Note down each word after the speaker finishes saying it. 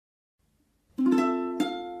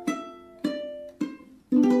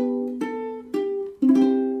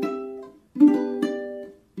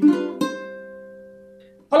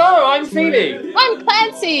Phoebe. I'm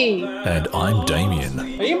Clancy. And I'm Damien.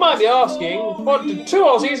 Now you might be asking, what do two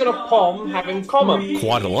Aussies and a Pom have in common?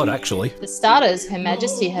 Quite a lot, actually. For starters, Her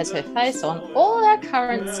Majesty has her face on all our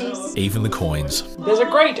currencies. Even the coins. There's a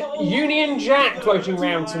great Union Jack floating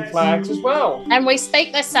around some flags as well. And we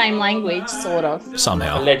speak the same language, sort of.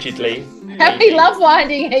 Somehow. Allegedly. And we love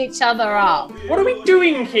winding each other up. What are we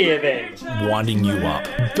doing here then? Winding you up.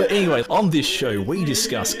 But anyway, on this show, we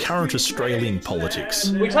discuss current Australian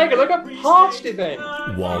politics, We take a look at past events.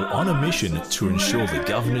 while on a mission to ensure the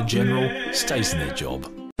Governor-General stays in their job.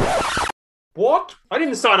 What? I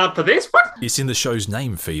didn't sign up for this. What? It's in the show's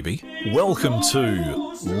name, Phoebe. Welcome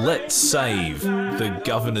to Let's Save the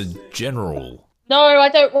Governor-General. No, I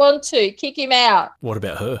don't want to. Kick him out. What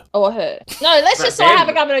about her? Or her. No, let's just not have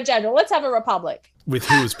a Governor General. Let's have a republic. With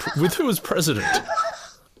who as president?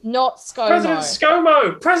 Not ScoMo. President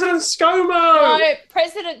ScoMo! President ScoMo! No,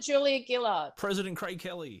 President Julia Gillard. President Craig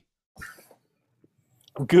Kelly.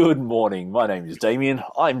 Good morning. My name is Damien.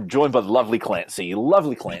 I'm joined by the lovely Clancy.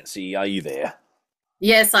 Lovely Clancy, are you there?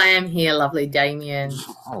 Yes, I am here, lovely Damien.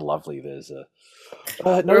 Oh, lovely. There's a...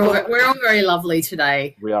 We're all very lovely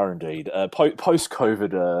today. We are indeed.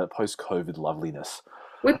 Post-COVID loveliness.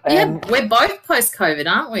 We're both post-COVID,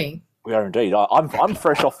 aren't we? We are indeed. I'm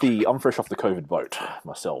fresh off the COVID boat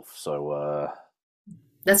myself. So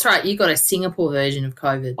That's right. You got a Singapore version of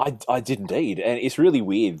COVID. I did indeed, and it's really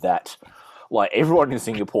weird that like everyone in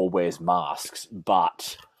Singapore wears masks,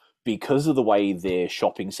 but because of the way their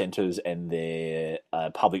shopping centres and their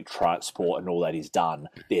public transport and all that is done,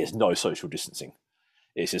 there's no social distancing.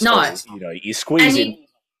 It's just you squeeze in,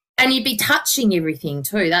 and you'd be touching everything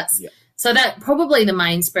too. So that probably the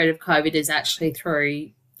main spread of COVID is actually through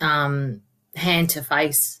hand to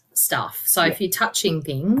face stuff. So if you're touching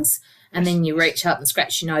things and then you reach up and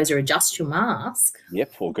scratch your nose or adjust your mask.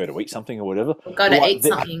 Yep, or go to eat something or whatever. Or go to eat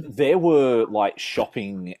something. There were like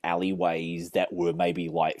shopping alleyways that were maybe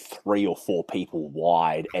like 3 or 4 people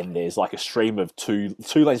wide, and there's like a stream of two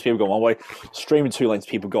lanes of people going one way, stream of 2 lanes of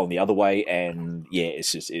people going the other way, and yeah,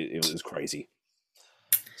 it's just it was crazy.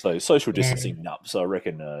 So social distancing up. So I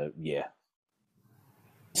reckon, yeah.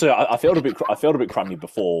 So I felt a bit crummy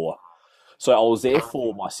before. So I was there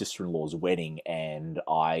for my sister-in-law's wedding, and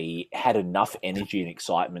I had enough energy and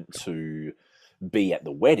excitement to be at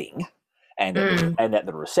the wedding and at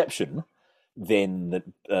the reception. Then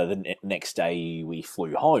the next day we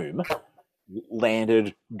flew home,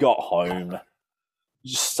 landed, got home,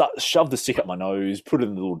 just shoved the stick up my nose, put it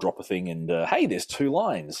in the little dropper thing, and hey, there's 2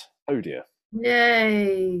 lines. Oh dear.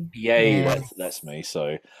 Yay! That's me.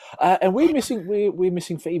 So, and we're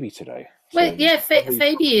missing Phoebe today. Well, yeah,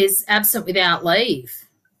 Phoebe is absent without leave.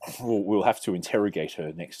 We'll have to interrogate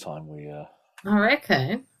her next time we. I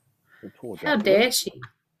reckon. How dare she?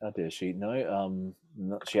 How dare she? No,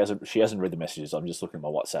 she hasn't read the messages. I'm just looking at my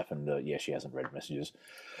WhatsApp, and yeah, she hasn't read the messages.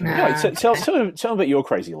 Nah. Anyway, tell me about your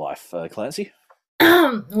crazy life, Clancy.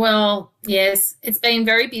 Well, yes, it's been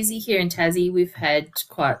very busy here in Tassie. We've had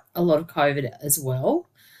quite a lot of COVID as well.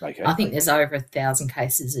 Okay. I think there's over 1,000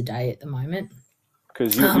 cases a day at the moment.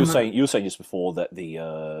 Because you were saying just before that the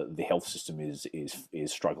health system is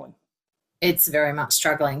struggling. It's very much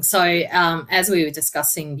struggling. So as we were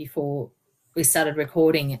discussing before we started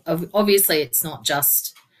recording, obviously it's not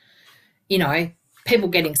just people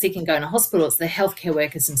getting sick and going to hospital. It's the healthcare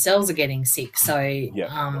workers themselves are getting sick. So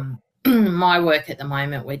my work at the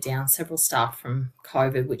moment, we're down several staff from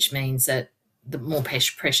COVID, which means that the more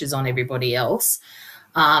pressure's on everybody else.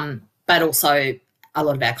 But also a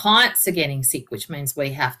lot of our clients are getting sick, which means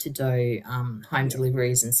we have to do home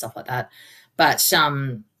deliveries and stuff like that. But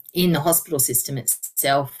in the hospital system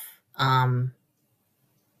itself, people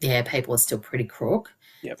are still pretty crook.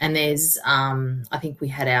 Yep. And there's, I think we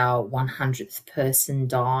had our 100th person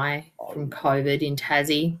die from COVID in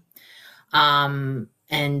Tassie. And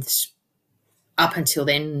up until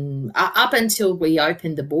then, up until we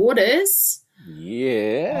opened the borders,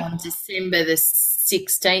 on December the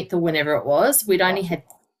 16th or whenever it was, we'd only had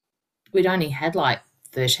like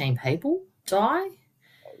 13 people die.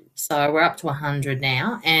 So we're up to 100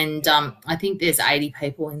 now, and I think there's 80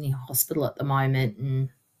 people in the hospital at the moment, and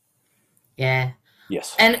yeah.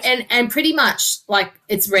 Yes. And pretty much like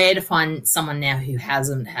it's rare to find someone now who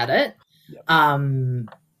hasn't had it. Yep.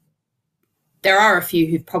 There are a few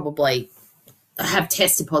who probably have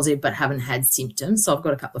tested positive but haven't had symptoms. So I've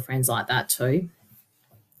got a couple of friends like that too.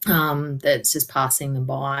 That's just passing them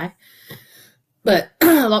by. But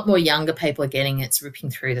a lot more younger people are getting it. It's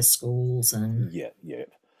ripping through the schools and yeah.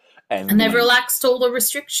 And they've relaxed all the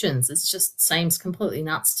restrictions. It just seems completely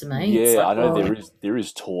nuts to me. Yeah, It's like, I know oh. there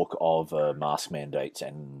is talk of mask mandates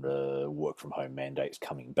and work from home mandates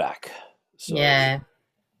coming back. So Yeah.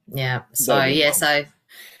 So so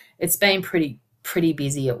it's been pretty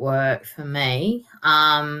busy at work for me.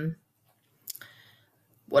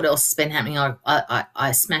 What else has been happening?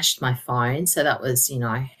 I smashed my phone, so that was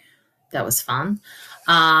that was fun.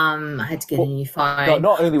 I had to get a new phone.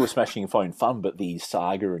 Not only was smashing your phone fun, but the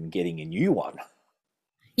saga and getting a new one.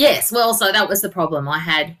 Yes, well, so that was the problem. I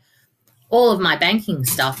had all of my banking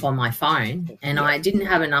stuff on my phone, and I didn't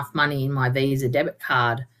have enough money in my Visa debit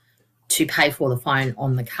card to pay for the phone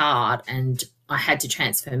on the card, and I had to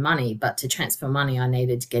transfer money. But to transfer money, I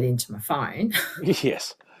needed to get into my phone.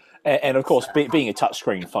 Yes. And of course, being a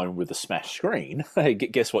touchscreen phone with a smashed screen,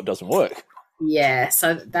 guess what doesn't work? Yeah,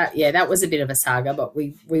 so that was a bit of a saga, but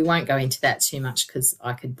we won't go into that too much because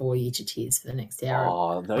I could bore you to tears for the next hour.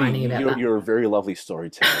 Oh, no, you're a very lovely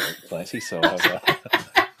storyteller, Clancy, so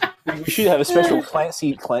we should have a special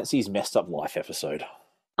Clancy's Messed Up Life episode.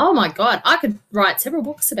 Oh, my God. I could write several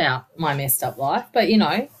books about my messed up life, but,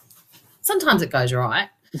 sometimes it goes right.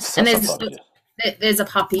 And there's a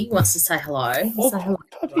puppy who wants to say hello. Oh, say hello,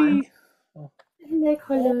 puppy.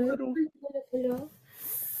 Hello.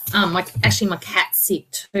 My cat's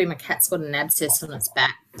sick too. My cat's got an abscess on its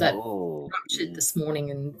back that ruptured this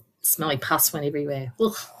morning, and smelly pus went everywhere.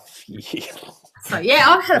 Ugh. Yeah. So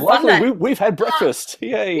I've had a fun day. We've had breakfast.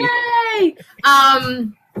 Yay! Yay!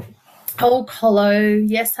 Oh, Colo,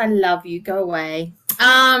 yes, I love you. Go away.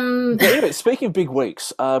 Anyway, speaking of big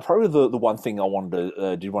weeks, probably the one thing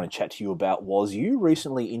I did want to chat to you about was you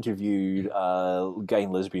recently interviewed gay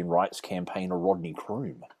and lesbian rights campaigner Rodney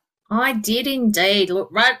Croom. I did indeed.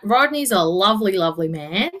 Look, Rodney's a lovely, lovely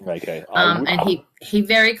man. Okay. And he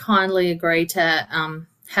very kindly agreed to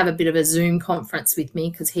have a bit of a Zoom conference with me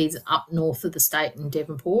because he's up north of the state in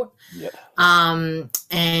Devonport. Yep.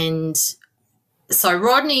 And so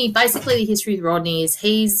Rodney, basically the history of Rodney is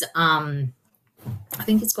he's, I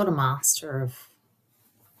think he's got a Master of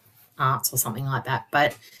Arts or something like that,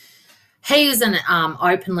 but he is an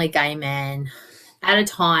openly gay man at a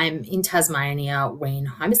time in Tasmania when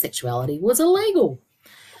homosexuality was illegal.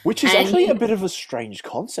 Which is actually a bit of a strange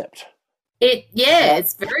concept.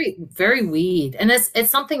 It's very, very weird. And it's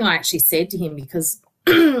something I actually said to him because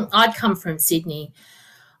I'd come from Sydney.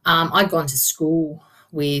 I'd gone to school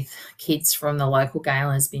with kids from the local gay and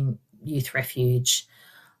lesbian youth refuge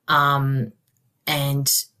and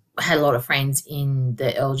had a lot of friends in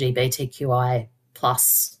the LGBTQI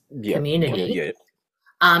plus community. Yeah.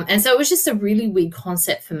 And so it was just a really weird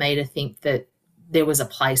concept for me to think that there was a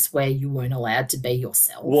place where you weren't allowed to be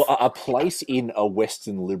yourself. Well, a place in a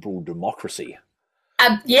Western liberal democracy.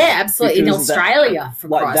 Yeah, absolutely. Because in Australia, for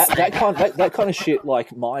Christ's sake. That kind of shit,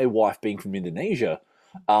 like my wife being from Indonesia,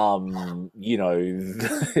 like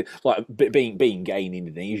being gay in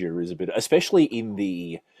Indonesia is a bit, especially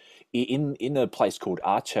in a place called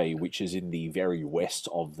Aceh, which is in the very west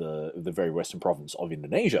of the very western province of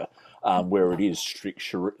Indonesia, where it is strict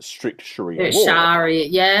Sharia law.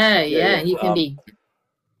 Sharia, you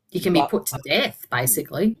can be put to death,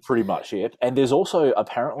 basically. Pretty much, yeah. And there's also,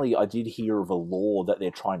 apparently, I did hear of a law that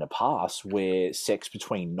they're trying to pass where sex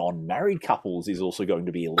between non-married couples is also going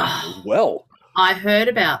to be illegal as well. I heard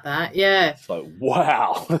about that, yeah. So,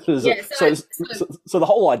 wow. So the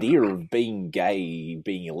whole idea of being gay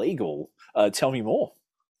being illegal, tell me more.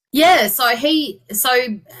 Yeah, so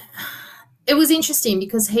it was interesting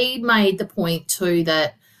because he made the point too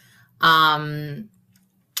that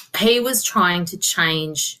he was trying to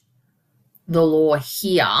change the law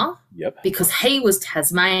here because he was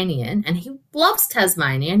Tasmanian and he loves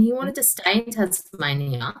Tasmania and he wanted to stay in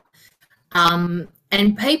Tasmania.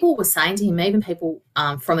 And people were saying to him, even people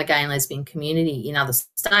from the gay and lesbian community in other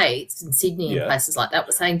states, in Sydney and places like that,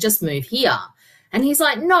 were saying, just move here. And he's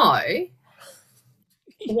like, no.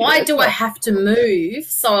 Why do I have to move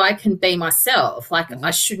so I can be myself? Like,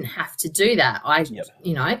 I shouldn't have to do that.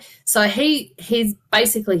 So he's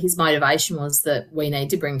basically his motivation was that we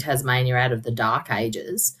need to bring Tasmania out of the dark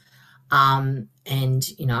ages. The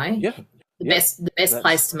best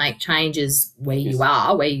place to make change is where you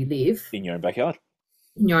are, where you live. In your own backyard.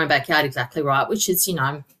 In your own backyard, exactly right, which is,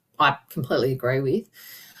 I completely agree with.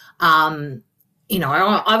 I've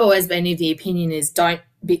always been of the opinion is don't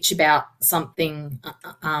bitch about something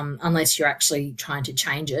unless you're actually trying to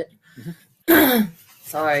change it. Mm-hmm.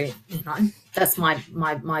 So, that's my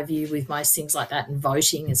view with most things like that and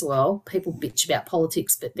voting as well. People bitch about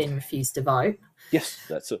politics but then refuse to vote. Yes,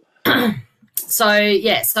 that's it. So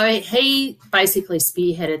he basically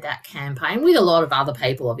spearheaded that campaign with a lot of other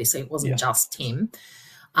people, obviously. It wasn't just him.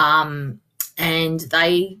 And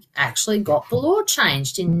they actually got the law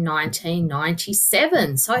changed in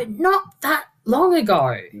 1997, so not that long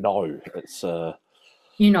ago. No, it's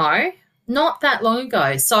Not that long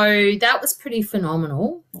ago. So that was pretty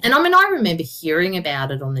phenomenal. And I mean, I remember hearing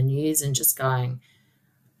about it on the news and just going,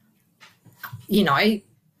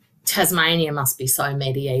 Tasmania must be so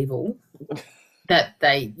medieval that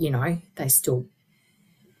they still,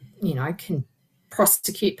 can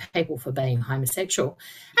prosecute people for being homosexual.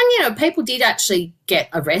 And, people did actually get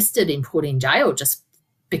arrested and put in jail just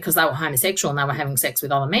because they were homosexual and they were having sex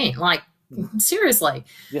with other men. Like, seriously.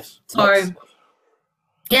 yes. So,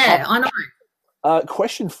 yeah, I know.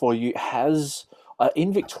 Question for you: Has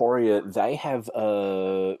in Victoria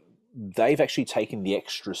they've actually taken the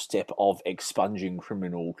extra step of expunging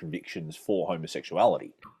criminal convictions for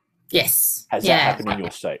homosexuality? Yes. Has that happened in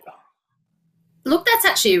your state? Look, that's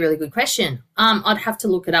actually a really good question. I'd have to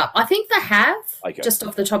look it up. I think they have, just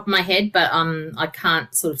off the top of my head, but I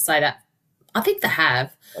can't sort of say that. I think they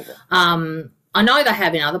have. Okay. I know they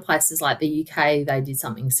have in other places like the UK. They did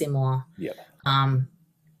something similar. Yeah.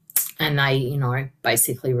 And they,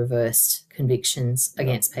 basically reversed convictions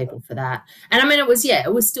against people for that. And I mean, it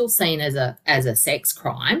was still seen as a sex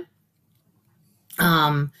crime.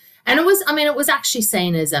 And it was actually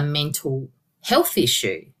seen as a mental health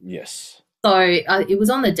issue. Yes. So it was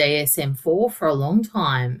on the DSM-4 for a long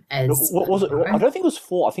time. What was it? I don't think it was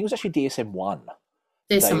 4. I think it was actually DSM-1.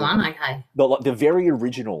 DSM-1, okay. The very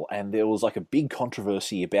original, and there was like a big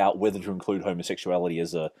controversy about whether to include homosexuality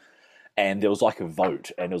and there was like a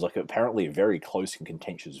vote, and it was like apparently a very close and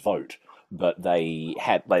contentious vote, but they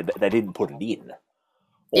didn't put it in.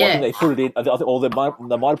 Or I think they put it in, or they might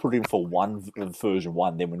have put it in for version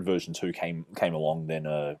 1. Then when version 2 came along, then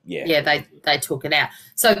they took it out.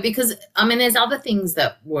 So because I mean, there's other things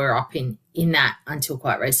that were up in that until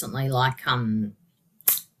quite recently, like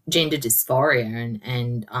gender dysphoria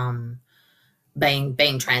and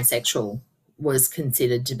being transsexual was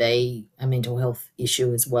considered to be a mental health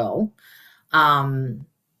issue as well. So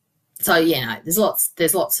there's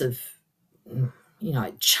lots of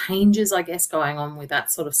changes, I guess, going on with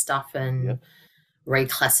that sort of stuff and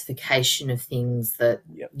reclassification of things that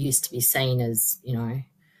used to be seen as,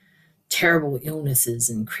 terrible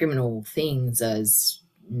illnesses and criminal things as,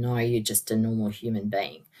 no, you're just a normal human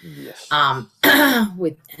being. Yes. And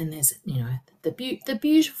there's, the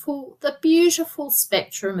beautiful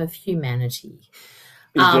spectrum of humanity.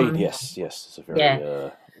 Indeed, yes. It's a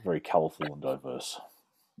very, very colourful and diverse.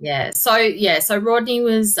 Yeah. So Rodney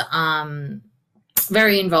was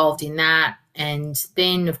very involved in that, and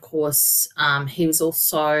then of course he was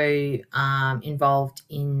also involved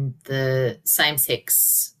in the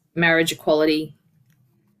same-sex marriage equality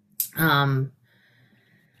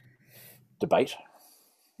debate.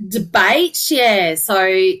 Yeah. So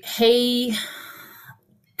he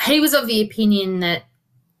was of the opinion that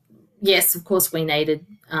yes, of course, we needed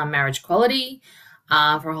marriage equality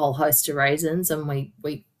for a whole host of reasons, and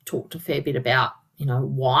we talked a fair bit about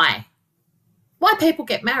why people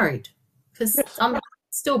get married, because I'm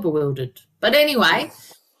still bewildered. But anyway,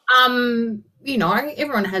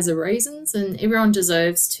 everyone has their reasons, and everyone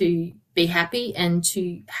deserves to be happy and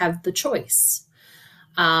to have the choice.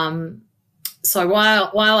 So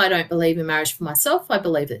while I don't believe in marriage for myself, I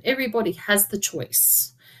believe that everybody has the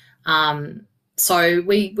choice. So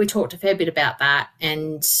we talked a fair bit about that,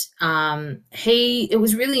 and it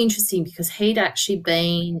was really interesting because he'd actually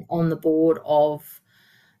been on the board of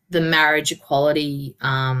the marriage equality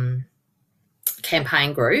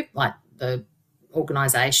campaign group, like the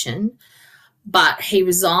organisation, but he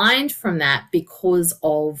resigned from that because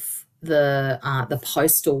of the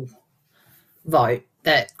postal vote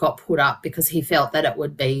that got put up, because he felt that it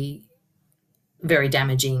would be very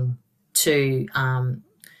damaging to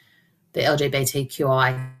the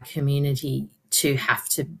LGBTQI community to have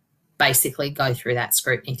to basically go through that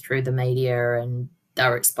scrutiny through the media, and they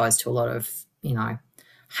were exposed to a lot of,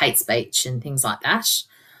 hate speech and things like that. So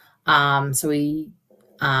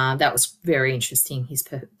that was very interesting, his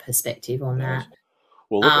perspective on that.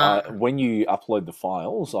 Well, look, when you upload the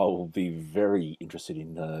files, I will be very interested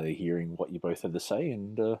in hearing what you both had to say.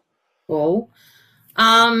 And cool.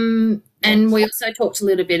 And we also talked a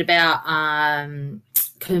little bit about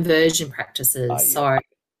conversion practices. So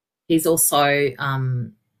he's also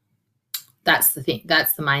that's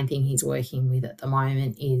the main thing he's working with at the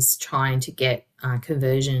moment, is trying to get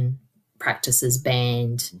conversion practices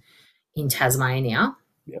banned in Tasmania.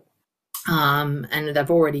 Yep. And they've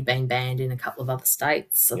already been banned in a couple of other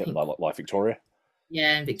states. I think. Like Victoria.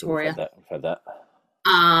 Yeah, in Victoria. We've had that.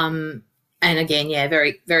 And again,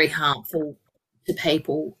 very, very harmful to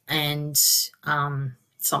people. And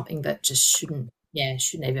something that just shouldn't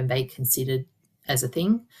even be considered as a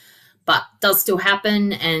thing. But does still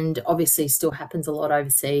happen, and obviously still happens a lot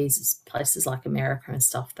overseas. Places like America and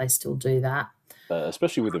stuff, they still do that.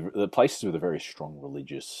 Especially with the places with a very strong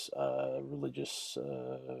religious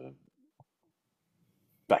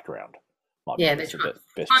background. Yeah, they're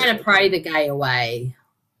trying to pray the gay away.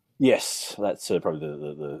 Yes, that's probably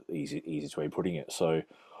the easiest way of putting it. So,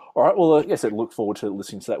 all right, well, yes, I look forward to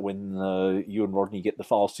listening to that when you and Rodney get the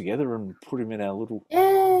files together and put them in our little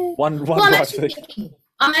one. Well, I'm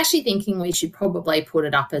actually thinking we should probably put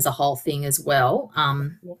it up as a whole thing as well,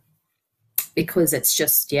 because it's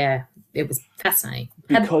just it was fascinating.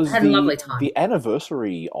 Because had a lovely time. The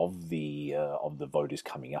anniversary of the vote is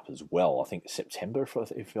coming up as well. I think September,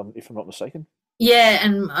 if I'm not mistaken. Yeah,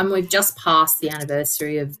 and we've just passed the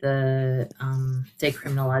anniversary of the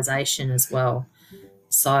decriminalisation as well.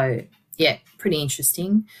 So yeah, pretty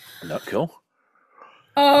interesting. Not cool.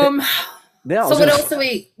 Now, so what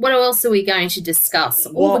else are we going to discuss?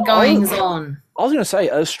 All the goings on. I was going to say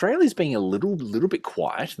Australia's been a little bit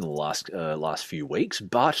quiet in the last few weeks,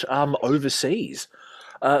 but overseas.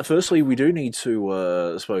 Firstly, we do need to,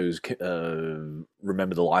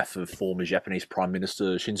 remember the life of former Japanese Prime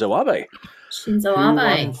Minister Shinzo Abe. Who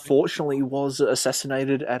unfortunately was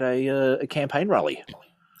assassinated at a campaign rally.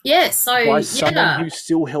 Yeah, so by someone who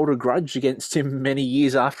still held a grudge against him many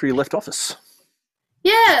years after he left office.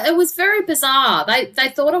 Yeah, it was very bizarre. They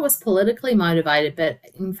thought it was politically motivated, but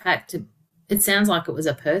in fact, it sounds like it was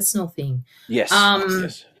a personal thing. Yes.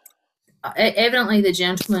 Yes. Evidently, the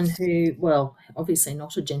gentleman who, well, obviously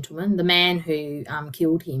not a gentleman, the man who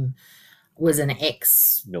killed him was an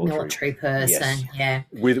ex-military person. Yes. Yeah,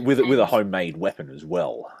 with a homemade weapon as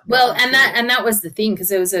well. Well, and that was the thing, because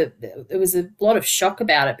there was a lot of shock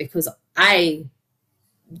about it, because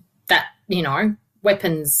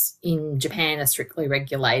weapons in Japan are strictly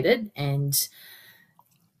regulated, and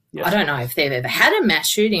yes. I don't know if they've ever had a mass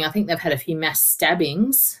shooting. I think they've had a few mass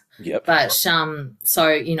stabbings. Yep. But so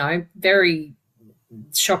very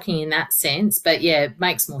shocking in that sense. But yeah, it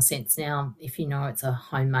makes more sense now if you know it's a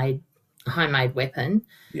homemade weapon.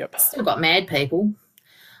 Yep. Still got mad people.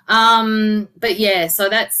 But yeah, so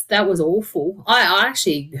that was awful. I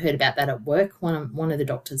actually heard about that at work. One of the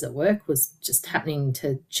doctors at work was just happening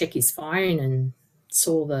to check his phone and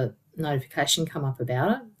saw the notification come up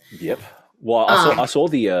about it. Yep. Well, I saw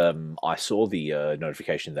the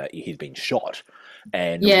notification that he'd been shot,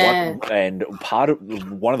 and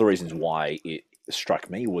one of the reasons why it struck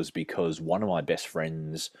me was because one of my best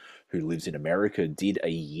friends who lives in America did a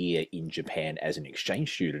year in Japan as an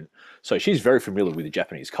exchange student, so she's very familiar with the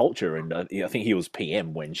Japanese culture, and I think he was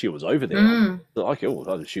PM when she was over there. So, okay,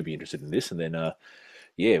 well, she'd be interested in this, and then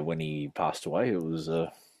when he passed away, it was.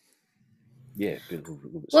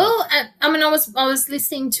 Well, I mean, I was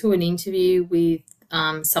listening to an interview with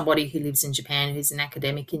somebody who lives in Japan, who's an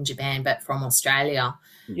academic in Japan, but from Australia,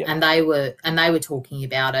 and they were talking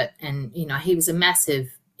about it, and he was a massive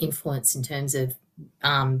influence in terms of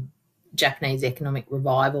Japanese economic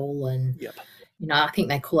revival, and I think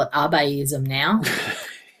they call it Abeism now.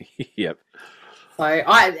 Yep. So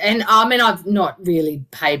I've not really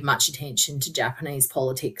paid much attention to Japanese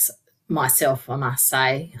politics myself, I must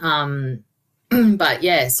say. But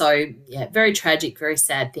very tragic, very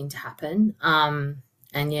sad thing to happen.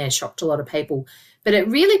 And shocked a lot of people. But it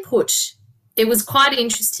really it was quite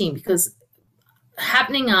interesting, because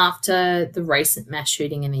happening after the recent mass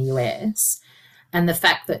shooting in the US, and the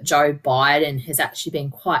fact that Joe Biden has actually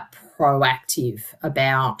been quite proactive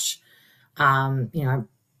about,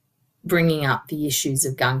 bringing up the issues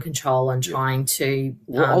of gun control and trying to,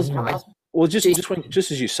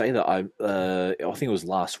 just as you say that, I think it was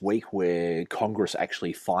last week where Congress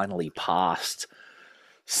actually finally passed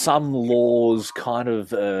some laws, kind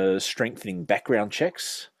of strengthening background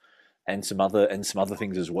checks and some other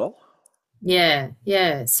things as well. Yeah.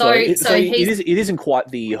 So it isn't quite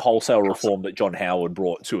the wholesale reform that John Howard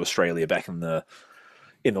brought to Australia back in the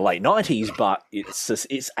late 90s, but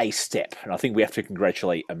it's a step, and I think we have to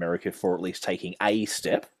congratulate America for at least taking a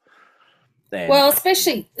step. Well,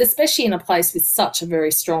 especially in a place with such a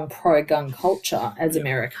very strong pro-gun culture as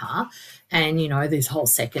America, and this whole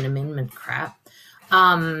Second Amendment crap,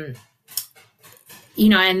 and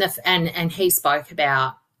he spoke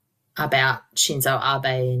about Shinzo Abe,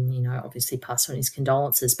 and obviously passed on his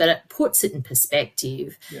condolences, but it puts it in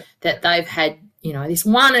perspective that they've had this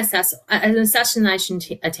one an assassination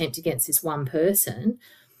attempt against this one person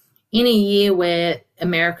in a year where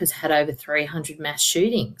America's had over 300 mass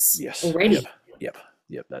shootings already. Yep.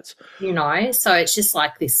 That's so it's just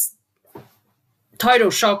like this total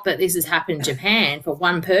shock that this has happened in Japan for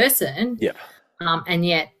one person. Yep. And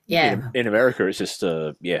yet, in America, it's just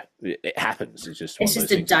it happens. It's just it's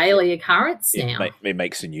just a daily occurrence now. It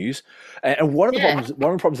makes the news, and one of the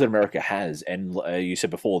problems that America has, and you said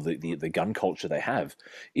before, the gun culture they have,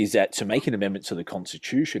 is that to make an amendment to the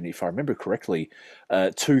Constitution, if I remember correctly,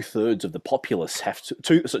 2/3 of the populace have to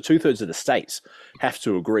 2/3 of the states have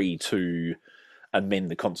to agree to amend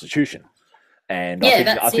the Constitution, and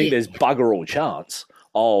I think there's bugger all chance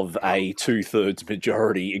of a 2/3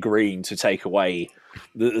 majority agreeing to take away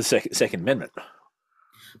the Second Amendment.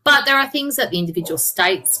 But there are things that the individual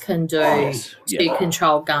states can do to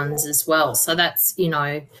control guns as well. So that's, and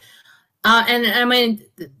I mean,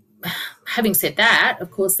 having said that,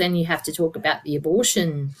 of course, then you have to talk about the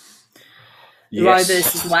abortion. Roe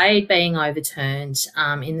versus Wade being overturned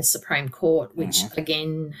in the Supreme Court, which,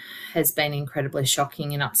 again, has been incredibly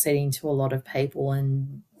shocking and upsetting to a lot of people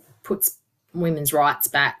and puts women's rights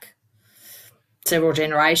back several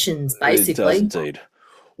generations, basically. It does indeed.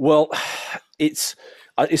 Well, it's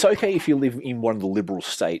okay if you live in one of the liberal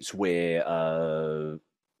states where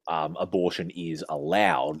abortion is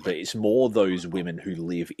allowed, but it's more those women who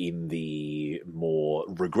live in the more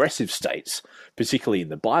regressive states, particularly in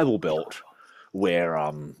the Bible Belt, where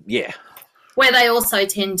where they also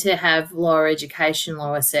tend to have lower education,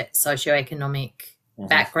 lower socioeconomic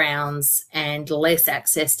backgrounds, and less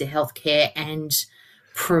access to healthcare and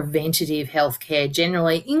preventative healthcare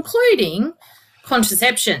generally, including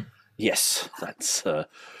contraception. Yes, that's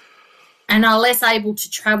and are less able to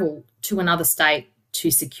travel to another state to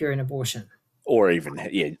secure an abortion, or even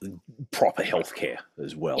proper healthcare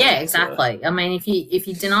as well. Yeah, exactly. I mean, if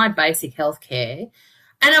you deny basic healthcare,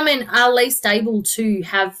 and I mean, are least able to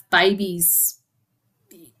have babies,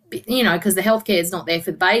 because the healthcare is not there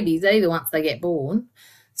for the babies either once they get born.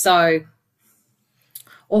 So,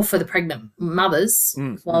 or for the pregnant mothers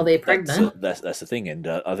while they're pregnant. That's the thing. And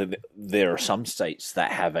I think there are some states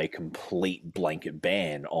that have a complete blanket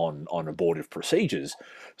ban on abortive procedures.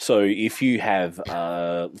 So if you have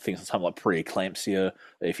things like preeclampsia,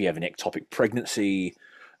 if you have an ectopic pregnancy,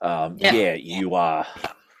 you are...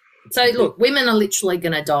 So, look, women are literally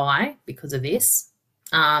going to die because of this.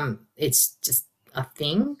 It's just a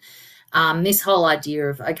thing. This whole idea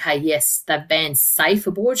of, okay, yes, they've banned safe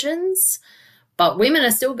abortions, but women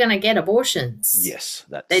are still going to get abortions. Yes.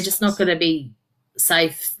 They're just not going to be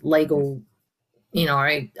safe, legal,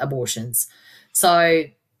 abortions. So,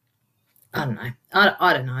 I don't know.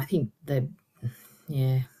 I don't know. I think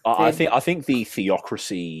I think the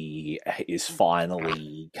theocracy is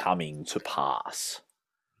finally coming to pass.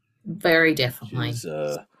 Very definitely.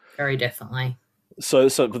 Very definitely. So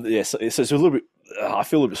it's a little bit. I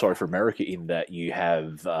feel a little bit sorry for America in that you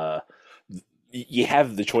have the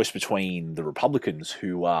choice between the Republicans,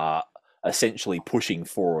 who are essentially pushing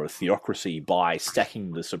for a theocracy by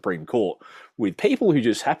stacking the Supreme Court with people who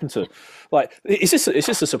just happen to It's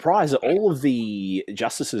just a surprise that all of the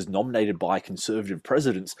justices nominated by conservative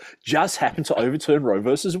presidents just happen to overturn Roe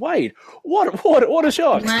versus Wade. What a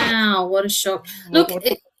shock! Wow, what a shock! Look.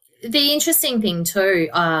 The interesting thing too,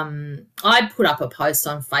 I put up a post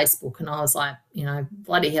on Facebook and I was like,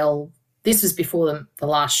 bloody hell, this was before the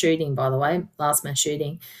last shooting, by the way, last mass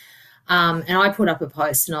shooting. And I put up a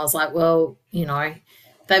post and I was like, well,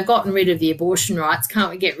 they've gotten rid of the abortion rights.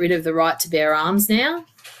 Can't we get rid of the right to bear arms now?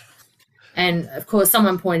 And, of course,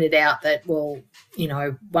 someone pointed out that, well,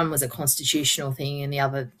 one was a constitutional thing and the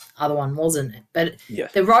other one wasn't. But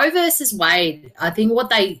the Roe versus Wade, I think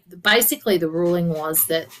basically the ruling was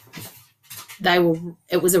that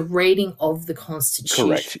it was a reading of the Constitution.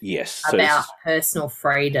 Correct, yes. About personal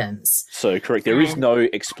freedoms. So, correct. There is no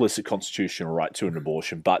explicit constitutional right to an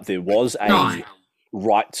abortion, but there was a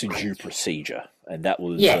right to due procedure. And that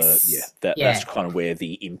was, that's kind of where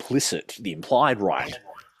the implied right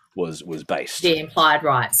was based. The implied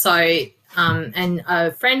right. So, and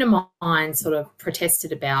a friend of mine sort of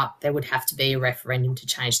protested about there would have to be a referendum to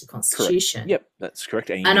change the Constitution. Correct. Yep, that's correct.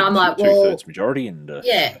 And I'm like, two-thirds majority. And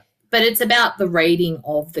but it's about the reading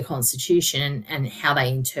of the Constitution and how they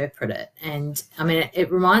interpret it. And, I mean, it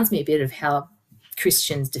reminds me a bit of how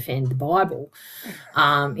Christians defend the Bible,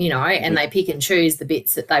 and they pick and choose the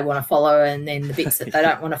bits that they want to follow, and then the bits that they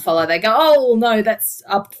don't want to follow, they go, oh, well, no, that's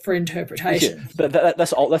up for interpretation. Yeah,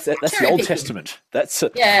 that's the Old Testament. That's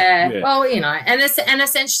well, and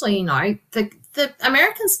essentially, the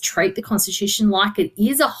Americans treat the Constitution like it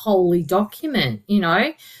is a holy document,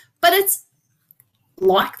 but it's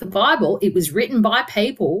like the Bible. It was written by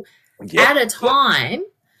people at a time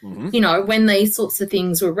you know, when these sorts of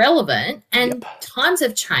things were relevant, and Yep. times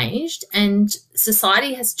have changed and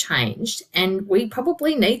society has changed, and we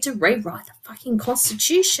probably need to rewrite the fucking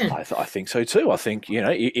Constitution. I think so too. I think, you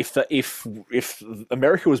know, if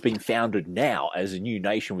America was being founded now as a new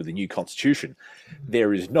nation with a new constitution,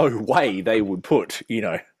 there is no way they would put, you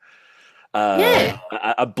know,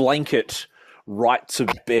 a blanket right to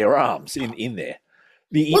bear arms in there.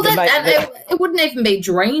 Well, it wouldn't even be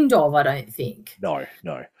dreamed of, I don't think. No.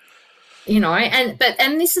 You know,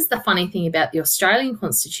 and this is the funny thing about the Australian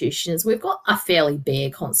Constitution is we've got a fairly bare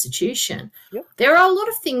constitution. Yep. There are a lot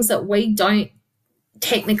of things that we don't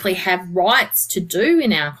technically have rights to do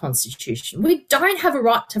in our constitution. We don't have a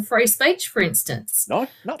right to free speech, for instance. No.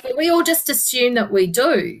 But we all just assume that we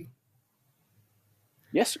do.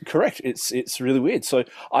 Yes, correct. It's really weird. So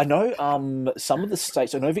I know some of the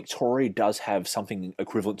states. I know Victoria does have something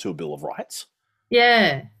equivalent to a Bill of Rights.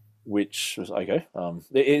 Yeah. Which was okay.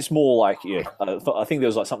 It's more like I think there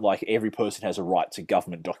was like something like every person has a right to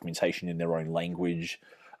government documentation in their own language.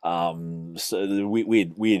 So the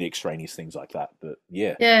weird extraneous things like that. But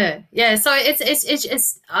yeah. So it's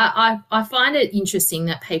just I find it interesting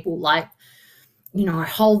that people like, you know,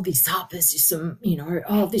 hold this up as some, you know,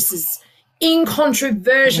 oh, this is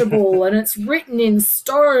incontrovertible and it's written in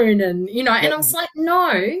stone, and you know, and I was like,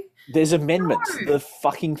 no. There's amendments. No. The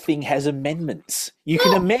fucking thing has amendments. You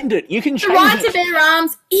can amend it. You can change it. The right to bear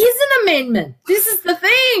arms is an amendment. This is the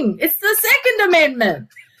thing. It's the Second Amendment.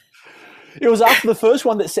 It was after the first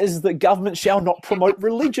one that says that government shall not promote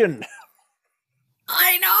religion.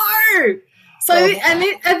 I know. So, and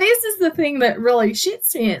this is the thing that really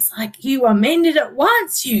shits me. It's like, you amended it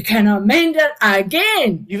once, you can amend it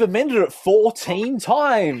again. You've amended it 14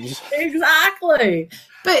 times. Exactly.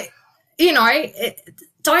 But, you know,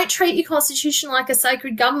 don't treat your constitution like a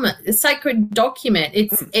sacred document.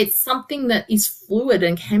 It's something that is fluid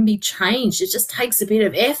and can be changed. It just takes a bit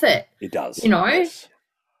of effort. It does. You know, yes.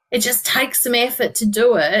 It just takes some effort to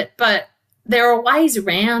do it, but there are ways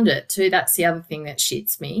around it too. That's the other thing that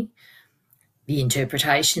shits me. The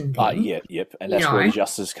interpretation thing. Yep. And that's where the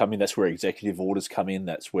justice come in. That's where executive orders come in.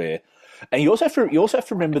 That's where, and you also have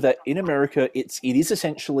to remember that in America, it is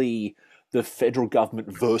essentially the federal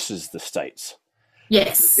government versus the states.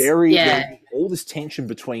 Yes. There's all this tension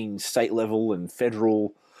between state level and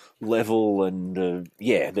federal level, and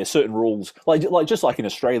there's certain rules. Like just like in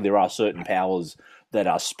Australia, there are certain powers that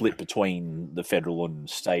are split between the federal and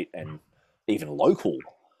state and even local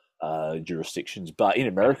jurisdictions. But in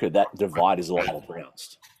America, that divide is a lot more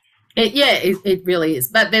pronounced. It really is.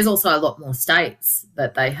 But there's also a lot more states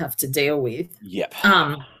that they have to deal with. Yep.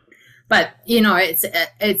 But you know,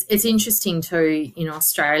 it's interesting too. In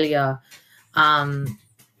Australia,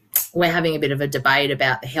 we're having a bit of a debate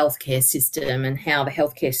about the healthcare system and how the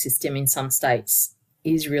healthcare system in some states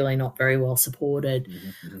is really not very well supported.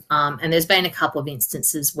 Mm-hmm. And there's been a couple of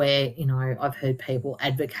instances where, you know, I've heard people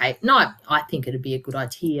advocate, no, I think it'd be a good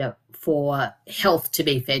idea for health to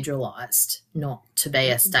be federalised, not to be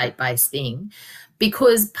a state-based thing,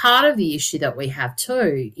 because part of the issue that we have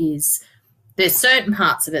too is there's certain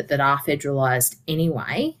parts of it that are federalised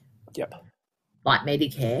anyway, like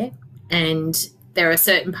Medicare, and there are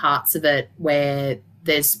certain parts of it where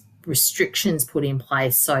there's restrictions put in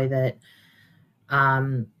place so that,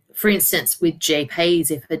 for instance, with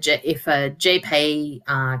GPs, if a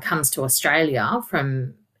GP comes to Australia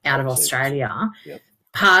from out of Australia,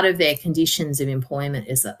 part of their conditions of employment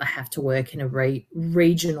is that they have to work in a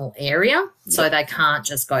regional area, so they can't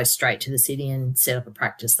just go straight to the city and set up a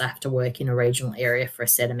practice. They have to work in a regional area for a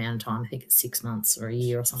set amount of time. I think it's 6 months or a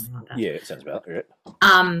year or something like that. Yeah, it sounds about right.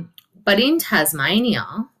 But in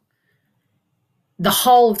Tasmania, the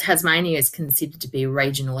whole of Tasmania is considered to be a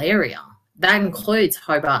regional area. That includes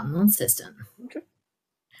Hobart and Launceston. Okay.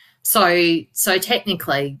 So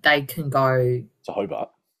technically they can go to Hobart.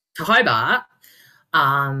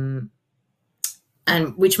 And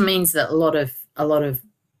which means that a lot of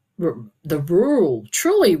the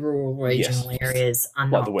truly rural regional areas are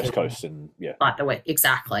not like the West Coast and like the West,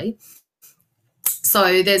 exactly.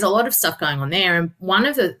 So there's a lot of stuff going on there, and one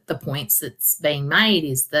of the points that's being made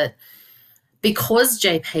is that because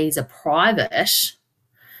GPs are private,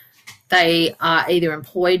 they are either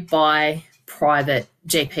employed by private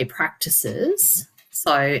GP practices.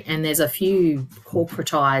 So, and there's a few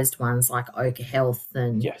corporatised ones like Oka Health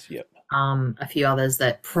and a few others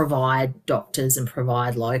that provide doctors and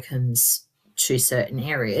provide locums to certain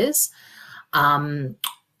areas.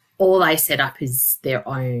 All they set up is their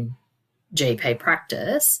own GP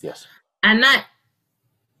practice. Yes. And that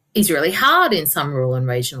is really hard in some rural and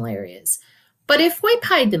regional areas. But if we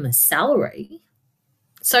paid them a salary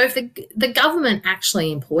So if the government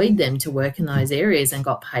actually employed them to work in those areas and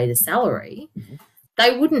got paid a salary,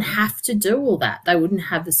 they wouldn't have to do all that. They wouldn't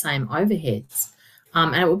have the same overheads.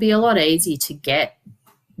 And it would be a lot easier to get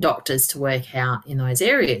doctors to work out in those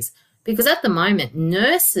areas, because at the moment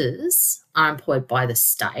nurses are employed by the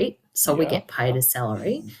state, so we get paid a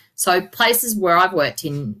salary. So places where I've worked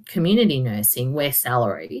in community nursing, we're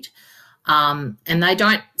salaried, and they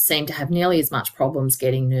don't seem to have nearly as much problems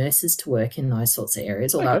getting nurses to work in those sorts of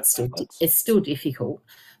areas, although it's still difficult.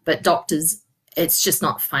 But doctors, it's just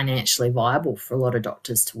not financially viable for a lot of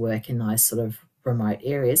doctors to work in those sort of remote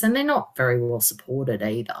areas, and they're not very well supported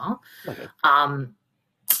either.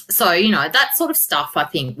 So, you know, that sort of stuff I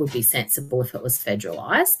think would be sensible if it was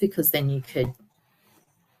federalised, because then you could,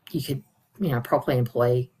 you know, properly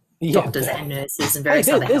employ doctors and nurses and various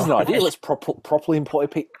other there's health an idea. professions. Let's properly employ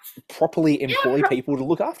people to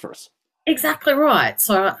look after us. Exactly right.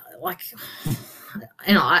 So, like,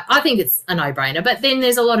 you know, I think it's a no-brainer. But then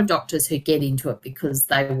there's a lot of doctors who get into it because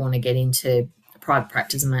they want to get into private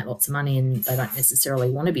practice and make lots of money, and they don't necessarily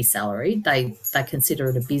want to be salaried. They consider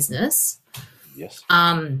it a business. Yes.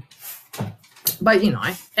 But, you know,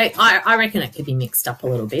 I reckon it could be mixed up a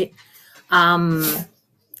little bit.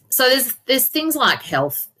 So there's things like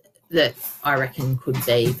health that I reckon could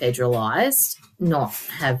be federalised, not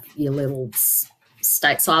have your little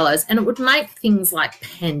state silos, and it would make things like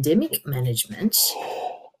pandemic management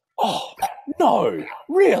Oh, no,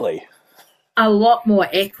 really? a lot more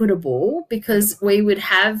equitable, because we would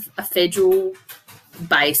have a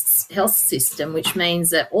federal-based health system, which means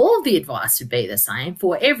that all of the advice would be the same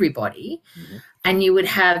for everybody, and you would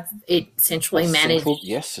have it centrally managed.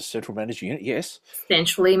 A central managed unit, yes.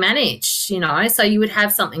 Centrally managed, you know. So you would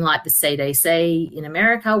have something like the CDC in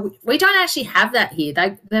America. We don't actually have that here.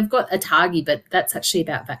 They've got a ATAGI, but that's actually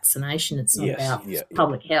about vaccination. It's not about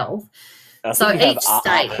public health. I so think you each have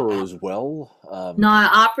state, APRA as well. no,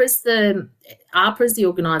 APRA's the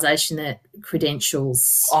organisation that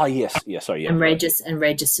credentials. Oh yes, sorry, and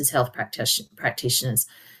registers health practitioners.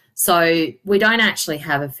 So we don't actually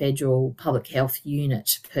have a federal public health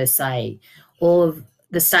unit per se. All of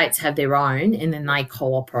the states have their own, and then they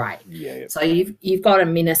cooperate. Yeah. So you've got a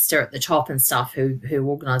minister at the top and stuff who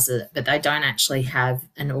organises it, but they don't actually have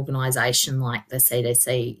an organisation like the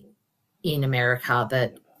CDC in America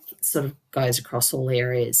that sort of goes across all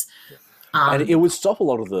areas. And it would stop a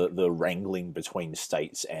lot of the wrangling between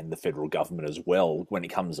states and the federal government as well. When it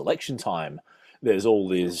comes election time, there's all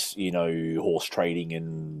this, you know, horse trading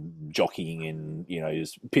and jockeying and, you know,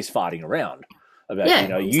 just piss farting around about, you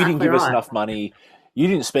know, you didn't give us enough money, you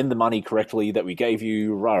didn't spend the money correctly that we gave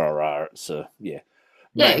you, rah, rah, rah. So,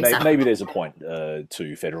 maybe there's a point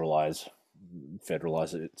to federalise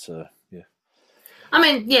it. So, yeah. I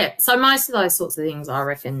mean, yeah, so most of those sorts of things I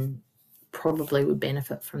reckon probably would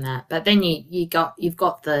benefit from that. But then you've got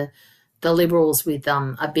the Liberals with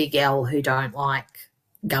a big L who don't like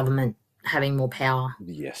government having more power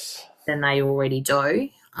than they already do,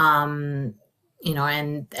 you know,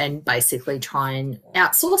 and basically try and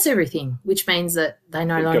outsource everything, which means that they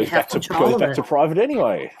no longer have control of it. Goes back to private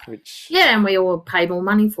anyway. And we all pay more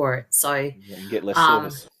money for it. So you get less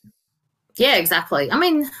service. Yeah, exactly. I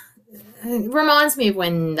mean, it reminds me of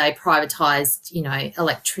when they privatised, you know,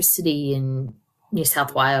 electricity in New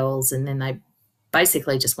South Wales, and then they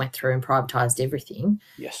basically just went through and privatised everything.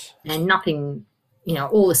 Yes. And nothing, you know,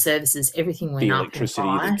 all the services, everything went up. The electricity,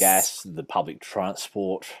 the gas, the public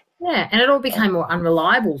transport. Yeah, and it all became more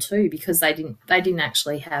unreliable too, because they didn't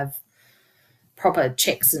actually have proper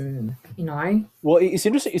checks and, you know. Well, it's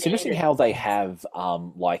interesting. It's interesting how they have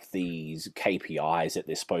like these KPIs that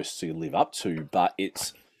they're supposed to live up to, but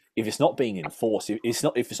if it's not being enforced, if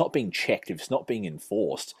it's not being checked, if it's not being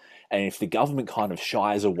enforced, and if the government kind of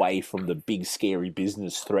shies away from the big scary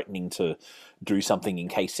business threatening to do something in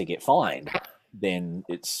case they get fined, then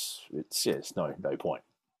it's no point.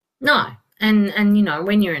 No, and you know,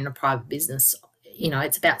 when you're in a private business, you know,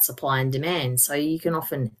 it's about supply and demand, so you can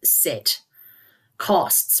often set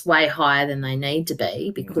costs way higher than they need to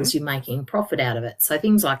be because you're making a profit out of it. So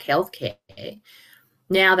things like healthcare,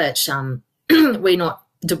 now that we're not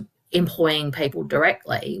employing people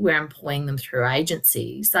directly, we're employing them through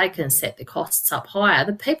agencies, they can set the costs up higher.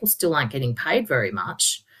 The people still aren't getting paid very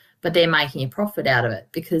much, but they're making a profit out of it,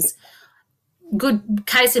 because good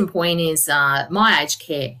case in point is My Aged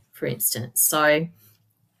Care, for instance. So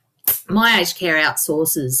My Aged Care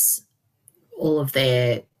outsources all of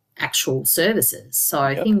their actual services.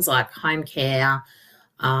 So things like home care,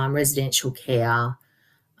 residential care,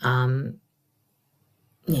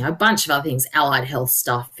 you know, a bunch of other things, allied health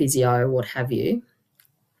stuff, physio, what have you.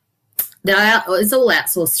 It's all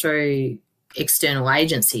outsourced through external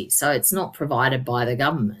agency, so it's not provided by the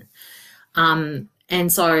government. And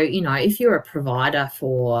so, you know, if you're a provider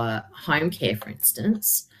for home care, for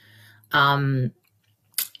instance,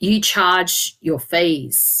 you charge your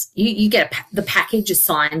fees. You get the package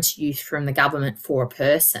assigned to you from the government for a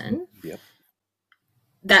person. Yep.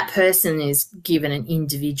 That person is given an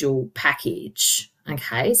individual package.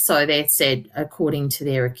 Okay, so they're said according to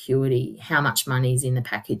their acuity how much money is in the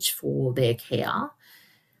package for their care.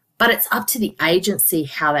 But it's up to the agency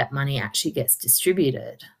how that money actually gets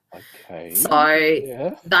distributed. Okay. So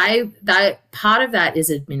yeah. they part of that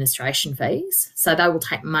is administration fees. So they will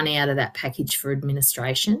take money out of that package for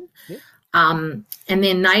administration. Yep. And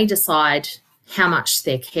then they decide how much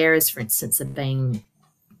their carers, for instance, are being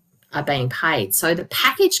paid. So the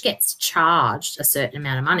package gets charged a certain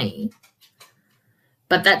amount of money,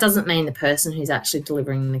 but that doesn't mean the person who's actually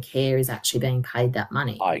delivering the care is actually being paid that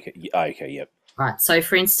money. Okay, yep. Right. So,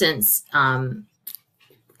 for instance,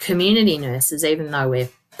 community nurses, even though we're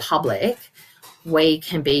public, we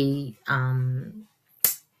can be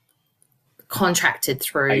contracted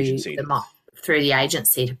through the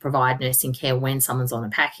agency to provide nursing care when someone's on a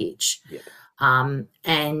package. Yep.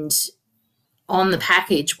 And on the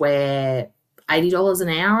package, we're $80 an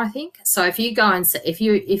hour, I think. So if you go and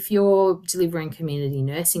if you're delivering community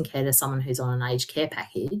nursing care to someone who's on an aged care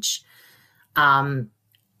package,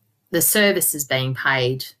 the service is being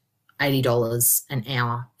paid $80 an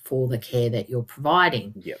hour for the care that you're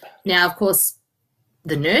providing. Yep. Now, of course,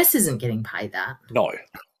 the nurse isn't getting paid that. No.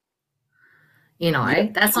 You know,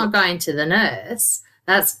 Yep. that's not going to the nurse.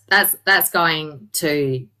 That's going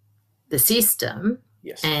to the system.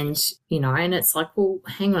 Yes. And, you know, and it's like, well,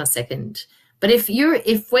 hang on a second. But if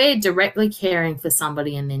we're directly caring for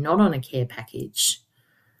somebody and they're not on a care package,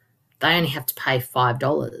 they only have to pay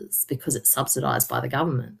 $5 because it's subsidised by the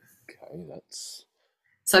government. Okay, that's...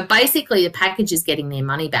 So basically the package is getting their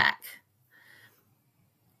money back.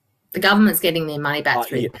 The government's getting their money back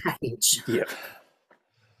through the package. Yeah.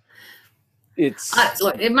 It's...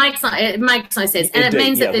 Look, it makes no sense. And it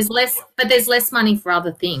means that there's less money for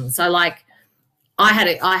other things. So like I had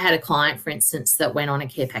a client, for instance, that went on a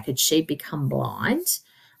care package. She'd become blind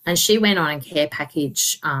and she went on a care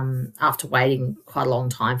package after waiting quite a long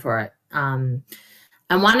time for it.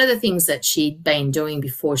 And one of the things that she'd been doing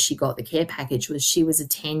before she got the care package was she was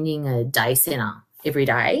attending a day centre every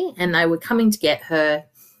day and they were coming to get her.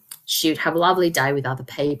 She would have a lovely day with other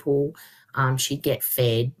people. She'd get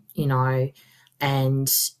fed, you know,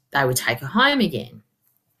 and they would take her home again.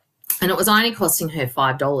 And it was only costing her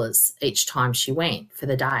 $5 each time she went for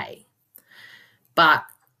the day. But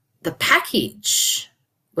the package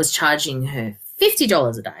was charging her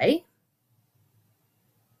 $50 a day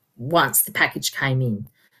once the package came in.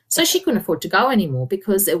 So she couldn't afford to go anymore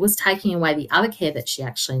because it was taking away the other care that she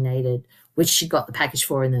actually needed, which she got the package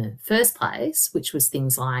for in the first place, which was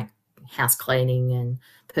things like house cleaning and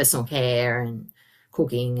personal care and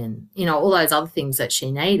cooking and, you know, all those other things that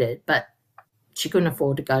she needed. But she couldn't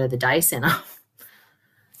afford to go to the day centre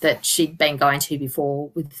that she'd been going to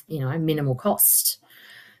before with, you know, minimal cost.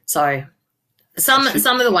 So some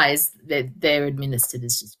of the ways that they're administered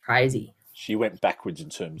is just crazy. She went backwards in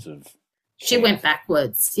terms of... She went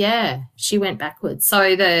backwards, yeah. She went backwards.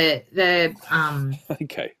 So the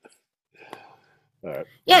Okay. All right.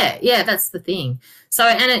 Yeah, that's the thing. So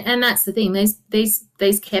and that's the thing.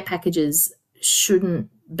 These care packages shouldn't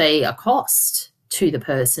be a cost to the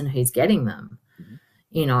person who's getting them,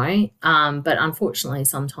 you know. But unfortunately,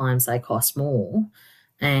 sometimes they cost more,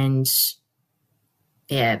 and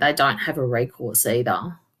yeah, they don't have a recourse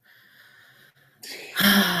either.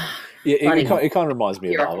 Yeah, it kind of reminds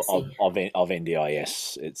me of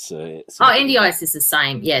NDIS. It's NDIS is the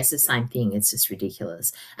same. Yeah, it's the same thing. It's just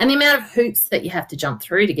ridiculous. And the amount of hoops that you have to jump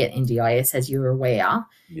through to get NDIS, as you're aware,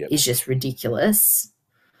 is just ridiculous.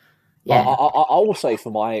 Yeah. I will say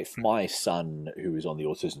for my son who is on the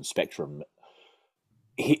autism spectrum,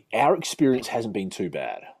 our experience hasn't been too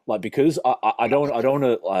bad. Like, because I don't want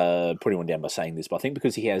to put anyone down by saying this, but I think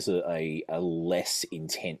because he has a less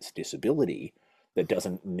intense disability that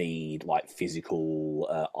doesn't need like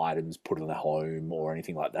physical items put in the home or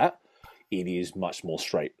anything like that, it is much more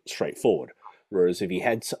straightforward. Whereas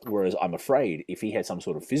I'm afraid if he had some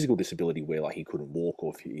sort of physical disability where like he couldn't walk,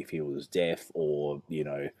 or if he was deaf, or, you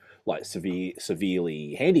know, like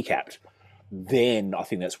severely handicapped, then I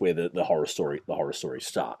think that's where the horror stories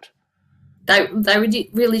start. They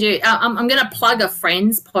really do. I'm going to plug a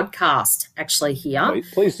Friends podcast actually here.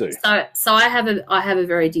 Please do. So I have a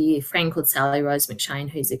very dear friend called Sally Rose McShane,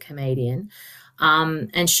 who's a comedian,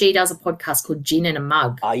 And she does a podcast called Gin in a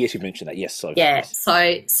Mug. Yes, you mentioned that. Yes, so Yeah. yes.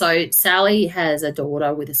 So Sally has a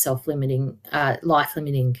daughter with a self-limiting,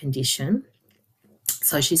 life-limiting condition.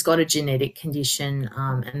 So she's got a genetic condition,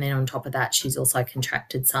 and then on top of that, she's also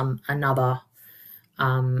contracted another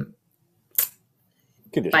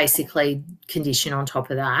basically condition on top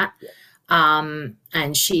of that. Yeah.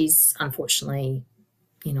 And she's unfortunately,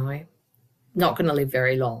 not going to live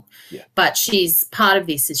very long. Yeah. But part of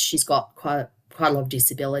this is she's got quite a lot of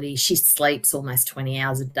disability. She sleeps almost 20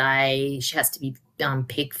 hours a day. She has to be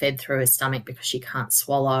pig fed through her stomach because she can't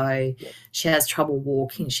swallow. Yeah. She has trouble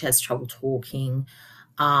walking. She has trouble talking.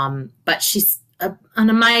 But she's an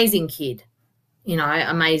amazing kid,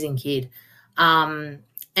 amazing kid.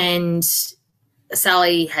 And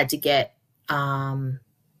Sally had to get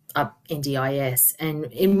up NDIS, and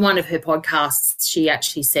in one of her podcasts she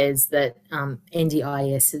actually says that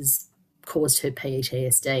NDIS has caused her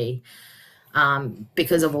PTSD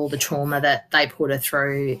because of all the trauma that they put her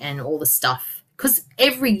through and all the stuff, because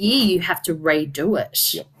every year you have to redo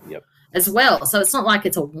it. Yep. As well. So it's not like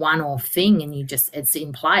it's a one-off thing and it's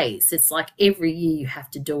in place. It's like every year you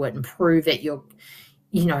have to do it and prove that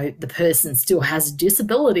the person still has a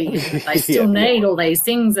disability. They still need all these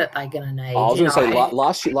things that they're going to need. I was going to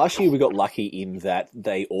say, last year we got lucky in that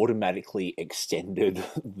they automatically extended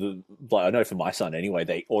I know for my son anyway,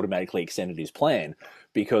 they automatically extended his plan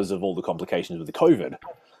because of all the complications with the COVID.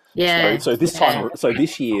 Yeah. So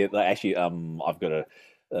this year, they actually, I've got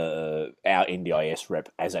our NDIS rep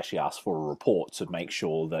has actually asked for a report to make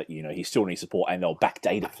sure that, he still needs support, and they'll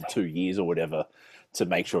backdate it for 2 years or whatever to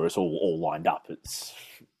make sure it's all lined up. It's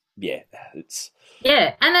a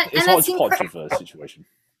hodgepodge of a situation.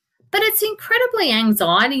 But it's incredibly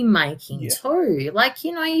anxiety making too. Like,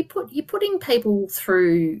 you're putting people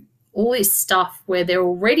through all this stuff where they're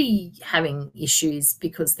already having issues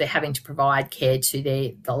because they're having to provide care to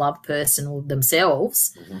the loved person or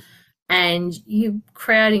themselves. Mm-hmm. And you're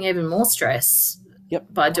creating even more stress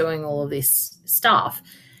by doing all of this stuff.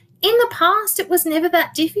 In the past, it was never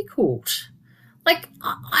that difficult. Like,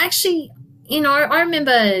 I actually, I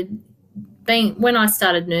remember when I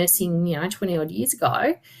started nursing, 20-odd years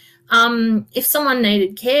ago, if someone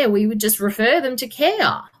needed care, we would just refer them to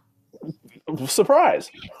care.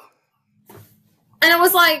 Surprise. And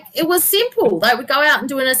it was simple. They would go out and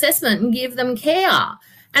do an assessment and give them care.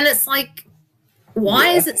 And it's like, why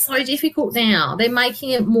is it so difficult now? They're making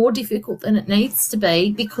it more difficult than it needs to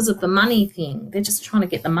be because of the money thing. They're just trying to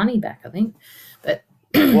get the money back, I think. But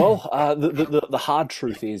well, the hard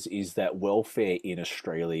truth is that welfare in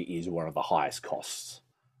Australia is one of the highest costs.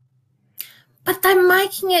 But they're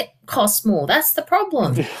making it cost more. That's the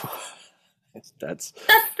problem. That's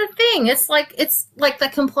the thing. It's like they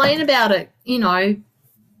complain about it,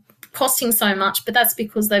 costing so much, but that's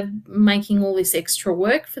because they're making all this extra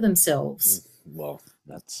work for themselves. Well,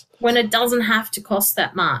 that's when it doesn't have to cost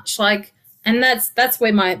that much. And that's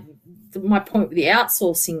where my point with the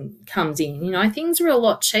outsourcing comes in. Things were a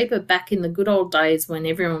lot cheaper back in the good old days when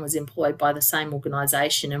everyone was employed by the same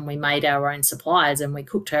organisation and we made our own supplies and we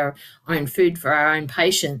cooked our own food for our own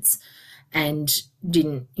patients and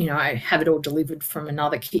didn't, have it all delivered from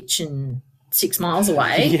another kitchen 6 miles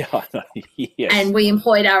away. Yeah, I know. Yes. And we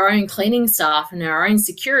employed our own cleaning staff and our own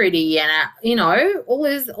security and,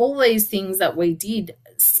 all these things that we did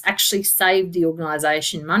actually saved the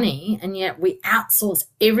organisation money, and yet we outsource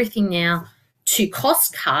everything now to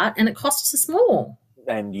cost cut and it costs us more.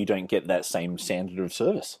 And you don't get that same standard of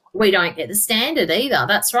service. We don't get the standard either.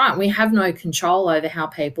 That's right. We have no control over how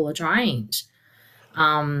people are trained.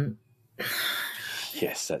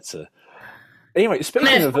 Yes, that's a... Anyway,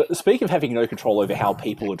 speaking of having no control over how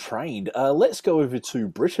people are trained, let's go over to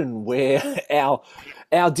Britain, where our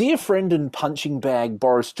dear friend and punching bag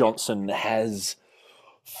Boris Johnson has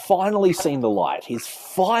finally seen the light. He's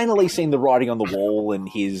finally seen the writing on the wall, and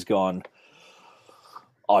he's gone.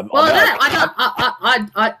 I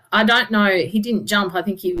don't know. He didn't jump. I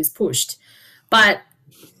think he was pushed, but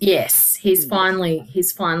yes, he's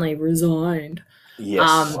finally resigned.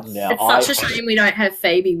 Yes. It's such a shame we don't have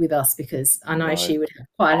Phoebe with us, because I know she would have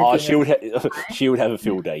quite a she would have a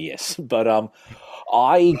field day, yes. But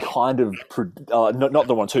I kind of not that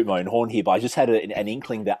I want to toot my own horn here, but I just had an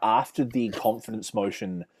inkling that after the confidence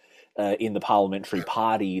motion in the parliamentary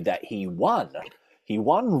party that he won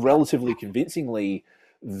relatively convincingly,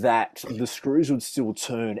 that the screws would still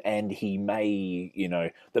turn and he may,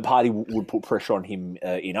 the party would put pressure on him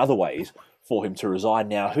in other ways for him to resign.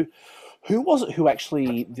 Now, who was it who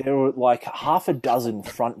actually, there were like half a dozen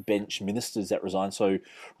front bench ministers that resigned. So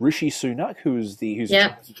Rishi Sunak, who's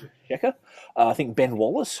Yep. the checker. I think Ben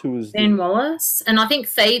Wallace, who was Ben Wallace, and I think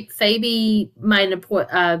Phoebe made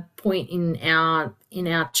a point in our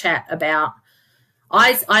chat about.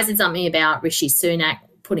 I said something about Rishi Sunak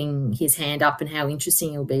putting his hand up and how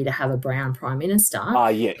interesting it will be to have a brown prime minister.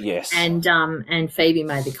 Yes. And Phoebe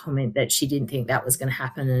made the comment that she didn't think that was going to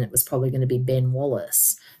happen, and it was probably going to be Ben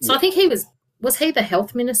Wallace. So I think he was he the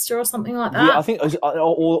health minister or something like that? Yeah, I think it was,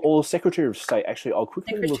 or Secretary of State. Actually, I'll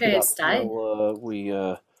quickly look it up State. while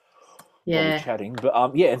we're chatting. But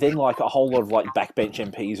and then like a whole lot of like backbench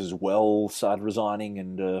MPs as well started resigning,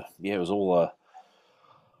 and it was all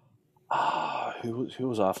who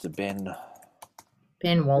was after Ben?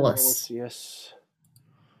 Ben Wallace. Yes,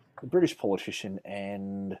 the British politician,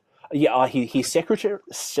 and he's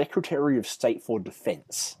Secretary of State for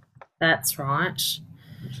Defence. That's right.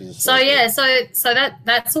 So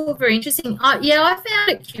that's all very interesting. I found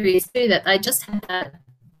it curious too that they just had that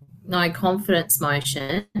no confidence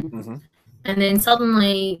motion, and then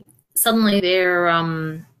suddenly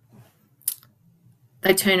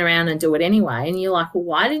they turn around and do it anyway, and you're like, well,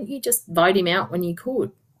 why didn't you just vote him out when you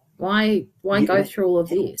could? Why go through all of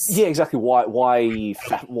this? Yeah, exactly. Why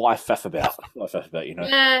faff about? Why faff about? You know.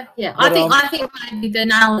 Yeah. But, I think maybe the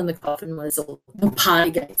nail in the coffin was all the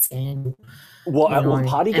Partygate scandal. Well,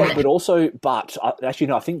 Partygate, but actually,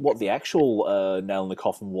 no. I think what the actual nail in the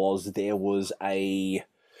coffin was, there was a.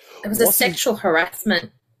 It was a sexual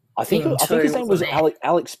harassment. I think his name was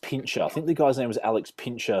Alex Pincher. I think the guy's name was Alex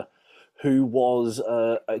Pincher, who was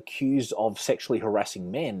accused of sexually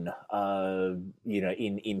harassing men,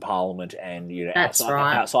 in Parliament and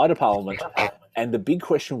outside of Parliament. And the big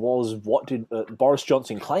question was, what did Boris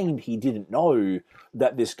Johnson claimed he didn't know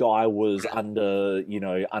that this guy was under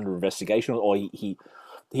investigation, or he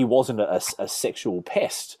wasn't a sexual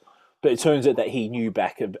pest. But it turns out that he knew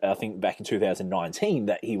back in 2019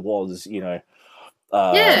 that he was,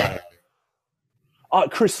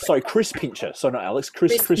 Chris Pincher. So not Alex.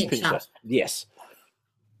 Chris Pincher. Yes.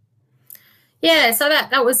 Yeah. So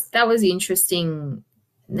that was interesting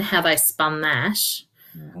how they spun that.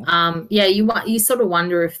 You sort of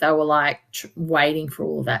wonder if they were like waiting for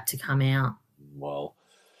all of that to come out. Well,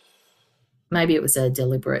 maybe it was a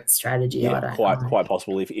deliberate strategy. Yeah, I don't know. Quite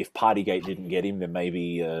possible. If Partygate didn't get him, then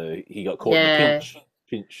maybe he got caught in a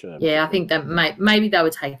pinch. I think that maybe they were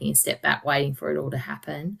taking a step back, waiting for it all to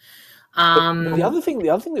happen. But the other thing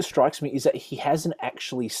that strikes me is that he hasn't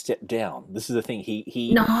actually stepped down. This is the thing.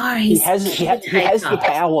 He has the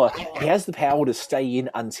power. He has the power to stay in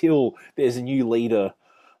until there's a new leader.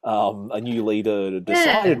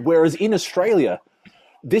 Decided. Whereas in Australia,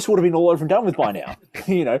 this would have been all over and done with by now.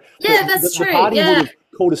 That's true. The party would have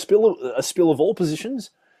called a spill of all positions,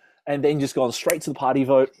 and then just gone straight to the party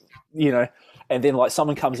vote. And then like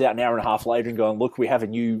someone comes out an hour and a half later and going, look, we have a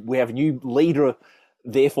new leader.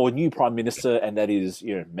 Therefore, new prime minister, and that is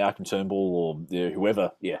Malcolm Turnbull or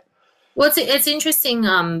whoever. Yeah. Well, it's interesting.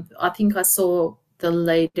 I think I saw the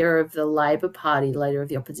leader of the Labor Party, leader of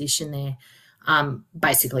the opposition there,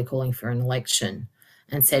 basically calling for an election,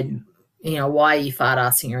 and said, why are you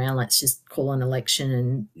fart-assing around? Let's just call an election.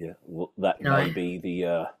 And that may be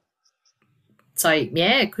the. So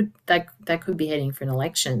they could be heading for an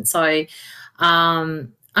election. So,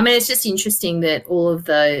 it's just interesting that all of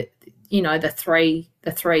the the three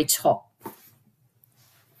top,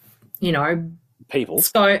 people,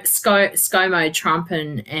 ScoMo, Trump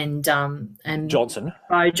and Johnson,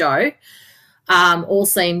 Bojo, all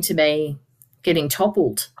seem to be getting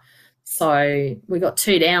toppled. So we got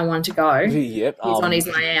 2 down, 1 to go. Yep, he's on his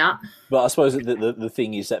way out. But I suppose the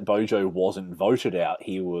thing is that Bojo wasn't voted out.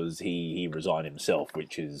 He resigned himself,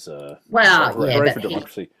 which is great for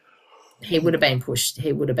democracy. He would have been pushed.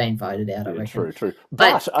 He would have been voted out, I reckon. True.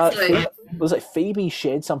 But was it Phoebe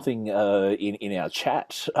shared something in our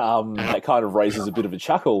chat that kind of raises a bit of a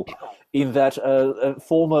chuckle, in that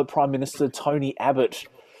former Prime Minister Tony Abbott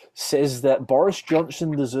says that Boris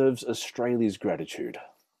Johnson deserves Australia's gratitude.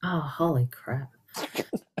 Oh, holy crap.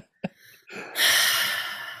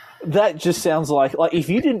 That just sounds like if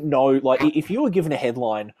you didn't know, if you were given a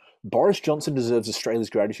headline, Boris Johnson deserves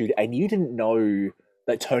Australia's gratitude, and you didn't know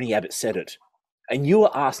that Tony Abbott said it, and you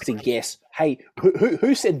were asked to guess, hey,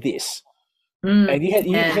 who said this? And you had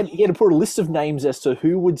to put a list of names as to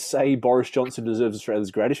who would say Boris Johnson deserves Australia's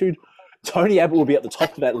gratitude. Tony Abbott would be at the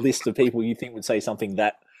top of that list of people you think would say something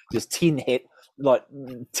that just tin-headed.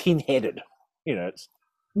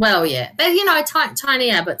 Well, yeah, but Tony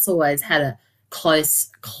Abbott's always had a close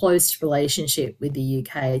relationship with the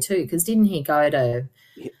UK too, because didn't he go to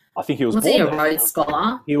I think he was Was born he a there. Rhodes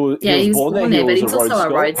Scholar? He was born there, he but was he's a Rhodes also a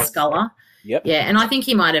Scholar. Rhodes Scholar. Yep. Yeah, and I think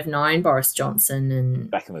he might have known Boris Johnson and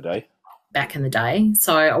Back in the day.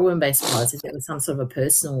 So I wouldn't be surprised if there was some sort of a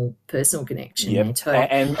personal connection there too.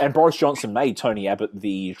 And Boris Johnson made Tony Abbott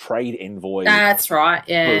the trade envoy. That's right.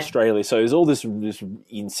 For Yeah. Australia, so there's all this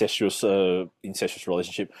incestuous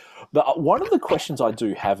relationship. But one of the questions I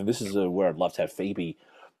do have, and this is where I'd love to have Phoebe,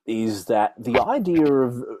 is that the idea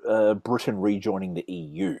of Britain rejoining the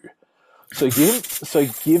EU. So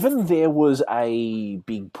given there was a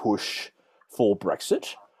big push for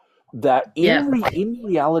Brexit, that in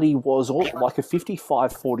reality was like a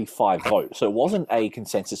 55-45 vote. So it wasn't a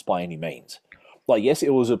consensus by any means. Like, yes,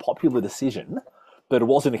 it was a popular decision, but it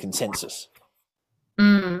wasn't a consensus.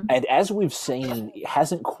 Mm. And as we've seen, it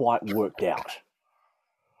hasn't quite worked out.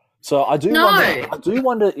 So I do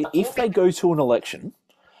wonder if they go to an election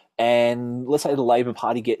and let's say the Labour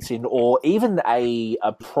Party gets in, or even a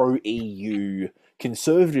pro-EU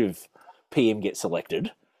conservative PM gets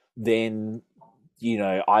elected, then, you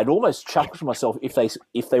know, I'd almost chuckle to myself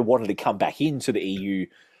if they wanted to come back into the EU,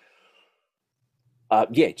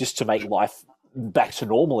 just to make life back to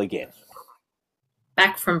normal again.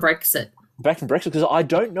 Back from Brexit, because I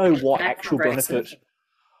don't know what actual benefit.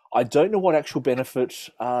 I don't know what actual benefit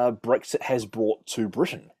Brexit has brought to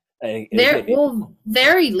Britain.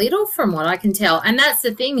 Very little from what I can tell, and that's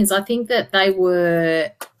the thing is I think that they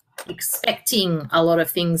were expecting a lot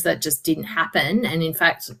of things that just didn't happen, and in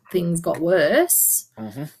fact things got worse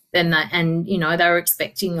than that. And you know, they were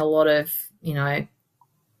expecting a lot of, you know,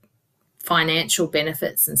 financial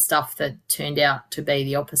benefits and stuff that turned out to be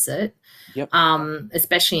the opposite. Yep.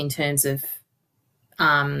 Especially in terms of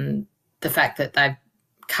the fact that they've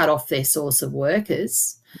cut off their source of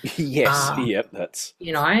workers. Yes, that's,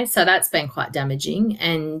 you know, so that's been quite damaging.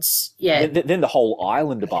 And then the whole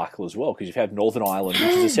Ireland debacle as well, because you've had Northern Ireland,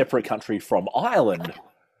 which is a separate country from Ireland.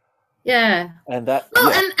 Yeah, and that.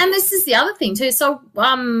 And this is the other thing too. So,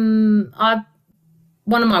 one of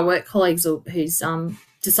my work colleagues who's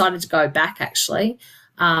decided to go back actually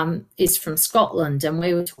is from Scotland, and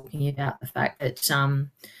we were talking about the fact that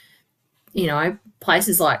you know,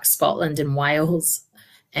 places like Scotland and Wales.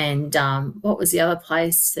 And what was the other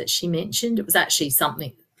place that she mentioned? It was actually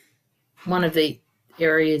one of the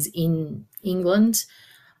areas in England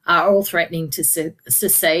are all threatening to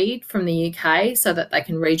secede from the UK so that they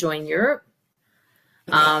can rejoin Europe.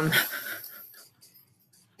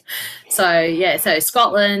 So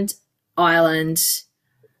Scotland, Ireland.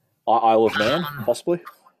 Isle of Man, possibly?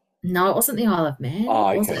 No, it wasn't the Isle of Man.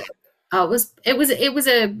 Oh, was okay. It was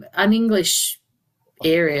an English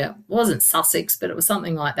area. It wasn't Sussex, but it was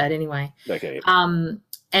something like that anyway. Okay.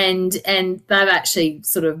 And they've actually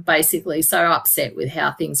sort of basically so upset with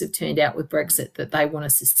how things have turned out with Brexit that they want to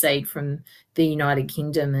secede from the United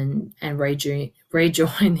Kingdom and rejoin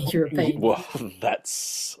the European. Well,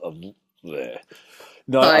 that's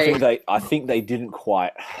no. I think they didn't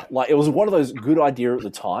quite like. It was one of those good idea at the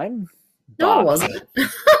time. No, it wasn't.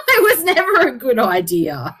 It was never a good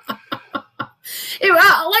idea.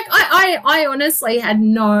 I honestly had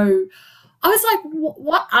no. I was like,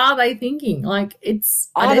 what are they thinking? Like,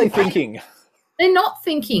 are they thinking? They're not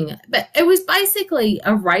thinking, but it was basically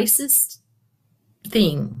a racist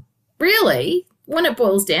thing. Really, when it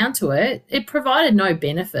boils down to it, it provided no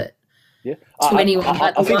benefit to anyone.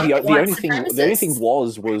 I think the only thing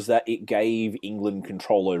was that it gave England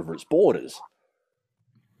control over its borders.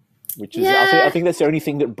 Which is, I think that's the only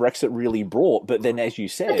thing that Brexit really brought. But then, as you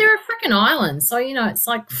said, but they're a freaking island, so you know it's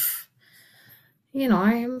like, you know,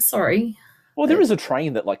 I'm sorry. Well, there is a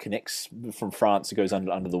train that like connects from France. It goes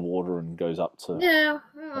under the water and goes up to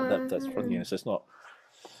That's from so it's not.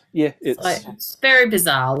 Yeah, it's very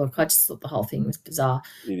bizarre. Look, I just thought the whole thing was bizarre.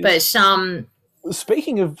 But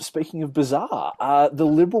speaking of bizarre, the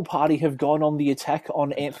Liberal Party have gone on the attack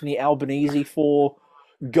on Anthony Albanese for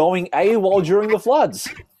going AWOL during the floods.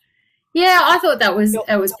 Yeah, I thought that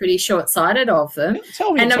was pretty short-sighted of them.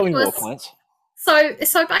 Tell me more, clients. So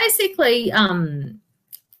basically,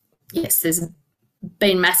 yes, there's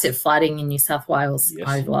been massive flooding in New South Wales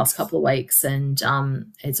over the last couple of weeks, and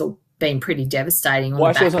it's all been pretty devastating. Well,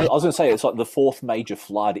 actually, I was going to say it's like the fourth major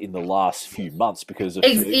flood in the last few months because of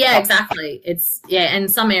exactly. It's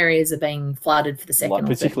and some areas are being flooded for the second, like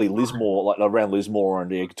particularly Lismore, like around Lismore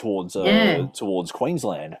and towards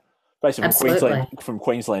Queensland. Basically, from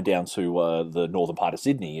Queensland down to the northern part of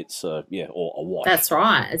Sydney, it's a wash. That's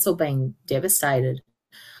right. It's all been devastated.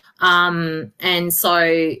 And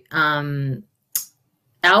so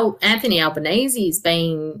Anthony Albanese has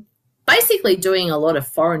been basically doing a lot of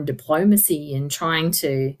foreign diplomacy and trying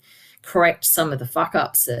to correct some of the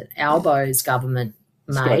fuck-ups that Albo's government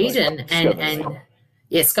made, ScoMo. and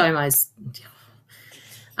yeah, ScoMo's,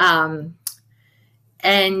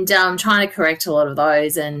 trying to correct a lot of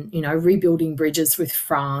those, and rebuilding bridges with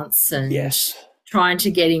France, and Yes. trying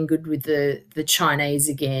to get in good with the Chinese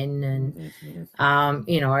again, and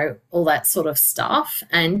all that sort of stuff,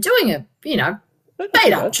 and doing a beat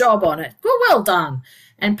up job on it. Well done.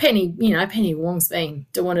 And Penny Wong's been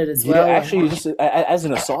doing it as well. Actually, just as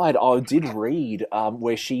an aside, I did read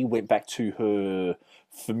where she went back to her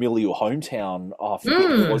familial hometown. I forget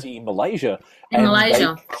where it was, in Malaysia.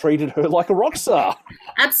 They treated her like a rock star.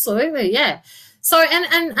 Absolutely, yeah. So,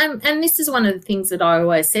 and this is one of the things that I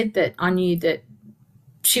always said, that I knew that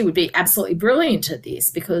she would be absolutely brilliant at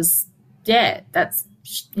this, because, yeah, that's,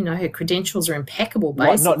 her credentials are impeccable,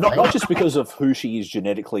 basically. Not just because of who she is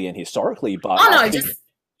genetically and historically, but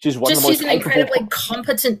she's an incredibly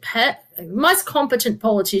competent most competent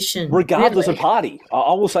politician, regardless of party.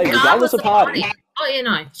 I will say, regardless of party.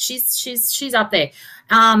 Oh, she's up there.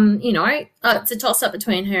 It's a toss up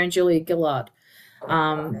between her and Julia Gillard.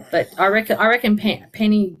 But I reckon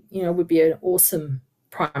Penny, would be an awesome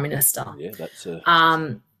Prime Minister. Yeah, that's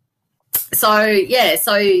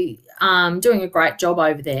doing a great job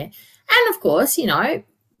over there. And of course,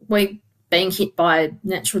 we're being hit by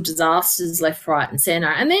natural disasters left, right, and centre,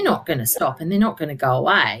 and they're not going to stop, and they're not going to go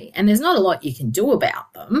away. And there's not a lot you can do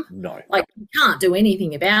about them. No, you can't do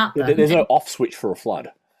anything about them. There's no off switch for a flood.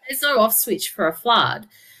 There's no off switch for a flood,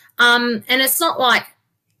 and it's not like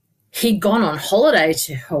he'd gone on holiday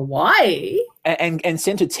to Hawaii and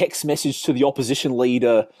sent a text message to the opposition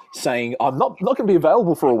leader saying, "I'm not going to be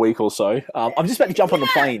available for a week or so. I'm just about to jump on the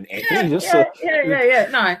plane." Anthony,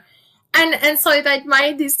 no. And so they'd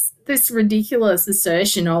made this ridiculous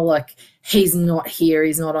assertion, he's not here,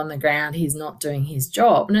 he's not on the ground, he's not doing his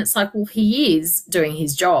job. And it's like, well, he is doing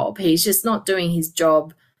his job. He's just not doing his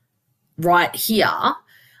job right here.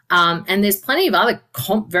 And there's plenty of other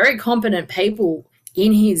very competent people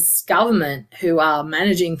in his government who are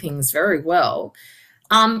managing things very well.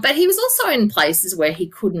 But he was also in places where he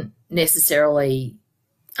couldn't necessarily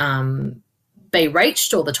be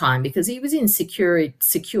reached all the time, because he was in security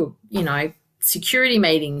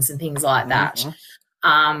meetings and things like that.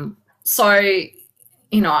 I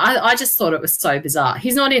just thought it was so bizarre.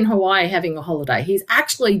 He's not in Hawaii having a holiday. He's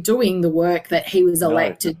actually doing the work that he was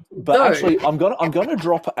elected to do. But actually, I'm gonna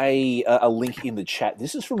drop a link in the chat.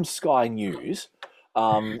 This is from Sky News.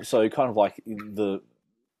 So kind of like the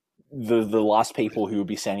last people who would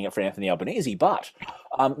be standing up for Anthony Albanese. But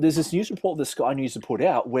there's this news report that Sky News have put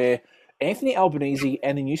out where Anthony Albanese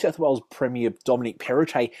and the New South Wales Premier Dominic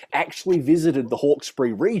Perrottet actually visited the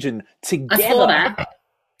Hawkesbury region together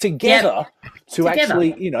to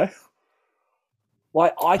actually,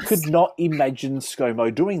 I could not imagine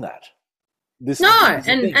ScoMo doing that.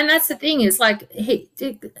 And that's the thing, is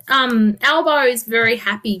Albo is very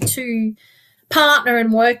happy to partner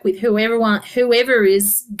and work with whoever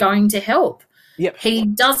is going to help. Yep.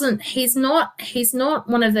 He's not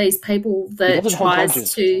one of these people that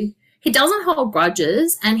tries to. He doesn't hold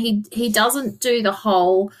grudges, and he doesn't do the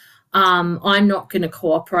whole I'm not going to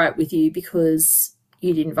cooperate with you because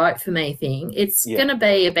you didn't vote for me thing. It's going to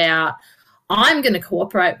be about, I'm going to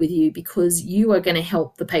cooperate with you because you are going to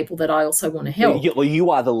help the people that I also want to help. You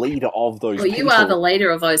are the leader of those people. You are the leader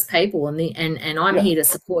of those people, and I'm here to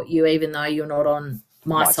support you even though you're not on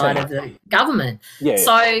my side of the government. Yeah.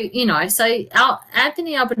 So,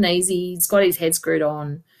 Anthony Albanese's got his head screwed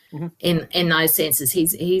on. In those senses,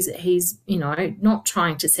 he's not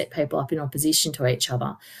trying to set people up in opposition to each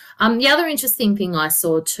other. The other interesting thing I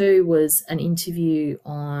saw too was an interview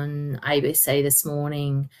on ABC this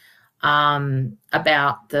morning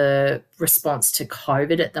about the response to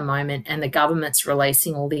COVID at the moment, and the government's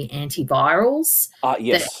releasing all the antivirals.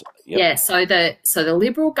 Yes. Yeah, so the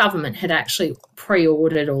Liberal government had actually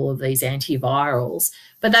pre-ordered all of these antivirals,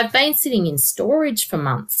 but they've been sitting in storage for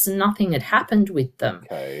months and nothing had happened with them.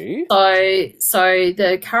 Okay. So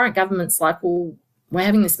the current government's like, well, we're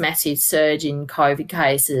having this massive surge in COVID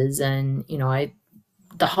cases, and,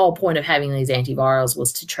 the whole point of having these antivirals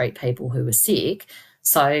was to treat people who were sick.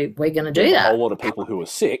 So we're going to do that. A whole lot of people who are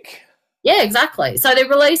sick. Yeah, exactly. So they're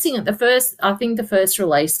releasing it. I think the first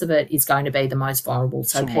release of it is going to be the most vulnerable.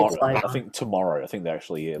 So tomorrow, I think tomorrow. I think they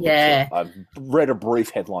actually. Yeah. I've read a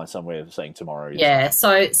brief headline somewhere saying tomorrow. Yeah.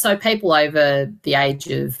 So people over the age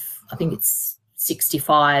of, I think it's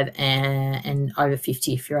 65 and over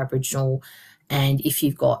 50 if you're Aboriginal, and if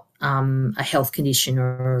you've got a health condition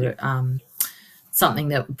or something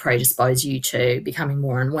that would predispose you to becoming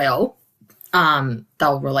more unwell.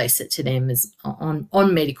 they'll release it to them as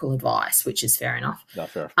on medical advice, which is fair enough. No,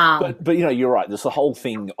 fair enough. But you're right. There's the whole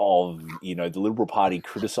thing of the Liberal Party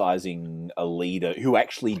criticising a leader who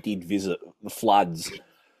actually did visit the floods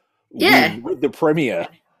with the Premier,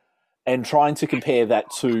 and trying to compare that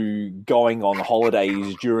to going on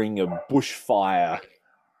holidays during a bushfire.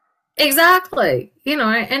 Exactly.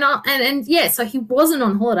 And yeah, so he wasn't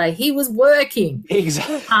on holiday. He was working.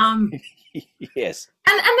 Exactly. Yes.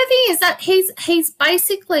 And the thing is that he's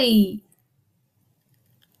basically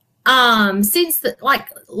since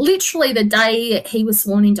literally the day he was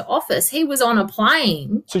sworn into office, he was on a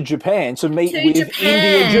plane to Japan to meet with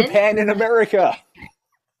India, Japan, and America.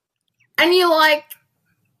 And you're like,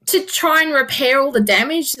 to try and repair all the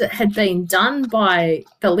damage that had been done by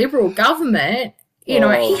the Liberal government, he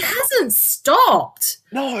hasn't stopped.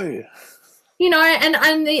 No.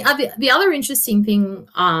 And the other interesting thing,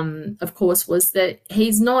 of course, was that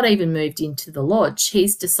he's not even moved into the lodge.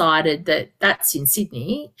 He's decided that that's in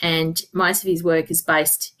Sydney, and most of his work is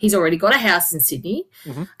based. He's already got a house in Sydney.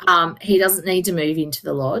 Mm-hmm. He doesn't need to move into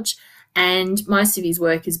the lodge, and most of his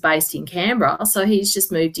work is based in Canberra. So he's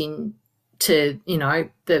just moved in to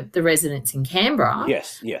the residence in Canberra.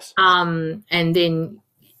 Yes. And then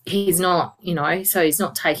he's not, so he's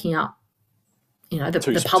not taking up,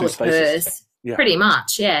 the public purse. Yeah. Pretty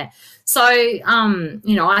much, yeah. So,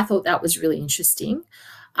 I thought that was really interesting.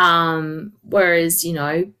 Whereas,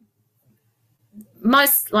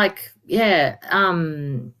 most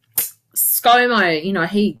ScoMo,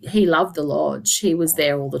 he loved the lodge. He was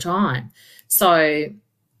there all the time. So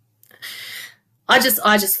I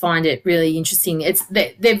just find it really interesting.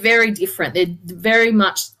 They're very different. They're very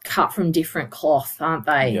much cut from different cloth, aren't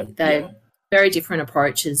they? Yep. They're very different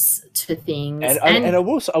approaches to things. And I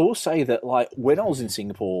will say that, when I was in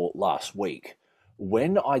Singapore last week,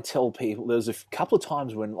 when I tell people, there's a couple of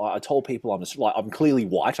times when I told people I'm clearly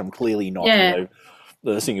white, I'm clearly not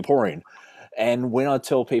the Singaporean. And when I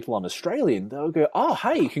tell people I'm Australian, they'll go, "Oh,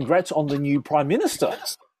 hey, congrats on the new Prime Minister."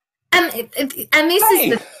 And this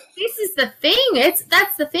is the thing.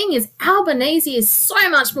 That's the thing is Albanese is so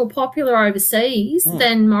much more popular overseas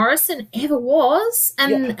than Morrison ever was,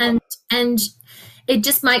 and it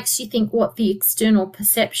just makes you think what the external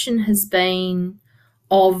perception has been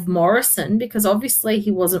of Morrison, because obviously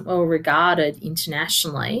he wasn't well regarded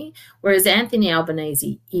internationally, whereas Anthony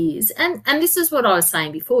Albanese is. And this is what I was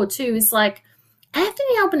saying before too, is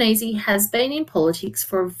Anthony Albanese has been in politics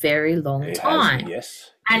for a very long time.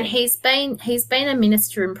 Yes. And he's been a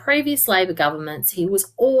minister in previous Labor governments. He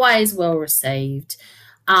was always well received.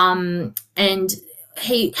 And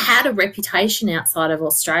he had a reputation outside of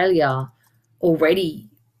Australia already,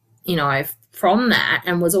 from that,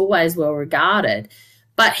 and was always well regarded.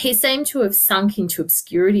 But he seemed to have sunk into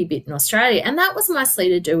obscurity a bit in Australia, and that was mostly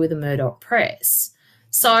to do with the Murdoch press.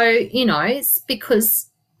 So, it's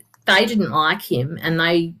because they didn't like him, and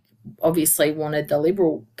they obviously wanted the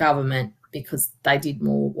Liberal government because they did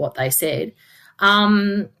more what they said.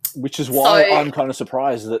 Which is why I'm kind of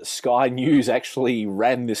surprised that Sky News actually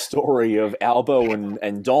ran this story of Albo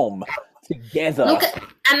and Dom together. Look,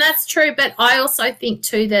 and that's true, but I also think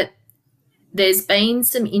too that there's been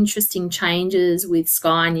some interesting changes with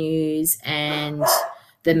Sky News and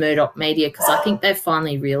the Murdoch media, because I think they've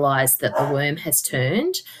finally realised that the worm has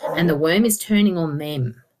turned, and the worm is turning on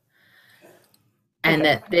them. And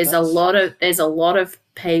that there's a lot of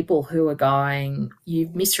people who are going,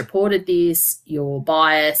 "You've misreported this, you're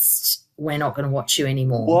biased, we're not going to watch you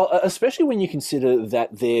anymore." Well, especially when you consider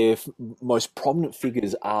that their most prominent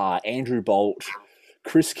figures are Andrew Bolt,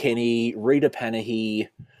 Chris Kenny, Rita Panahi,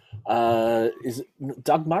 is it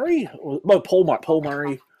Doug Murray? No, Paul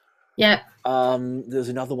Murray. Yeah. There's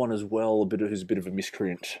another one as well, who's a bit of a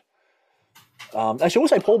miscreant. Actually, I will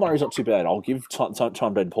say Paul Murray's not too bad. I'll give time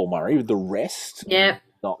to Paul Murray. The rest, yeah,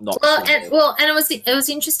 not. Well, and it was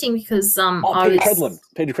interesting because Peter Credlin.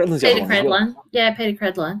 Peter Credlin's the other one. Peter Credlin, well. Yeah, Peter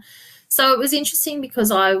Credlin. So it was interesting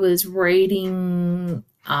because I was reading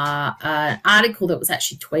an article that was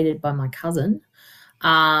actually tweeted by my cousin,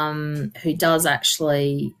 who does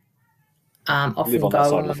actually often live on go that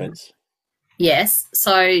side of the fence. Yes,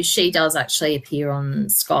 so she does actually appear on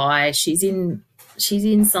Sky. She's in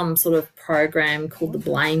some sort of program called The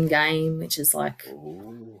Blame Game, which is like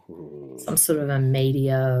some sort of a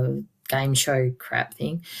media game show crap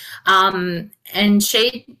thing. And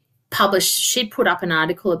she put up an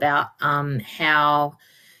article about how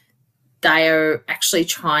they are actually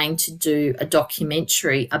trying to do a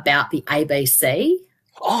documentary about the ABC.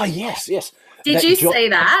 Oh, yes. Did you see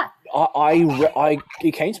that?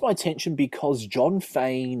 It came to my attention because John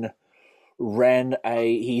Fain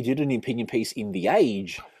he did an opinion piece in The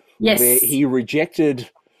Age Yes. where he rejected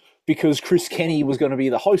because Chris Kenny was going to be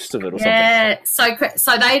the host of it or something. Yeah, so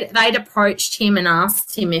they'd approached him and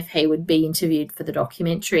asked him if he would be interviewed for the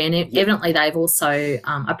documentary, and evidently they've also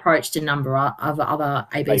approached a number of other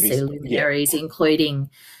ABC luminaries,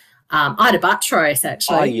 including Ida Buttrose,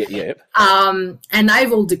 actually. And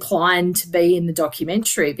they've all declined to be in the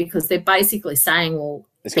documentary because they're basically saying, well,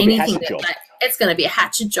 it's going to be a hatchet job. It's going to be a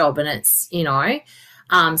hatchet job, and it's,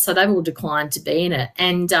 so they've all declined to be in it.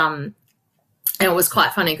 And it was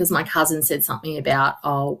quite funny because my cousin said something about,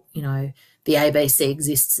 the ABC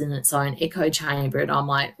exists in its own echo chamber, and I'm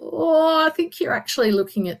like, I think you're actually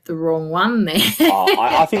looking at the wrong one there.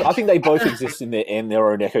 I think they both exist in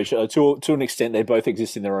their own echo chamber. To an extent, they both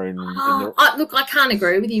exist in their own. Look, I can't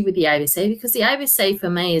agree with you with the ABC, because the ABC for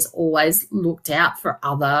me has always looked out for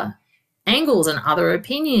other angles and other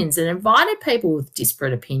opinions and invited people with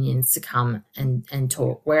disparate opinions to come and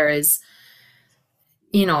talk, whereas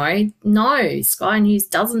no, Sky News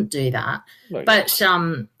doesn't do that. No. But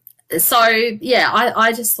I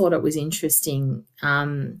just thought it was interesting.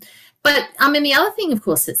 But the other thing, of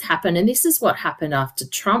course, that's happened, and this is what happened after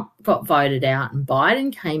Trump got voted out and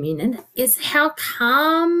Biden came in, and is how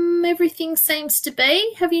calm everything seems to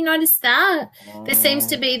be. Have you noticed that? There seems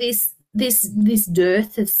to be this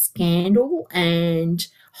dearth of scandal and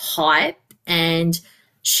hype, and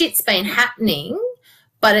shit's been happening,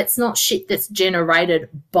 but it's not shit that's generated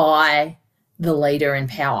by the leader in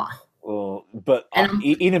power. But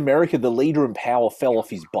in America, the leader in power fell off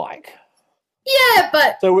his bike. Yeah,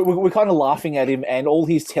 but... So we're kind of laughing at him and all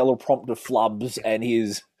his teleprompter flubs and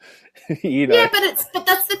his, Yeah, but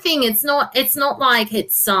that's the thing. It's not like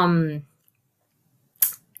it's a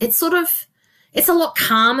lot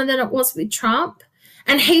calmer than it was with Trump,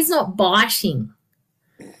 and he's not biting.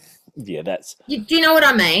 Yeah, that's... Do you know what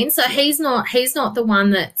I mean? So he's not the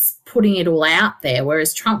one that's putting it all out there,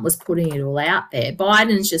 whereas Trump was putting it all out there.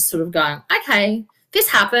 Biden's just sort of going, okay, this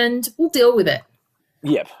happened, we'll deal with it.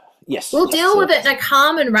 Yep. Yes. We'll deal with it in a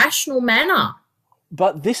calm and rational manner.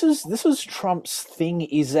 But this is Trump's thing,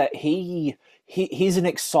 is that he's an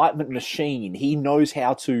excitement machine. He knows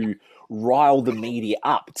how to rile the media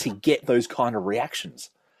up to get those kind of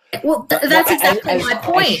reactions. Well, that's exactly my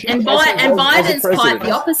point. And Biden's quite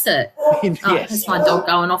the opposite. Yes. There's my dog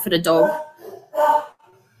going off at a dog.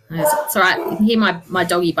 It's all right. You can hear my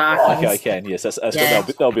doggy barking. Okay, I can. Yes,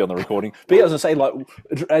 that'll be on the recording. But yeah, I was going to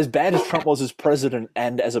say, as bad as Trump was as president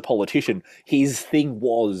and as a politician, his thing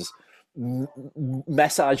was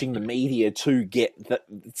massaging the media to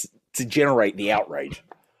to generate the outrage.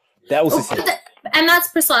 That was his thing. And that's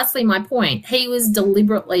precisely my point. He was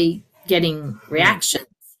deliberately getting reactions,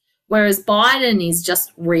 whereas Biden is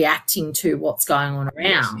just reacting to what's going on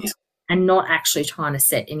around and not actually trying to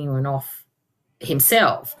set anyone off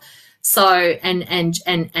himself. So and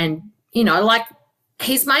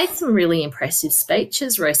he's made some really impressive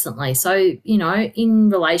speeches recently. So, in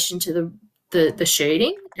relation to the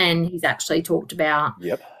shooting, and he's actually talked about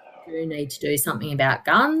we need to do something about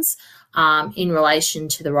guns. In relation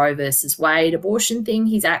to the Roe versus Wade abortion thing,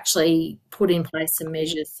 he's actually put in place some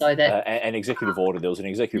measures so that an executive order. There was an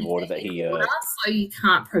executive order that he so you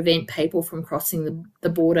can't prevent people from crossing the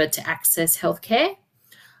border to access healthcare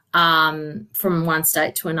from one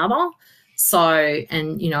state to another. So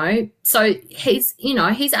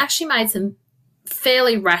he's actually made some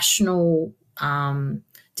fairly rational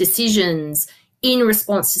decisions in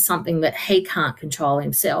response to something that he can't control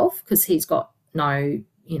himself, because he's got no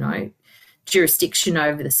jurisdiction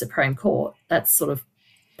over the Supreme Court. That's sort of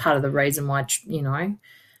part of the reason why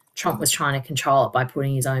Trump was trying to control it by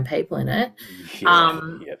putting his own people in it.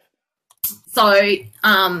 So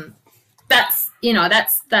that's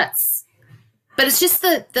but it's just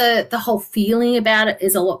the whole feeling about it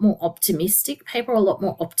is a lot more optimistic. People are a lot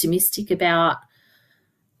more optimistic about...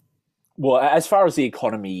 Well, as far as the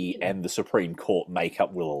economy and the Supreme Court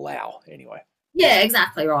makeup will allow, anyway. Yeah,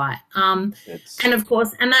 exactly right. And of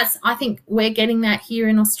course, and I think we're getting that here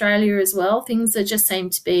in Australia as well. Things that just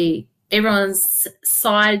seem to be, everyone's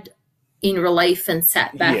sighed in relief and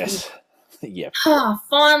sat back. Yes. Yep.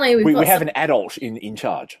 Finally, we have an adult in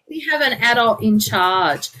charge. We have an adult in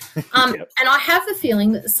charge. And I have the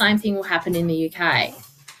feeling that the same thing will happen in the UK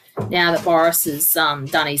now that Boris has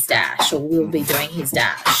done his dash, or will be doing his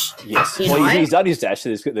dash. Yes. He's done his dash,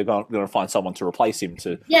 so they're going to find someone to replace him.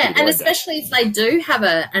 And especially if they do have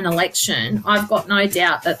an election, I've got no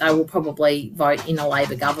doubt that they will probably vote in a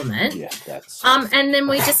Labor government. Yeah, that's... And then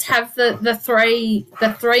we just have the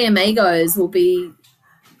three amigos will be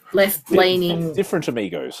left-leaning... Different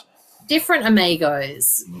amigos. Different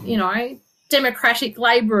amigos, Democratic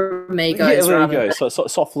Labour amigos. Yeah, there you rather go. than So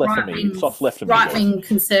soft left right-wing- soft left right-wing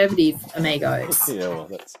conservative amigos. Yeah, well,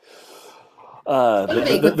 that's That'd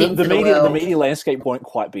be a good thing for the the world. media landscape won't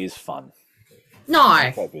quite be as fun.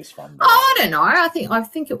 No. Quite be as fun. Oh, I don't know. I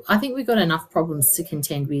think we've got enough problems to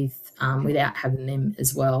contend with without having them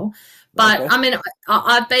as well. But Okay. I mean,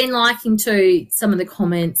 I've been liking to some of the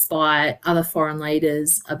comments by other foreign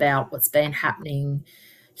leaders about what's been happening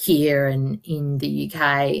here and in the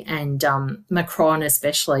UK, and Macron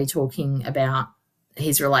especially talking about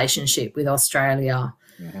his relationship with Australia.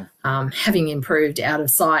 Having improved out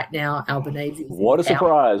of sight now, Albanese. What a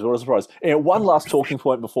surprise! What a surprise! And one last talking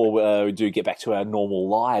point before we do get back to our normal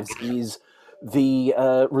lives is the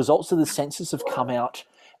results of the census have come out,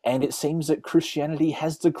 and it seems that Christianity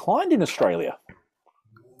has declined in Australia.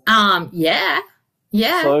 Yeah.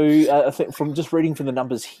 So I think from just reading from the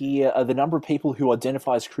numbers here, the number of people who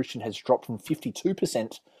identify as Christian has dropped from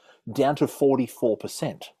 52% down to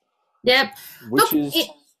 44%. Yep. Which Look, is...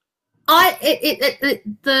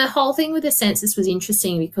 the whole thing with the census was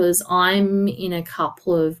interesting because I'm in a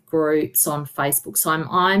couple of groups on Facebook. So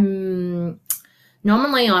I'm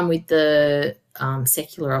normally with the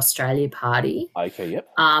Secular Australia Party. Okay, yep.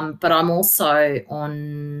 But I'm also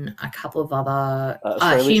on a couple of other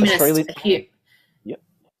Australian. Yep.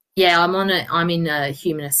 Yeah, I'm in a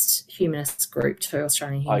humanist group too,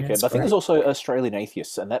 Australian humanist. Okay, but I think there's also Australian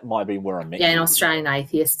atheists, and that might be where I'm at. Yeah, and Australian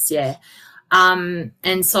atheists, yeah.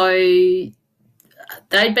 And so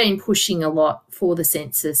they'd been pushing a lot for the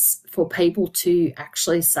census for people to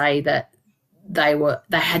actually say that they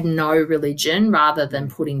had no religion rather than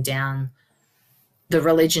putting down the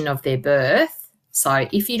religion of their birth. So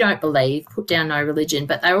if you don't believe, put down no religion.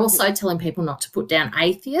 But they're also telling people not to put down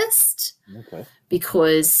atheist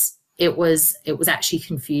because it was actually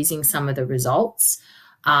confusing some of the results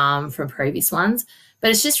from previous ones. But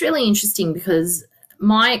it's just really interesting because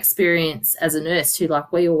my experience as a nurse too,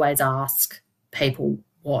 like we always ask people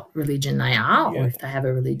what religion they are or if they have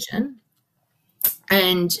a religion.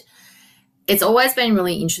 And it's always been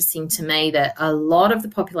really interesting to me that a lot of the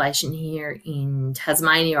population here in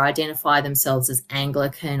Tasmania identify themselves as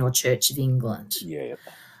Anglican or Church of England. Yeah.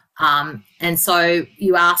 And so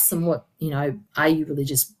you ask them are you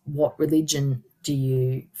religious? What religion do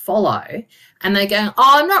you follow? And they go,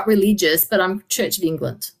 I'm not religious, but I'm Church of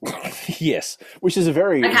England. Yes, which is a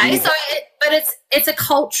very... Okay, so it's a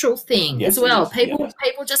cultural thing as well. People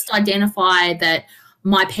just identify that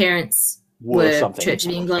my parents were Church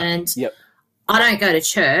of England. Yep. I don't go to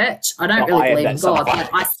church. I don't really believe in God, but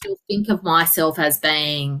I still think of myself as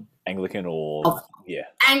being Anglican or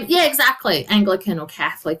and exactly, Anglican or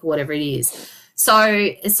Catholic or whatever it is. So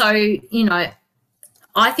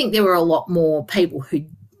I think there were a lot more people who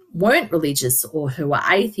weren't religious or who were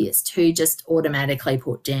atheists who just automatically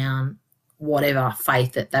put down whatever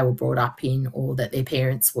faith that they were brought up in or that their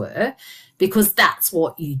parents were, because that's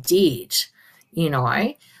what you did,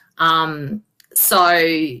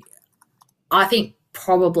 So I think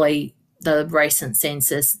probably the recent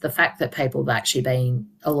census, the fact that people have actually been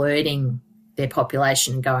alerting their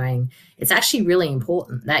population going, it's actually really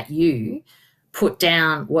important that you put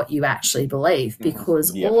down what you actually believe,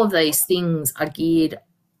 because all of these things are geared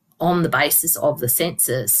on the basis of the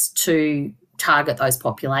census to target those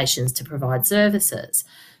populations to provide services.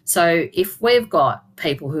 So if we've got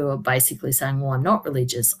people who are basically saying, well, I'm not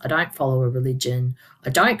religious, I don't follow a religion, I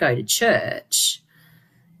don't go to church,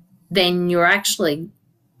 then you're actually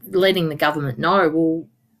letting the government know, well,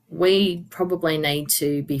 we probably need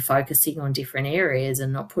to be focusing on different areas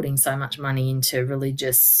and not putting so much money into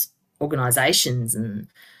religious organisations and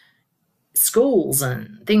schools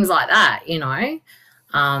and things like that,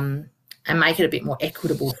 and make it a bit more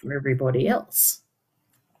equitable for everybody else.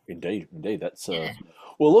 Indeed. That's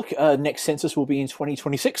well, look, next census will be in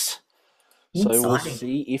 2026, so we'll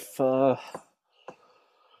see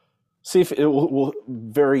if it will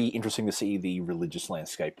very interesting to see the religious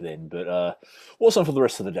landscape then. But what's on for the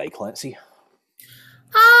rest of the day, Clancy?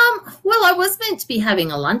 Well, I was meant to be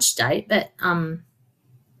having a lunch date, but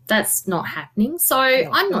that's not happening. So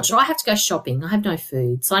I'm not sure. I have to go shopping. I have no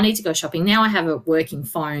food, so I need to go shopping. Now I have a working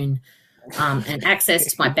phone and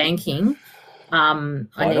access to my banking. I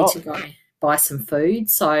need to go buy some food.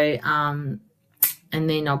 So and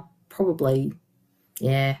then I'll probably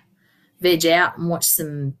veg out and watch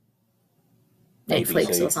some Netflix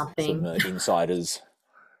ABC, or something. Some Insiders.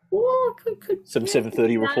 Or Some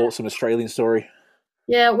 7:30 report, some Australian story.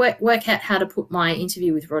 Yeah, work out how to put my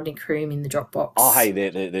interview with Rodney Croom in the Dropbox. Oh, hey,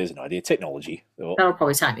 there's an idea. Technology. That'll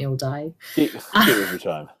probably take me all day. Get every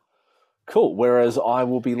time. Cool. Whereas I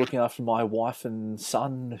will be looking after my wife and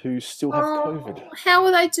son who still have COVID. How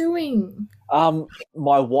are they doing?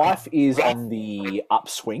 My wife is on the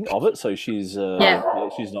upswing of it, so she's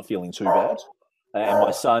not feeling too bad. And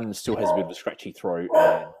my son still has a bit of a scratchy throat.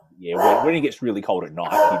 And yeah, when he gets really cold at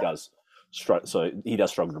night, he does struggle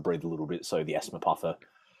to breathe a little bit. So the asthma puffer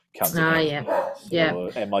comes in.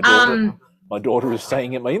 And my daughter is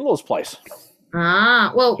staying at my in-laws' place.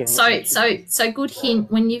 So good hint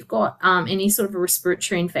when you've got any sort of a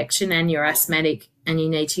respiratory infection and you're asthmatic and you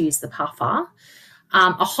need to use the puffer.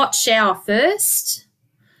 A hot shower first,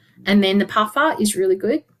 and then the puffer is really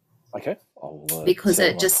good. Okay, because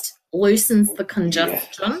it just loosens the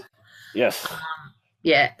congestion. Yes.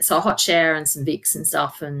 So a hot shower and some Vicks and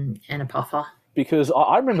stuff, and a puffer. Because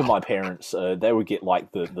I remember my parents, they would get like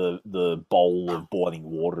the bowl of boiling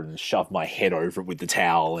water and shove my head over it with the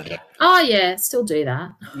towel. And still do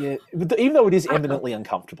that. Yeah, but even though it is eminently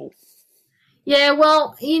uncomfortable. Yeah,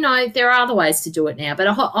 well, there are other ways to do it now, but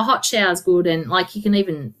a hot shower is good, and like you can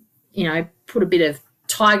even, put a bit of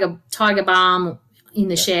tiger balm in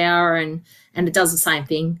the shower, and it does the same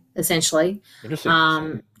thing essentially.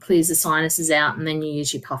 Clears the sinuses out, and then you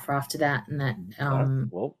use your puffer after that, and that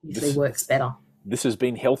usually works better. This has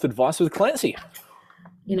been Health Advice with Clancy.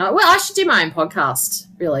 I should do my own podcast,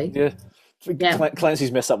 really. Yeah.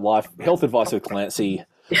 Clancy's Messed Up Life. Health Advice with Clancy.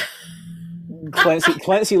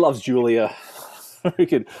 Clancy loves Julia. we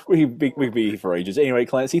could be here for ages. Anyway,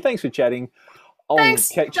 Clancy, thanks for chatting. I'll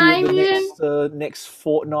catch you in the next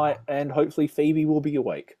fortnight, and hopefully Phoebe will be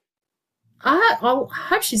awake. I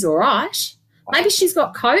hope she's all right. Maybe she's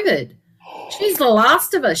got COVID. She's the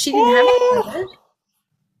last of us. She didn't have COVID.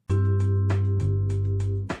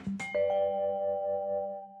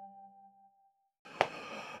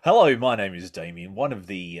 Hello, my name is Damien, one of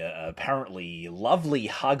the apparently lovely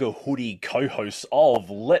Hugger Hoodie co-hosts of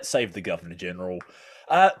Let's Save the Governor General.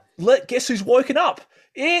 Guess who's woken up?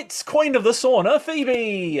 It's Queen of the Sauna,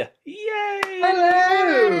 Phoebe! Yay!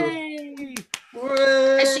 Hello! Yay.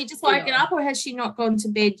 Has she just woken up, or has she not gone to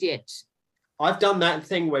bed yet? I've done that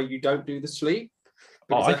thing where you don't do the sleep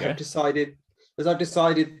because I've decided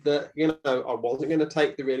that I wasn't going to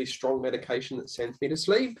take the really strong medication that sends me to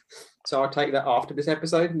sleep, so I'll take that after this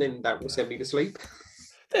episode, and then that will send me to sleep.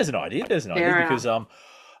 There's an idea because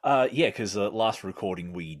because last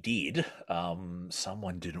recording we did,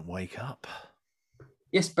 someone didn't wake up.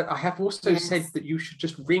 Yes, but I have also said that you should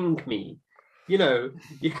just ring me. You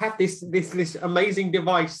have this amazing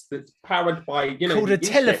device that's powered by called a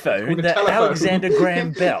telephone that Alexander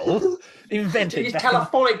Graham Bell invented. These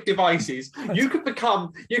telephonic devices. You could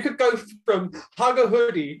go from Hugger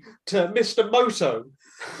Hoodie to Mr. Moto.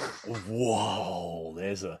 Whoa,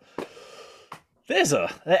 there's a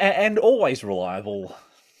and always reliable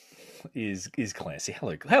is Clancy.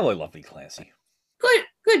 Hello, lovely Clancy.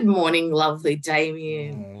 Good morning, lovely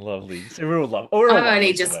Damien. Lovely. So we're all I've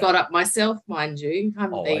only just got up myself, mind you.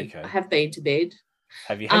 I have been to bed.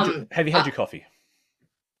 Have you had your coffee?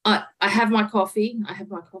 I have my coffee.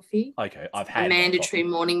 Okay, I've had a mandatory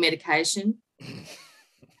morning medication.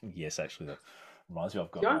 Yes, actually, that reminds me.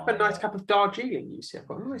 I've got. You have a nice cup of Darjeeling. You see, I've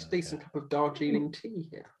got a nice decent cup of Darjeeling tea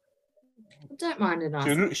here. I don't mind a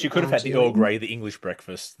nice. She could have had the Earl Grey, the English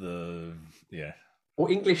breakfast, or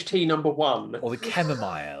English tea number 1. Or the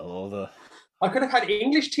chamomile, or the... I could have had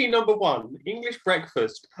English tea number 1, English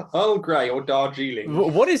breakfast, Earl Grey, or Darjeeling.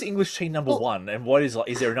 What is English tea number 1? And what is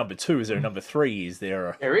is there a number 2? Is there a number 3? Is there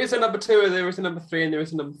a... There is a number 2, there is a number 3, and there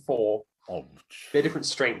is a number 4. Oh. They're different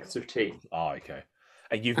strengths of tea. Oh, okay.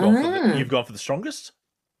 And you've gone for the strongest?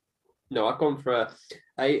 No, I've gone for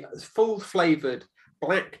a full-flavoured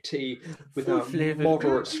black tea with a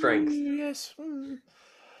moderate strength. Yes.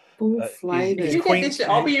 If you get this,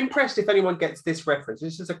 I'll be impressed if anyone gets this reference.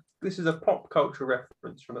 This is a pop culture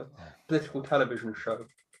reference from a political television show.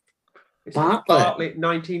 It's Bartlett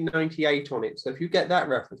 1998 on it. So if you get that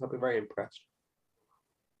reference, I'll be very impressed.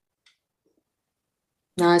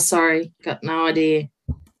 No, sorry, got no idea.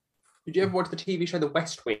 Did you ever watch the TV show The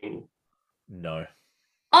West Wing? No.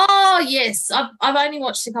 Oh yes, I've only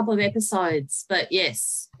watched a couple of episodes, but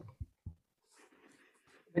yes,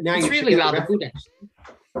 it's really rather good actually.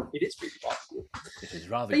 It is really possible. It is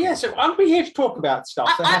rather. But yeah, so I'm here to talk about stuff.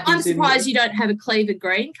 I'm surprised you don't have a Cleaver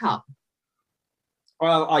Green cup.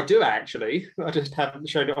 Well, I do actually. I just haven't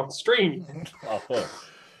shown it on stream.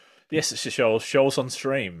 Yes, it's to show us on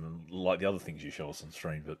stream, like the other things you show us on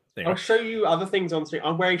stream. But anyway. I'll show you other things on stream.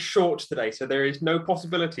 I'm wearing shorts today, so there is no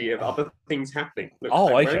possibility of other things happening.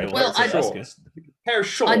 Okay. Well, that's good. A pair of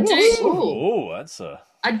shorts. I do. Oh,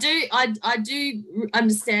 I do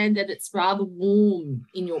understand that it's rather warm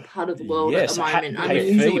in your part of the world at the moment.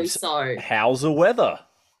 Unusually Phoebes, so. How's the weather?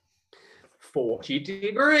 40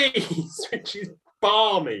 degrees, which is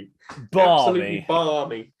balmy. Balmy. Absolutely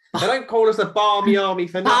balmy. They don't call us the Balmy Army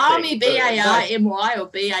for nothing. Balmy, B-A-R-M-Y or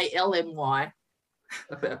B-A-L-M-Y?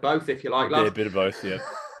 A bit of both, if you like. Yeah, a bit of both, yeah.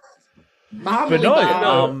 Balmy, But no,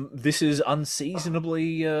 balmy. this is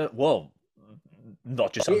unseasonably,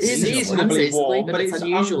 not just It's unseasonably. seasonably warm, but but it's it's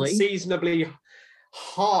unusually. unseasonably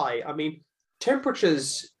high. I mean,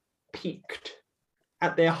 temperatures peaked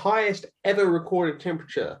at their highest ever recorded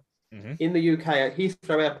temperature in the UK at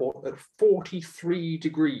Heathrow Airport at 43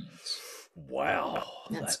 degrees. Wow.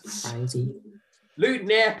 That's crazy. Luton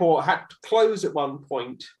Airport had to close at one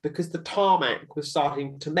point because the tarmac was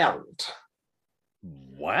starting to melt.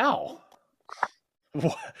 Wow.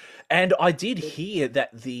 And I did hear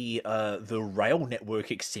that the rail network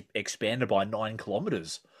expanded by 9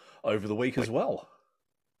 kilometres over the week as well.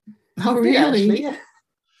 Oh, really? Yeah, actually, yeah.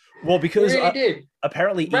 Well, because It really did.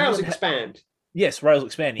 apparently Rails England expand. Yes, rail's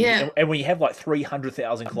expanding. Yeah. And when you have like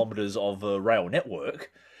 300,000 kilometres of rail network,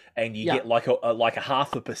 and you get like a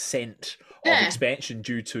 0.5% of expansion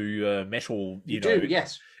due to metal,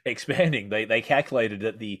 yes. expanding. They calculated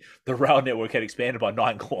that the rail network had expanded by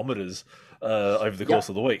 9 kilometres over the course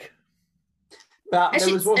of the week. But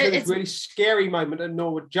there was also this really scary moment at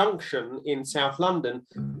Norwood Junction in South London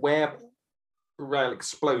where rail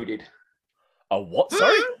exploded. A what?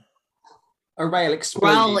 Sorry? A rail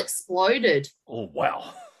exploded. Rail exploded. Oh,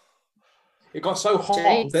 wow. It got so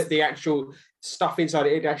hot that the actual stuff inside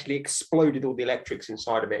it actually exploded, all the electrics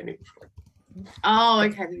inside of it. And it was like... Oh,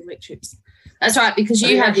 okay, the electrics. That's right, because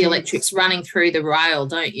you have the electrics running through the rail,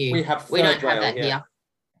 don't you? We have we don't have that here.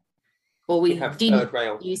 Well, we have didn't third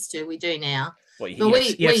rail. Used to. We do now. Well,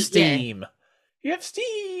 you have steam. Yeah. You have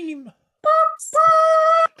steam.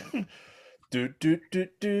 Do.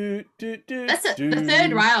 That's it. The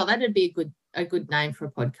third rail. That'd be a good name for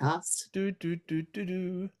a podcast.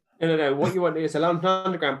 No. What you want is a London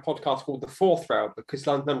Underground podcast called The Fourth Rail, because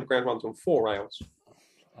London Underground runs on 4 rails.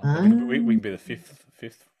 We can be the fifth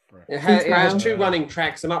rail. It has 2 running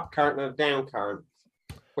tracks, an up current and a down current.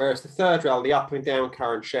 Whereas the third rail, the up and down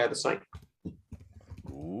current share the same.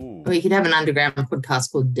 Ooh. Well, you could have an underground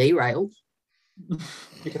podcast called Derailed. You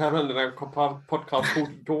could have an underground podcast called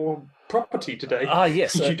Your Property Today. Ah,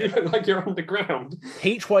 yes. You do look like you're underground.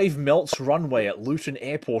 Heatwave melts runway at Luton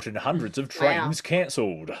Airport and hundreds of trains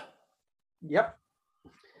cancelled. Yep.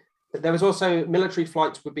 But there was also military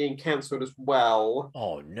flights were being cancelled as well.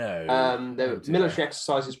 Oh, no. The military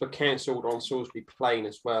exercises were cancelled on Salisbury Plain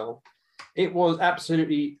as well. It was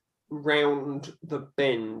absolutely round the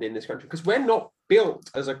bend in this country because we're not built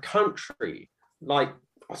as a country like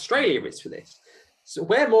Australia is for this. So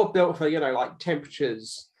we're more built for, like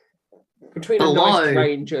temperatures between a nice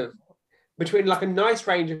range of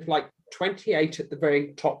like 28 at the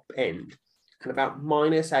very top end and about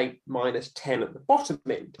 -8, -10 at the bottom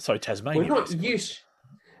end. So Tasmania. We're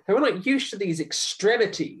not used to these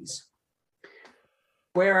extremities.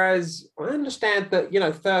 Whereas I understand that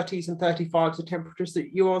 30s and 35s are temperatures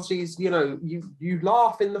that you Aussies, you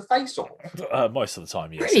laugh in the face of. Most of the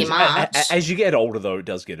time, yes. Pretty much. As you get older, though, it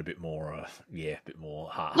does get a bit more,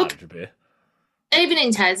 harder to bear. Even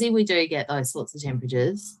in Tassie, we do get those sorts of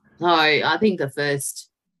temperatures. So I think the first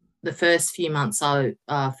few months,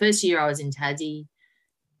 first year I was in Tassie,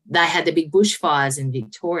 they had the big bushfires in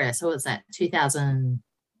Victoria. So what was that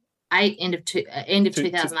 2008, end of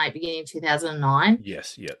 2008, beginning of 2009.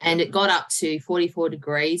 Yes, yeah. And it got up to 44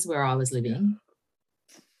 degrees where I was living.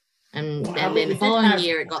 And then the following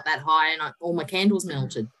year it got that high and all my candles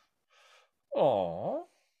melted. Oh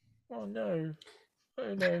no.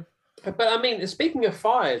 Oh no. But I mean, speaking of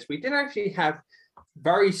fires, we did actually have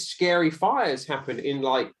very scary fires happen in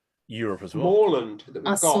like Europe as well. Moorland.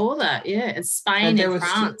 I saw that, yeah. It's Spain and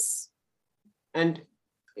France. And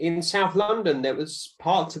in South London, there was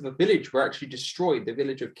parts of a village were actually destroyed, the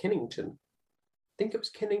village of Kennington. I think it was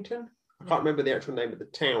Kennington. I can't remember the actual name of the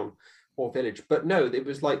town or village. But no, it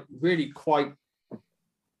was like really quite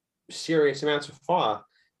serious amounts of fire.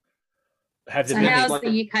 How's the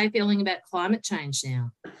UK feeling about climate change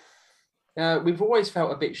now? We've always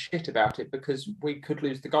felt a bit shit about it because we could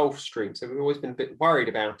lose the Gulf Stream. So we've always been a bit worried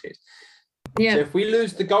about it. Yeah. So if we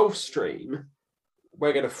lose the Gulf Stream,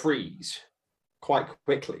 we're going to freeze quite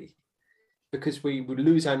quickly because we would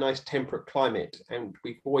lose our nice temperate climate, and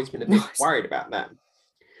we've always been a bit worried about that.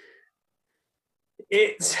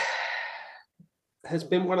 It has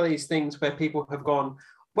been one of these things where people have gone,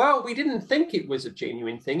 well, we didn't think it was a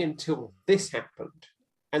genuine thing until this happened.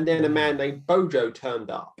 And then a man named Bojo turned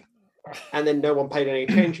up and then no one paid any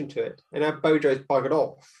attention to it. And now Bojo's buggered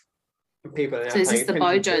off. And people are now So is this paying the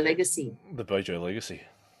attention to Bojo it. legacy? The Bojo legacy.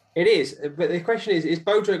 It is, but the question is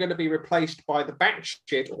Bojo going to be replaced by the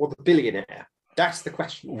batshit or the billionaire? That's the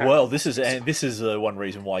question. Well, this is one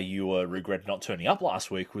reason why you regretted not turning up last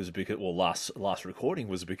week was because, well, last recording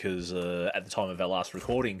was because at the time of our last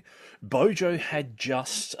recording, Bojo had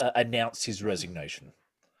just announced his resignation.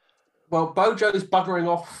 Well, Bojo's buggering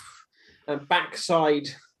off and backside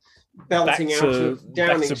belting back out to, of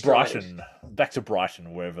Downing back to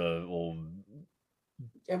Brighton, wherever, or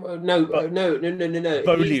no.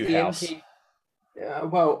 Beaulieu House.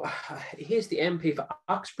 Here's the MP for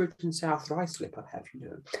Uxbridge and South Ruislip, I have you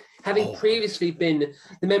know. Having previously been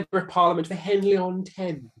the Member of Parliament for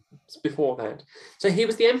Henley-on-Thames before that. So he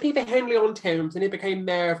was the MP for Henley-on-Thames, then he became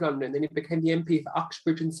Mayor of London, then he became the MP for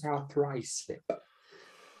Uxbridge and South Ruislip.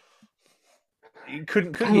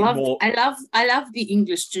 I love the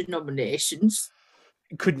English denominations.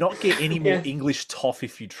 Could not get any more English toff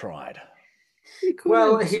if you tried.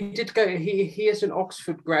 Well, he did go. He is an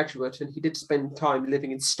Oxford graduate, and he did spend time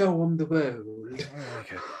living in Stow-on-the-Wold.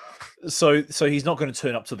 Okay. So he's not going to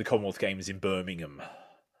turn up to the Commonwealth Games in Birmingham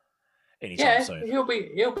anytime soon. He'll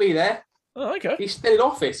be there. Oh, okay. He's still in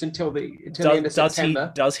office until the end of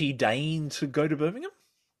September. Does he deign to go to Birmingham?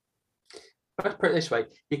 Let's put it this way: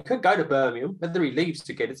 he could go to Birmingham. Whether he leaves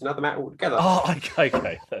to get it's another matter altogether. Oh,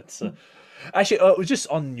 okay. That's actually just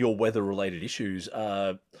on your weather-related issues.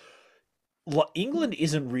 England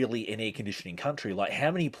isn't really an air conditioning country. Like,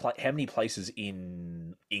 how many places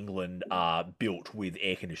in England are built with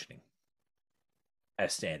air conditioning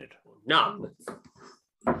as standard? None.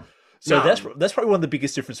 So that's probably one of the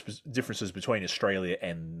biggest differences between Australia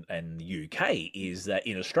and the UK is that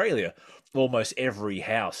in Australia, almost every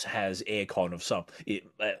house has aircon of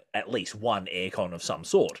at least one aircon of some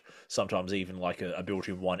sort. Sometimes even like a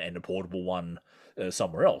built-in one and a portable one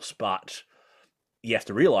somewhere else. But you have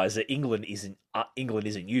to realise that England isn't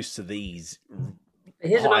used to these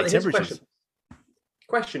high temperatures.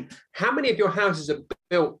 Question: how many of your houses are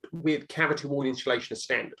built with cavity wall insulation as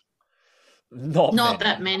standard? Not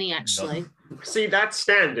that many, actually. See, that's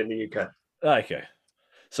standard in the UK. Okay,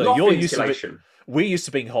 so loft you're insulation. used to we're used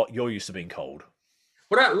to being hot. You're used to being cold.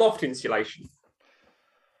 What about loft insulation?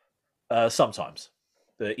 Sometimes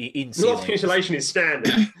loft insulation is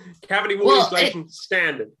standard. Cavity wall insulation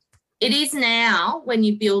standard. It is now when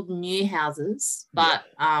you build new houses, but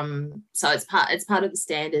so it's part of the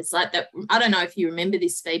standards. Like that, I don't know if you remember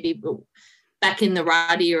this, Phoebe, but back in the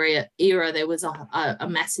Rudd era, there was a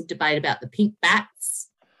massive debate about the pink bats.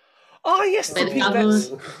 Oh yes, the pink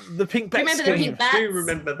bats. The pink bats. Do you remember the pink bats? I do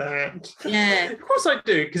remember that. Yeah, of course I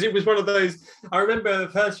do, because it was one of those. I remember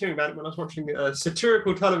first hearing about it when I was watching a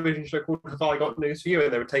satirical television show called "Have I Got News for You?"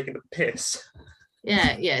 and they were taking the piss.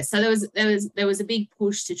 Yeah. So there was a big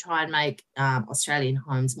push to try and make Australian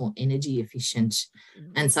homes more energy efficient,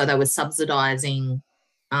 and so they were subsidising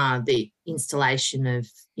the installation of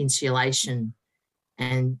insulation,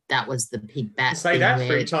 and that was the pink bat. Say that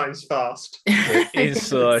 3 times fast. Very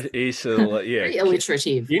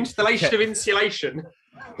alliterative. The installation of insulation.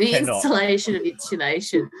 The installation of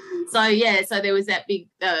insulation. So there was that big,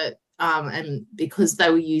 and because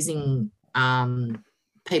they were using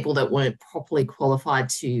people that weren't properly qualified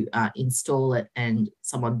to install it, and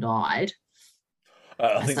someone died.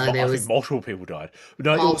 I think multiple people died.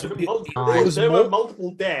 No, there were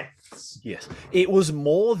multiple deaths. Yes, it was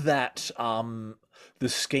more that the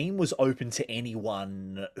scheme was open to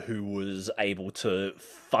anyone who was able to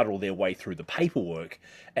fuddle their way through the paperwork,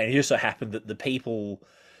 and it just so happened that the people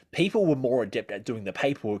were more adept at doing the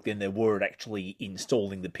paperwork than they were at actually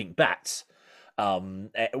installing the pink bats.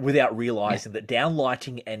 Without realising that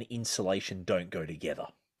downlighting and insulation don't go together.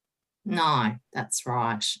 No, that's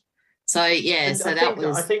right. So I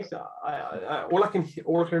think all I can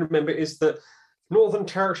remember is that Northern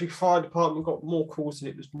Territory Fire Department got more calls than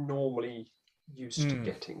it was normally used to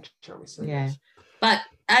getting, shall we say? Yeah, but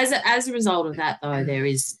as a result of that, though, there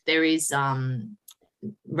is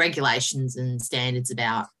regulations and standards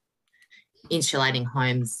about insulating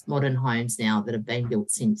homes, modern homes now that have been built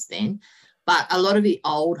since then. But a lot of the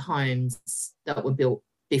old homes that were built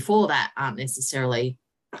before that aren't necessarily,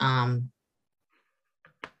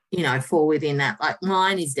 fall within that. Like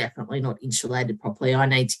mine is definitely not insulated properly. I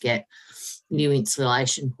need to get new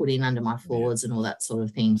insulation put in under my floors and all that sort of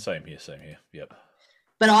thing. Same here. Yep.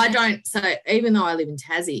 But I don't. So even though I live in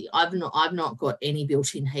Tassie, I've not got any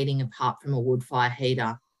built-in heating apart from a wood fire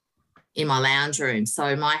heater in my lounge room.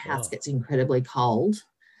 So my house gets incredibly cold.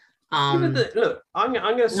 Look, I'm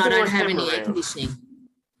going to spin I don't my have camera any air around. conditioning.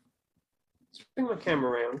 Spin my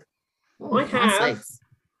camera around. Oh,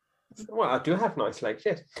 Well, I do have nice legs,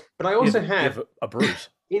 yes. But I also have a bruise.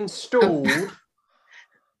 Installed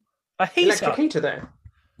A heater. electric heater there.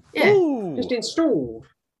 Yeah. Ooh. Just installed.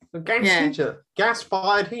 A heater,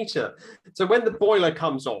 gas-fired heater. So when the boiler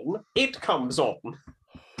comes on, it comes on.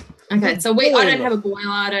 Okay, so I don't have a boiler,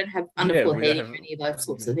 I don't have underfloor heating or any of those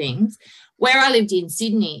sorts of things. Where I lived in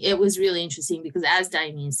Sydney, it was really interesting because, as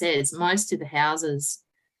Damien says, most of the houses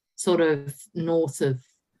sort of north of,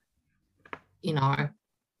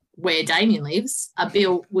 where Damien lives are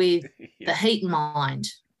built with the heat in mind.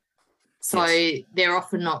 So they're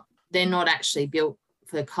often they're not actually built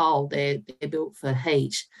for cold, they're built for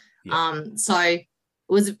heat. So it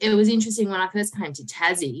was interesting when I first came to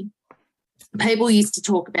Tassie. People used to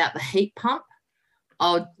talk about the heat pump.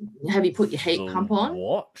 Oh, have you put your heat pump on?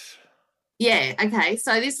 What? Yeah, okay.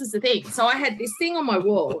 So this was the thing. So I had this thing on my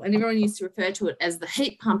wall and everyone used to refer to it as the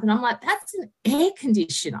heat pump. And I'm like, that's an air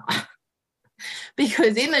conditioner.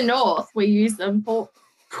 Because in the north, we use them for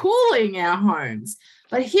cooling our homes.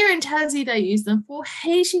 But here in Tassie, they use them for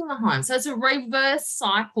heating the home. So it's a reverse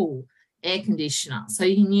cycle air conditioner. So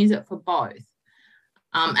you can use it for both.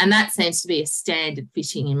 And that seems to be a standard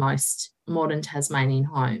fitting in most modern Tasmanian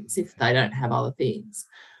homes if they don't have other things.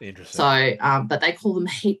 Interesting. So, but they call them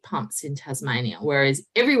heat pumps in Tasmania, whereas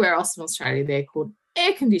everywhere else in Australia, they're called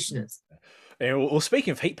air conditioners. Well,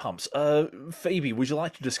 speaking of heat pumps, Phoebe, would you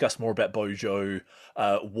like to discuss more about Bojo,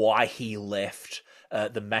 why he left,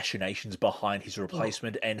 the machinations behind his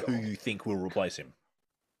replacement, and who you think will replace him?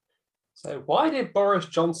 So why did Boris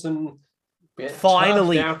Johnson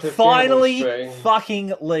finally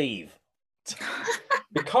fucking leave?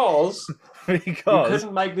 Because you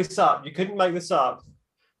couldn't make this up. You couldn't make this up.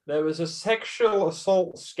 There was a sexual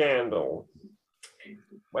assault scandal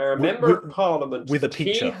where a member of Parliament with a that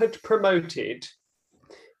he had promoted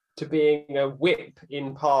to being a whip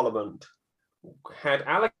in Parliament had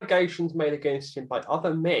allegations made against him by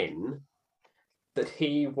other men that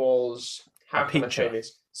he was, how can I say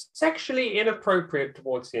this, sexually inappropriate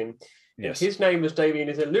towards him. Yes. And his name, as Damien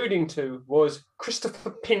is alluding to, was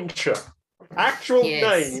Christopher Pincher. Actual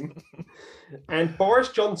name. And Boris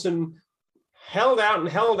Johnson held out,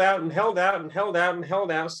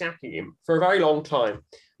 sacking him for a very long time.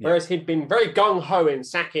 Whereas he'd been very gung-ho in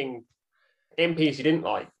sacking MPs he didn't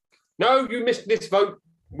like. No, you missed this vote.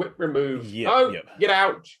 Whip removed. Get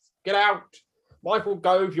out. Michael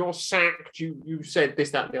Gove, you're sacked. You said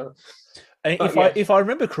this, that, and the other. And if I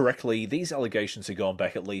remember correctly, these allegations have gone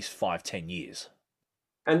back at least 5-10 years.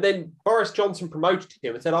 And then Boris Johnson promoted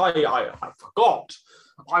him and said, I forgot.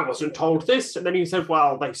 I wasn't told this. And then he said,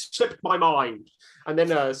 well, they slipped my mind. And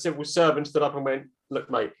then a civil servant stood up and went,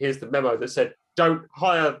 look, mate, here's the memo that said, don't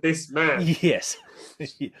hire this man. Yes.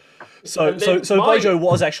 So Bojo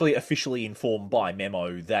was actually officially informed by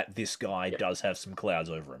memo that this guy does have some clouds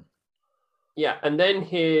over him. Yeah, and then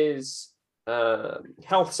his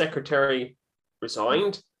health secretary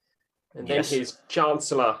resigned, and then his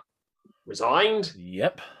chancellor resigned.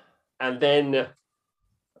 Yep. And then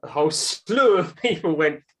a whole slew of people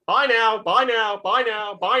went, bye now,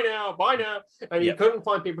 and he couldn't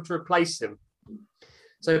find people to replace him.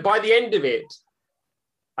 So by the end of it,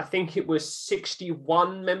 I think it was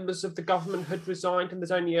 61 members of the government had resigned, and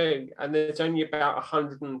there's only about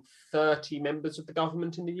 130 members of the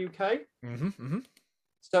government in the UK.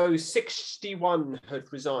 So 61 had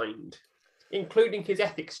resigned, including his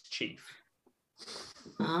ethics chief.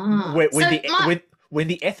 When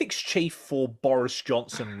the ethics chief for Boris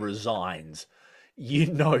Johnson resigns, you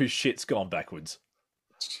know shit's gone backwards.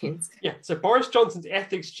 Yeah, so Boris Johnson's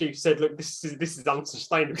ethics chief said, look, this is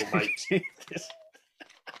unsustainable, mate.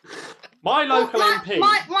 My local MP...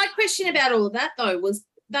 My question about all of that, though, was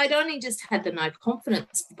they'd only just had the no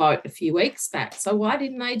confidence vote a few weeks back. So why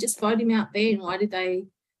didn't they just vote him out then? Why did they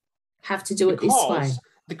have to do it this way? Because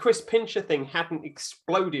the Chris Pincher thing hadn't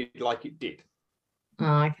exploded like it did.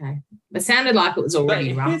 Oh, okay. It sounded like it was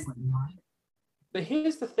already rumbling. But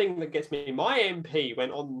here's the thing that gets me. My MP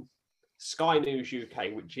went on Sky News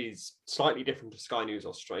UK, which is slightly different to Sky News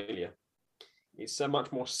Australia. It's so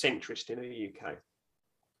much more centrist in the UK.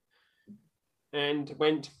 And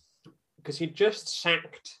went, because he just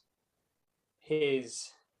sacked his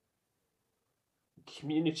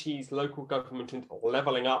community's local government and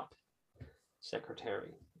levelling up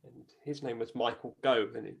secretary. And his name was Michael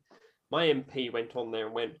Gove. And my MP went on there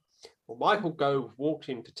and went, well, Michael Gove walked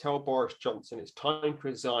in to tell Boris Johnson it's time to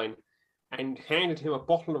resign and handed him a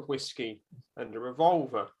bottle of whiskey and a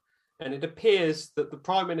revolver. And it appears that the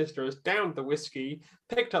Prime Minister has downed the whiskey,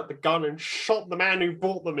 picked up the gun and shot the man who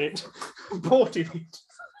bought him it,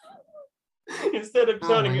 instead of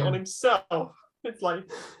turning it on himself. It's like,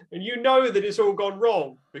 and you know that it's all gone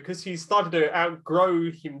wrong because he started to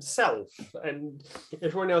outgrow himself, and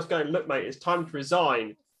everyone else going, look, mate, it's time to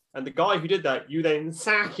resign. And the guy who did that, you then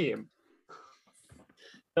sack him.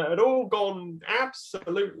 It had all gone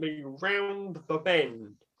absolutely round the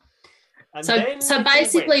bend. And so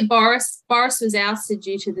basically, Boris was ousted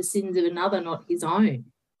due to the sins of another, not his own,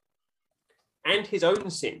 and his own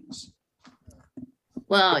sins.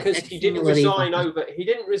 Well, because he didn't resign over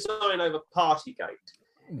Partygate.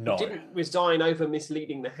 No, he didn't resign over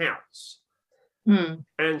misleading the House,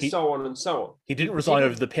 and so on and so on. He didn't resign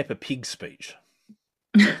over the Peppa Pig speech.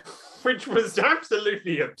 Which was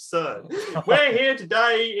absolutely absurd. We're here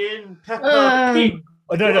today in Peppa Pig.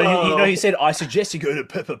 Oh, no, he said, I suggest you go to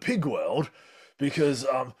Peppa Pig World because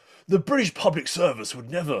the British public service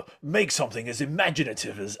would never make something as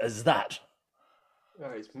imaginative as that. Oh,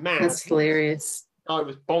 it's mad. That's hilarious. Oh, it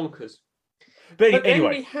was bonkers. But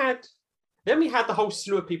anyway. Then we had the whole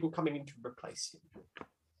slew of people coming in to replace him.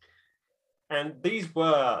 And these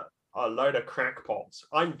were a load of crackpots.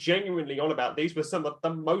 I'm genuinely on about these were some of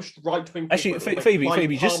the most right-wing people. Actually,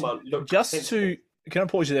 Phoebe, just to... Can I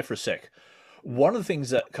pause you there for a sec? One of the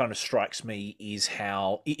things that kind of strikes me is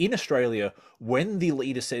how, in Australia, when the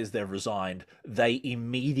leader says they've resigned, they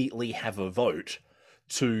immediately have a vote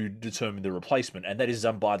to determine the replacement, and that is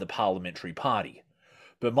done by the parliamentary party.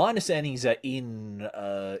 But my understanding is that in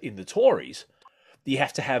the Tories, you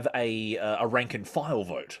have to have a rank and file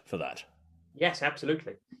vote for that. Yes,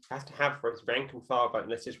 absolutely. You have to have for its rank and file vote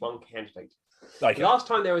unless there's one candidate. Okay. Last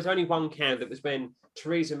time there was only one candidate was when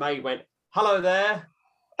Theresa May went, hello there.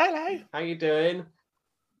 Hello. How you doing?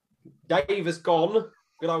 Dave has gone.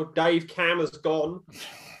 Good old Dave Cam has gone.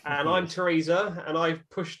 And I'm Theresa, and I've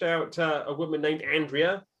pushed out a woman named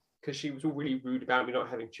Andrea because she was all really rude about me not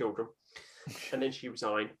having children. And then she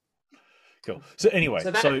resigned. Cool. So anyway,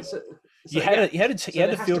 you had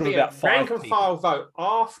a field of about 5 rank and file vote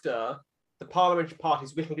after the parliamentary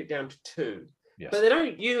parties whittled it down to 2. Yes. But they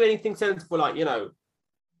don't do anything sensible like,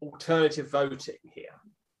 alternative voting here.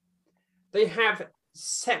 They have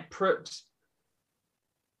separate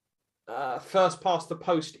first past the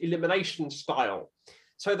post elimination style.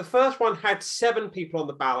 So the first one had 7 people on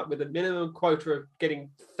the ballot with a minimum quota of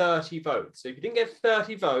getting 30 votes. So if you didn't get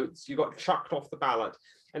 30 votes, you got chucked off the ballot.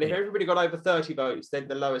 And if everybody got over 30 votes, then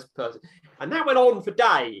the lowest person. And that went on for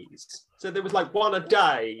days. So there was like one a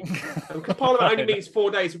day. And because Parliament only meets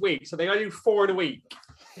 4 days a week, so they only do 4 in a week.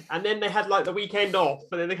 And then they had like the weekend off,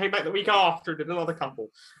 and then they came back the week after and did another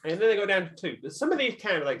couple. And then they go down to 2. But some of these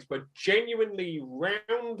candidates were genuinely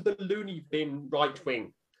round the loony bin right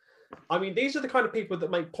wing. I mean, these are the kind of people that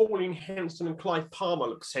make Pauline Hanson and Clive Palmer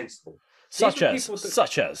look sensible. Such as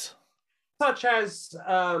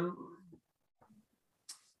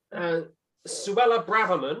Suella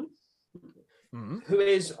Braverman, who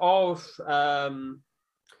is of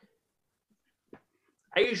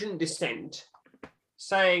Asian descent,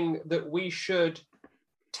 saying that we should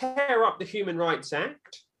tear up the Human Rights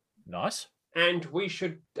Act. Nice. And we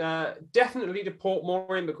should definitely deport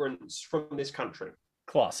more immigrants from this country.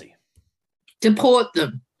 Classy. Deport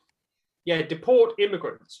them. Yeah, deport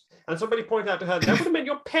immigrants. And somebody pointed out to her, that would have meant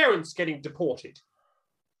your parents getting deported.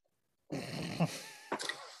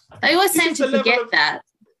 They always seem to forget that.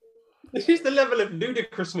 This is the level of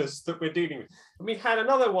ludicrousness that we're dealing with. And we had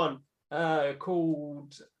another one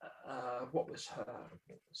called, what was her?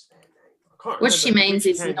 What was their name? I can't what she means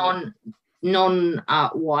is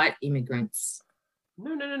non-white immigrants.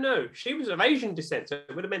 No. She was of Asian descent, so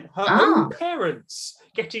it would have meant her own parents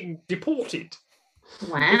getting deported.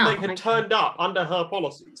 Wow. If they had turned up under her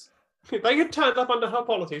policies. If they had turned up under her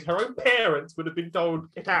policies, her own parents would have been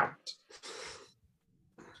told, get out.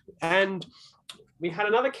 And we had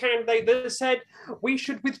another candidate that said we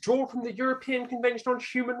should withdraw from the European Convention on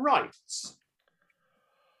Human Rights.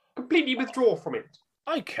 Completely withdraw from it.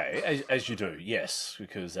 Okay, as you do, yes,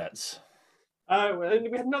 because that's... and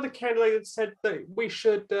we had another candidate that said that we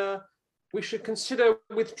should consider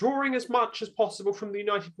withdrawing as much as possible from the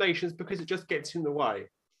United Nations because it just gets in the way.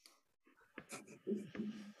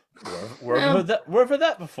 Where have I heard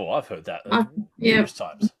that before? I've heard that numerous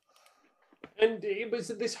times. And it was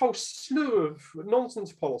this whole slew of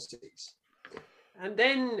nonsense policies. And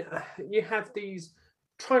then you have these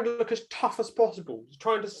trying to look as tough as possible,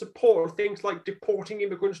 trying to support things like deporting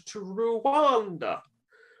immigrants to Rwanda,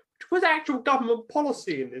 which was actual government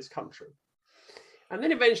policy in this country. And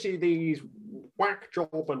then eventually these whack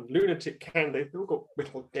job and lunatic candidates all got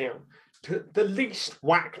whittled down to the least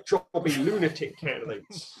whack jobby lunatic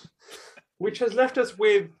candidates, which has left us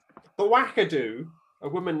with the wackadoo, a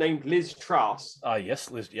woman named Liz Truss. Yes,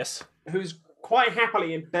 Liz, yes. Who's quite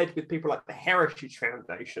happily in bed with people like the Heritage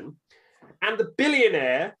Foundation, and the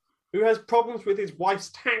billionaire who has problems with his wife's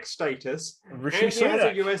tax status, Rishi and he has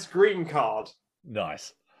a Sunak. US green card.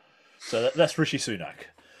 Nice. So that's Rishi Sunak,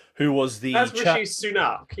 who was the Rishi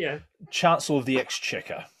Sunak, yeah. Chancellor of the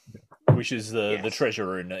Exchequer, which is the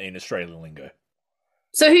treasurer in Australian lingo.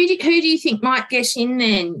 So who do you think might get in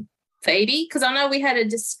then, Phoebe? Because I know we had a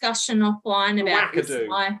discussion offline about this. The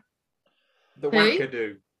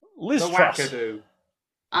wackadoo. Liz the Truss. wackadoo.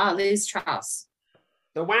 Liz Truss.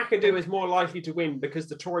 The wackadoo is more likely to win because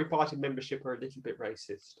the Tory party membership are a little bit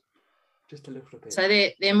racist. Just a little bit. So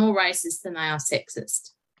they're more racist than they are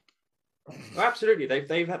sexist. Oh, absolutely.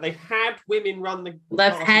 They've had women run the.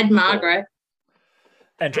 They've had Margaret.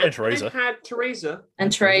 And Theresa. They've had Theresa.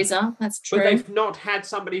 And Theresa, that's true. But they've not had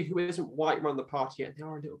somebody who isn't white run the party yet. They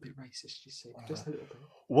are a little bit racist, you see. Just a little bit.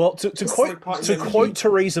 Well, to quote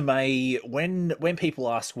Theresa May, when people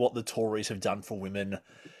ask what the Tories have done for women,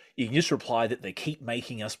 you can just reply that they keep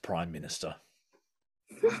making us Prime Minister.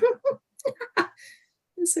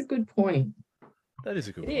 That's a good point. That is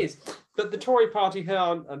a good point. It is. But the Tory party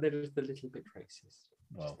are a little bit racist.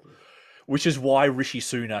 Well, which is why Rishi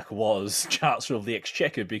Sunak was Chancellor of the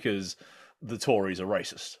Exchequer, because the Tories are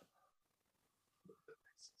racist.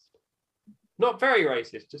 Not very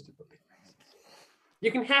racist, just a bit racist.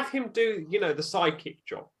 You can have him do, the sidekick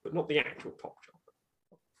job, but not the actual top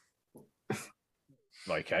job.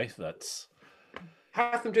 Okay, that's...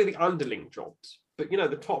 Have them do the underling jobs, but,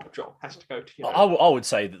 the top job has to go to, I would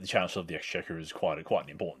say that the Chancellor of the Exchequer is quite an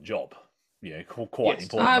important job. Yeah, quite an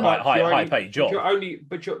important, high-paid job.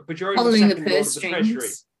 But you're only Holding second the Lord purse of the Treasury.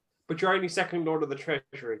 strings. But you're only second Lord of the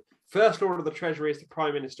Treasury. First Lord of the Treasury is the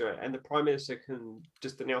Prime Minister, and the Prime Minister can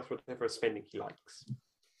just announce whatever spending he likes.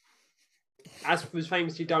 As was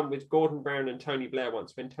famously done with Gordon Brown and Tony Blair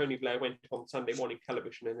once, when Tony Blair went on Sunday morning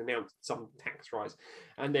television and announced some tax rise,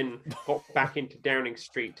 and then got back into Downing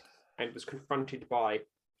Street and was confronted by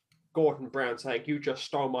Gordon Brown saying, "You just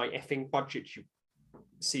stole my effing budget, you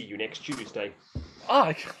see you next Tuesday."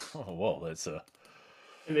 Oh, well, that's And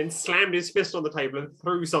then slammed his fist on the table and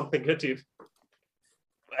threw something at it.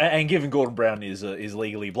 And given Gordon Brown is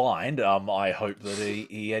legally blind, I hope that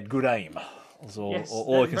he had good aim. That's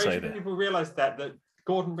all I can say there. People realise that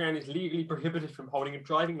Gordon Brown is legally prohibited from holding a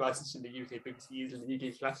driving licence in the UK because he is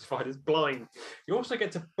legally classified as blind. He also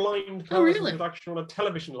gets a blind person introduction on a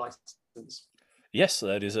television licence. Yes,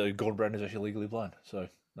 that is Gordon Brown is actually legally blind, so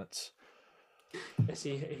that's. Yes,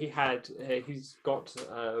 he's got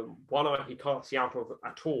one eye he can't see out of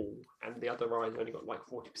at all, and the other eye's only got like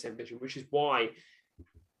 40% vision, which is why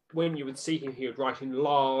when you would see him, he would write in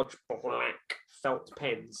large black felt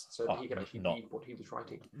pens so that he could actually read what he was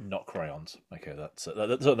writing. Not crayons. Okay, that's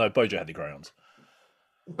no. Bojo had the crayons.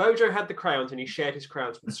 Bojo had the crayons, and he shared his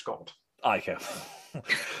crayons with Scott. Okay.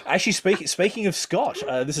 Actually, speaking of Scott,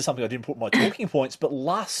 this is something I didn't put in my talking points, but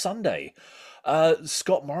last Sunday,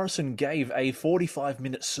 Scott Morrison gave a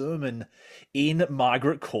 45-minute sermon in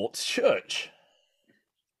Margaret Court's church.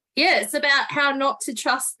 Yeah, it's about how not to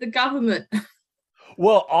trust the government.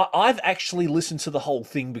 Well, I've actually listened to the whole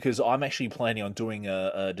thing because I'm actually planning on doing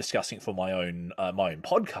discussing it for my own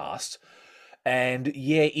podcast. And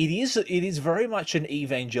yeah, it is very much an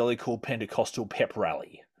evangelical Pentecostal pep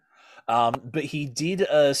rally. But he did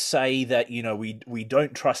say that we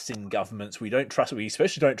don't trust in governments. We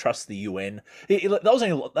especially don't trust the UN.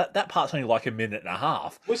 That part's only like a minute and a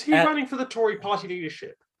half. Was he running for the Tory party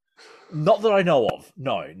leadership? Not that I know of.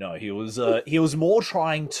 No. He was more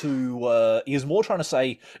trying to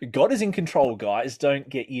say God is in control, guys. Don't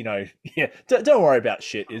get don't worry about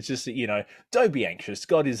shit. It's just don't be anxious.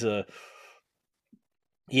 God is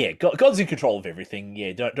God's in control of everything.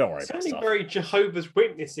 Yeah, don't worry about stuff. Very Jehovah's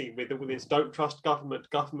Witnessy with all this. Don't trust government.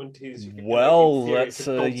 Government is that's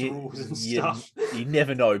God's rules and stuff. You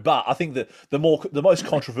never know. But I think the most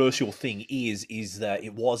controversial thing is that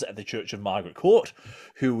it was at the Church of Margaret Court,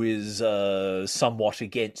 who is somewhat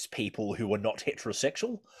against people who are not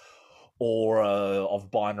heterosexual or of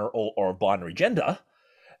binary gender.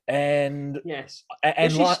 And yes,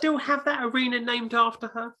 and does she still have that arena named after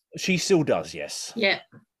her? She still does, yes. Yeah,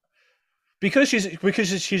 because she's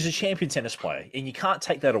a champion tennis player, and you can't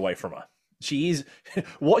take that away from her. She is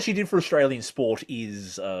what she did for Australian sport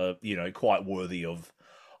is quite worthy of.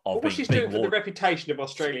 What she's doing for the reputation of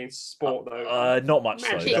Australian sport, though. Not much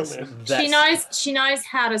so. She knows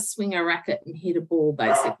how to swing a racket and hit a ball,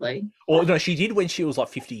 basically. Well, no, she did when she was like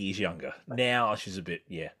 50 years younger. Now she's a bit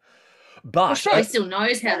But she still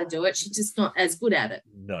knows how to do it. She's just not as good at it.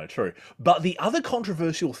 No, true. But the other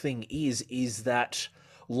controversial thing is that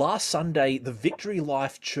last Sunday, the Victory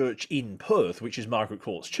Life Church in Perth, which is Margaret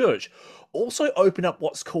Court's church, also opened up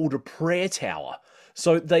what's called a prayer tower.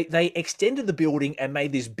 So they extended the building and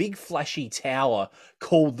made this big flashy tower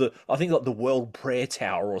called the World Prayer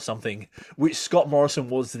Tower or something, which Scott Morrison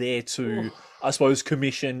was there to, I suppose,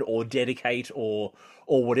 commission or dedicate or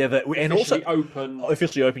whatever. And also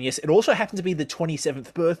officially open, yes. It also happened to be the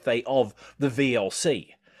 27th birthday of the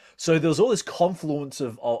VLC. So there was all this confluence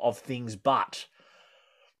of things, but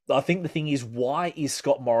I think the thing is, why is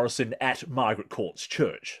Scott Morrison at Margaret Court's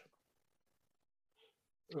church?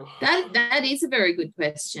 That is a very good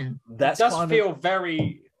question. That does feel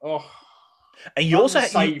very and you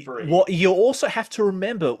what you also have to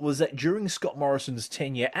remember was that during Scott Morrison's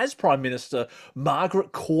tenure as Prime Minister,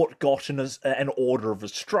 Margaret Court got an Order of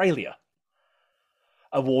Australia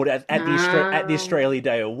award at the Australia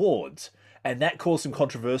Day Awards. And that caused some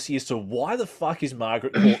controversy as to why the fuck is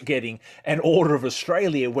Margaret Court getting an Order of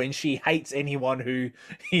Australia when she hates anyone who,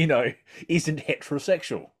 isn't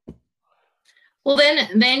heterosexual. Well,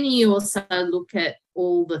 then you also look at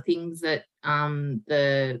all the things that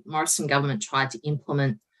the Morrison government tried to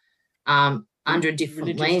implement under a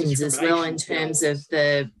different lens as well, in terms of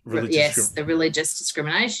the religious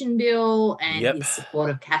discrimination bill and his support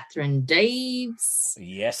of Catherine Deves.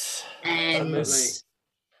 Yes, and absolutely.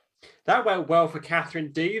 That went well for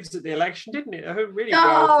Catherine Deves at the election, didn't it? Really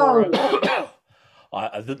well for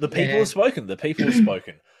her. The people have spoken. The people have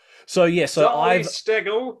spoken. So I've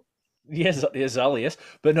Stegel. Yes, Zali, yes.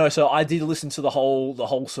 But no, so I did listen to the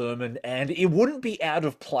whole sermon, and it wouldn't be out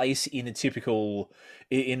of place in a typical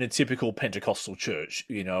Pentecostal church.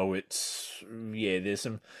 There's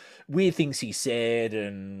some weird things he said,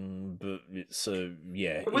 but it's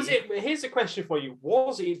Was it? Here's a question for you: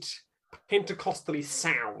 was it Pentecostally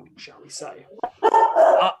sound, shall we say?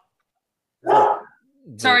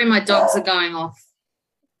 Sorry, my dogs are going off.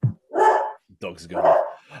 Dogs are going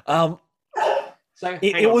off. So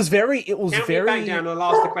it was very. Count me back down, and I'll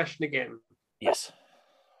ask the question again. Yes.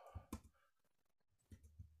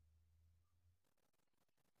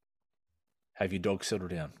 Have your dog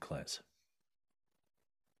settled down, Clarence?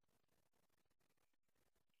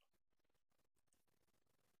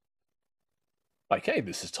 Okay,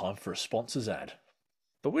 this is time for a sponsors ad.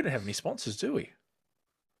 But we don't have any sponsors, do we?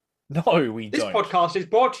 No, we don't. This podcast is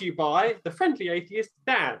brought to you by the Friendly Atheist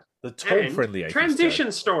Dad. The Tall Friendly Atheist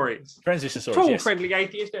Transition Stories. Transition Stories, Tall yes. Friendly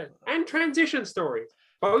Atheist Dad. And Transition Stories.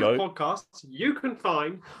 Both podcasts you can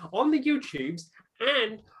find on the YouTubes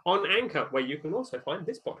and on Anchor, where you can also find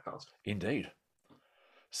this podcast. Indeed.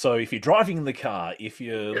 So if you're driving in the car, if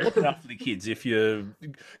you're looking after the kids, if you're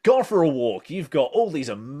going for a walk, you've got all this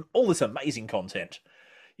amazing content.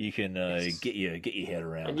 You can get your head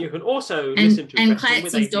around. And you can also listen to and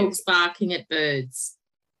Clancy's dogs barking at birds.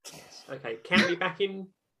 Okay, count me back in.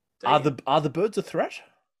 Are the birds a threat?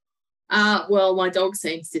 Well, my dog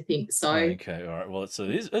seems to think so. Okay, all right. Well,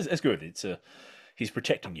 it's good. He's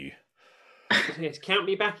protecting you. Yes, count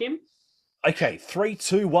me back in. Okay, 3,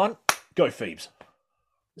 2, 1, go, Phoebes.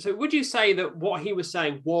 So would you say that what he was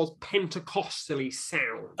saying was Pentecostally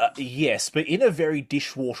sound? Yes, but in a very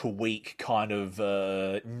dishwater weak kind of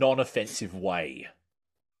non-offensive way.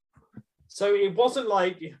 So it wasn't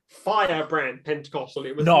like firebrand Pentecostal.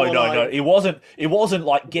 It was no. It wasn't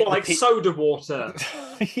like soda water.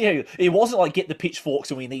 Yeah, it wasn't like get the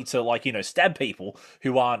pitchforks and we need to stab people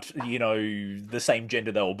who aren't the same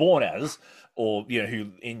gender they were born as, or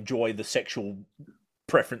who enjoy the sexual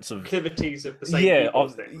preference of activities of the same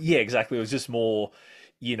people. Yeah, exactly. It was just more.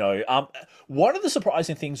 One of the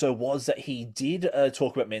surprising things though was that he did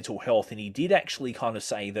talk about mental health, and he did actually kind of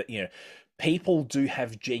say that people do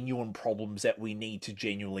have genuine problems that we need to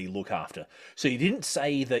genuinely look after. So he didn't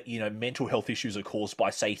say that, mental health issues are caused by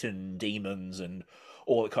Satan and demons and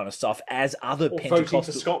all that kind of stuff, as other Pentecostal... voting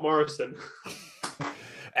for Scott Morrison.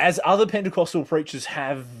 As other Pentecostal preachers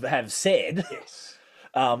have said. Yes.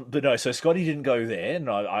 But no, so Scotty didn't go there, and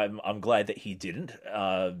I'm glad that he didn't.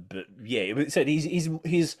 But yeah, it said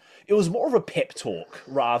it was more of a pep talk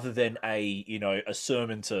rather than a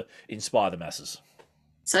sermon to inspire the masses.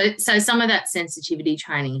 So some of that sensitivity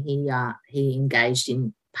training he engaged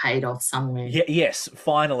in paid off somewhere. Yeah, yes,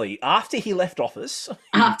 finally. After he left office.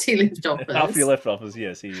 After he left office,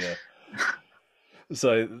 yes, he.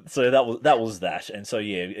 So that was that, and so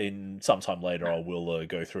in sometime later I will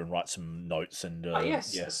go through and write some notes and.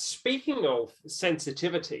 Yes. Yeah. Speaking of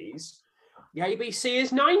sensitivities, the ABC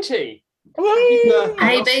is 90.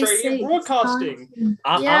 ABC Australian Broadcasting.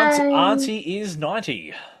 Auntie is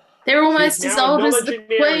 90. They're almost as old as the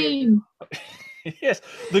Queen. Yes,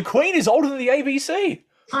 the Queen is older than the ABC.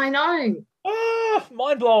 I know.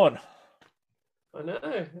 Mind blowing. I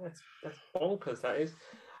know. That's bonkers, that is.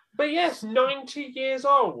 But yes, 90 years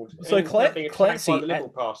old. So being attacked Clancy, by the Liberal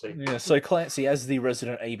Party. Yeah, so Clancy, as the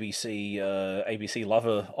resident ABC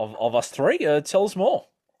lover of us three, tell us more.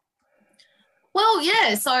 Well,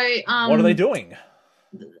 yeah. So, what are they doing?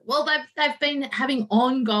 Well, they've been having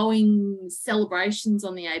ongoing celebrations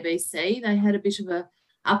on the ABC. They had a bit of a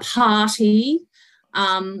party,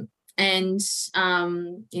 and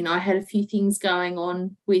had a few things going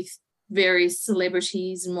on with various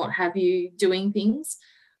celebrities and what have you doing things.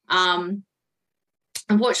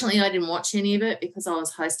 Unfortunately, I didn't watch any of it because I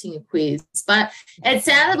was hosting a quiz, but it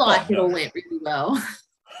sounded like it all went really well.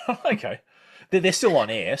 Okay, they're still on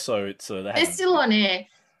air, so it's they're still on air.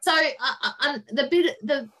 So the thing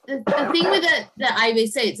with the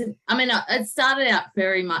ABC, it started out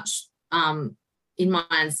very much in my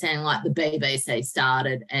understanding like the BBC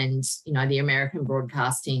started, and the American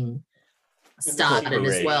broadcasting started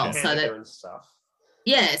as well. So that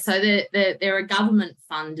so they're a government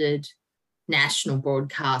funded national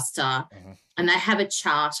broadcaster, and they have a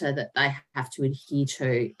charter that they have to adhere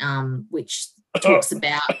to, which talks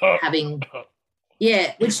about having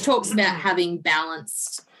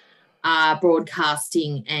balanced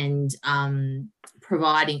broadcasting and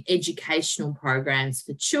providing educational programs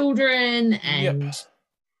for children and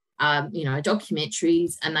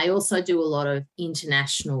documentaries, and they also do a lot of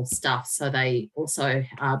international stuff, so they also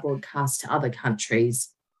broadcast to other countries.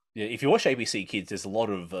 Yeah, if you watch ABC Kids, there's a lot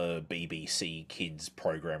of BBC Kids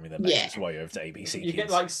programming that makes its way over to ABC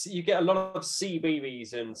Kids. You get a lot of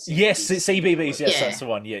CBeebies and CBeebies. Yes, CBeebies. Yes, that's the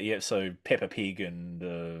one. Yeah. So Peppa Pig and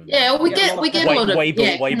we get a lot of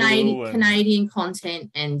Canadian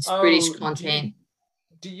content and British content.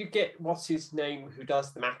 Do you get what's his name who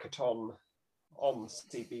does the Makaton on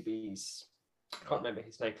CBeebies? I can't remember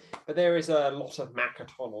his name, but there is a lot of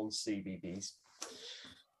Makaton on CBeebies.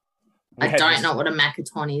 I don't know what a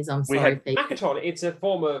Makaton is. I'm sorry. Makaton, it's a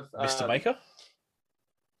form of Mr. Maker.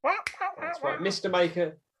 That's right, Mr.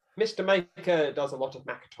 Maker. Mr. Maker does a lot of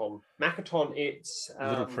Makaton. Makaton, it's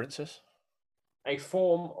Little Princess, a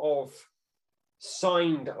form of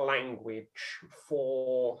signed language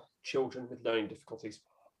for children with learning difficulties.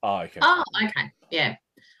 Oh, okay. Oh, okay. Yeah.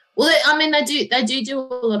 Well, they do a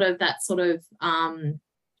lot of that sort of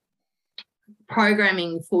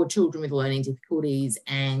programming for children with learning difficulties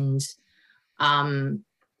and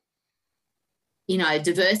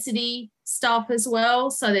diversity stuff as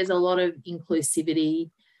well. So there's a lot of inclusivity,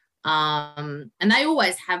 and they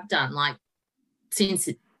always have done, like since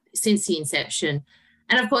the inception.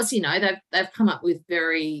 And of course, they've come up with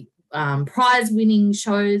very prize-winning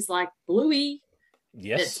shows like Bluey.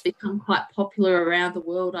 Yes, it's become quite popular around the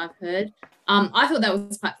world, I've heard. I thought that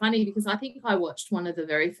was quite funny because I think I watched one of the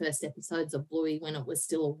very first episodes of Bluey when it was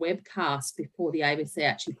still a webcast before the ABC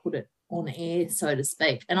actually put it on air, so to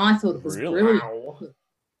speak. And I thought it was brilliant. Wow.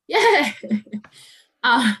 Yeah.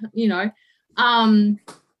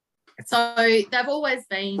 So they've always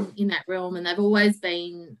been in that realm, and they've always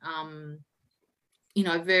been,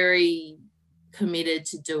 very committed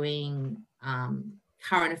to doing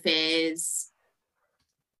current affairs,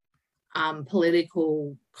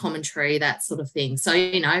 political commentary, that sort of thing. So,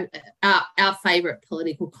 our favourite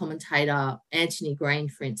political commentator, Anthony Green,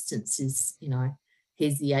 for instance, is,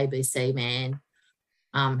 he's the ABC man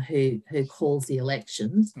who calls the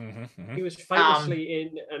elections. He was famously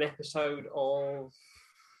in an episode of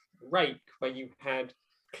Rake where you had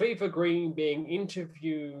Cleaver Green being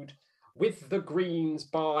interviewed with the Greens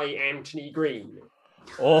by Anthony Green.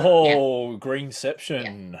 Oh, yeah.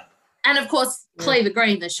 Greenception. Yeah. And of course, Cleaver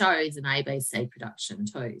Green, the show, is an ABC production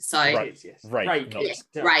too. So Rake.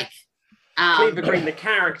 Rake. Cleaver Green, the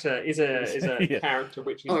character, is a character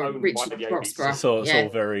which is owned Richard by the Roxburgh. ABC. So it's all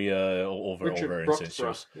very, all very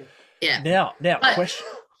incestuous. Yeah. Now, question.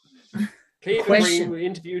 Cleaver Green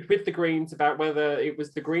interviewed with the Greens about whether it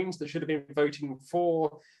was the Greens that should have been voting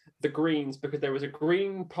for the Greens because there was a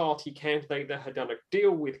Green Party candidate that had done a deal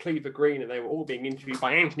with Cleaver Green, and they were all being interviewed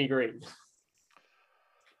by Anthony Green.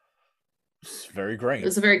 It's very green. It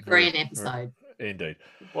was a very green episode. Indeed.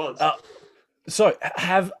 It was. So,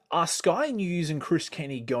 are Sky News and Chris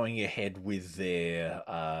Kenny going ahead with their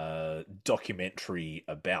documentary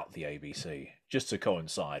about the ABC, just to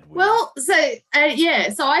coincide with? Well, so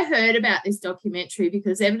I heard about this documentary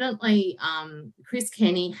because evidently Chris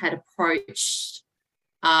Kenny had approached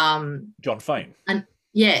John Fane. And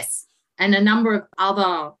a number of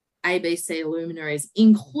other ABC luminaries,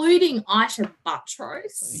 including Aisha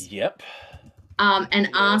Buttrose. Yep. And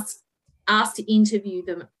asked to interview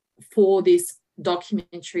them for this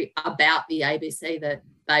documentary about the ABC that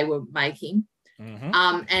they were making.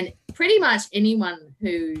 And pretty much anyone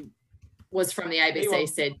who was from the ABC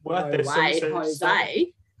said, no worth their way, sauces,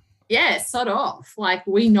 Jose. Yeah, sod off. Like,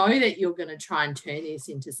 we know that you're going to try and turn this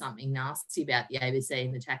into something nasty about the ABC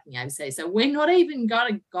and attacking the ABC. So we're not even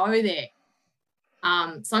going to go there.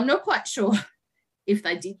 So I'm not quite sure if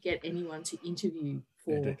they did get anyone to interview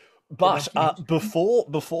for. But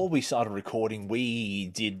before we started recording, we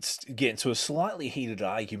did get into a slightly heated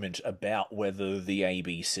argument about whether the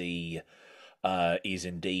ABC is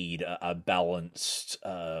indeed a balanced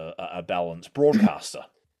broadcaster.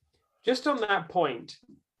 Just on that point,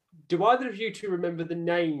 do either of you two remember the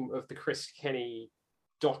name of the Chris Kenny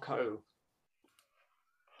doco?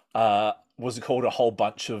 Was it called A Whole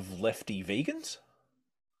Bunch of Lefty Vegans?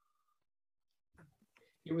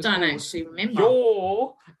 It was Don't called actually remember.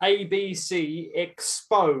 Your ABC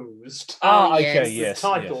Exposed. Oh, okay, yes. yes.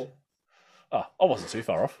 Title. Yes. Oh, I wasn't too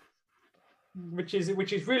far off. Which is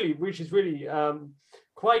really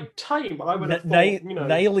quite tame. I would have thought,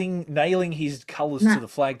 nailing his colours to the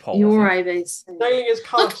flagpole. Your ABC. Nailing his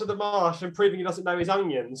colours to the marsh and proving he doesn't know his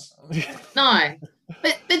onions. No,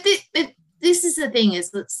 but this is the thing,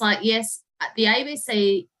 is it's like, yes, the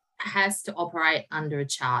ABC has to operate under a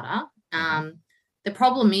charter. The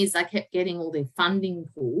problem is they kept getting all their funding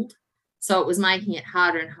pulled, so it was making it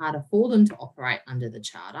harder and harder for them to operate under the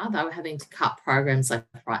charter. They were having to cut programs left,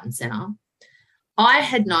 right and centre. I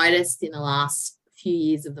had noticed in the last few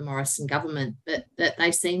years of the Morrison government that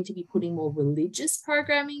they seem to be putting more religious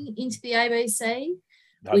programming into the ABC.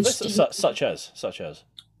 Such as?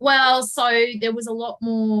 Well, so there was a lot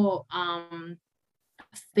more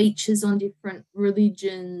features on different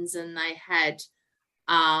religions, and they had,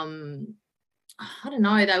 I don't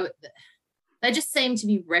know, they just seem to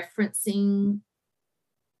be referencing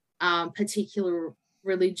particular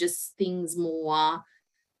religious things more.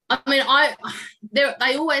 I mean,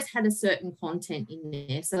 they always had a certain content in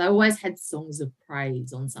there, so they always had songs of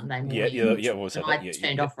praise on Sunday morning. Yeah. Always had that.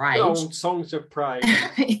 Turned off Rage. Oh, songs of praise.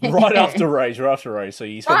 Right after Rage. So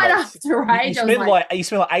you spent after Rage. You spent like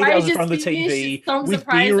 8 hours in front of the TV with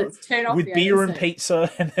beer and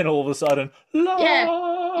pizza, and then all of a sudden,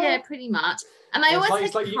 yeah, pretty much. And they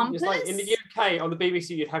always had Compass. It's like in the UK on the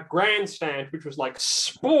BBC, you'd have Grandstand, which was like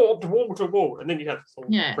sport wall to wall, and then you'd have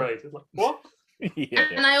songs of praise. It's like, what? Yeah.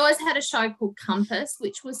 And I always had a show called Compass,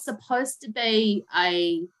 which was supposed to be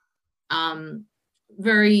a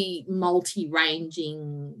very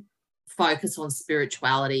multi-ranging focus on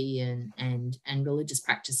spirituality and religious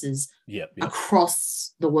practices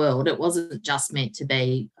across the world. It wasn't just meant to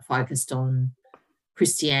be focused on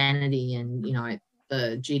Christianity and, you know,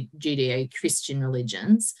 the Judeo-Christian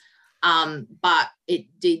religions. But it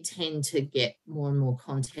did tend to get more and more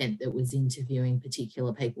content that was interviewing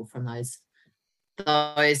particular people from those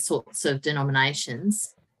sorts of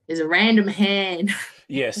denominations. There's a random hand.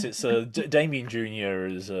 Yes, it's Damien Jr.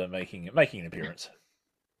 is making an appearance.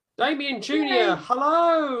 Damien Jr.,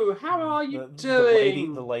 hello. How are you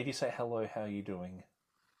doing? The lady say hello. How are you doing?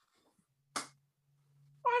 I'm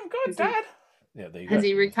good, Dad. Yeah, there you go. Has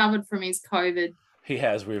he recovered from his COVID? He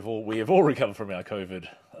has. We have all recovered from our COVID.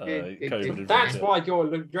 COVID. That's why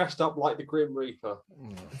you're dressed up like the Grim Reaper.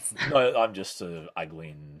 No, I'm just ugly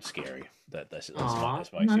and scary. That's my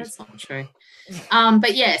excuse. No, that's not true.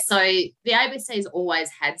 But yeah, so the ABC's always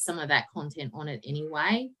had some of that content on it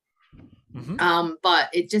anyway. Mm-hmm. But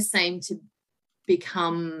it just seemed to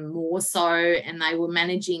become more so, and they were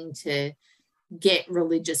managing to get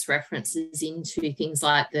religious references into things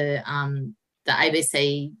like the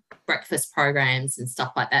ABC breakfast programs and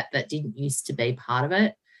stuff like that didn't used to be part of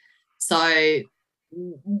it. So, you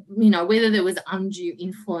know, whether there was undue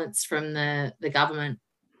influence from the government,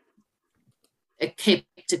 it kept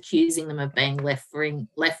accusing them of being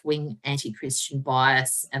left-wing anti-Christian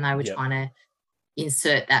bias, and they were trying to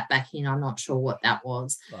insert that back in. I'm not sure what that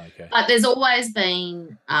was. Okay. But there's always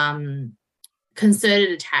been concerted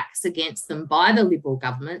attacks against them by the Liberal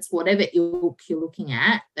governments. Whatever ilk you're looking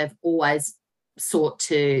at, they've always sought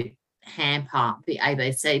to hamper the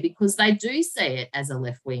ABC because they do see it as a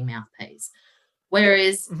left-wing mouthpiece.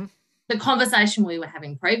 Whereas the conversation we were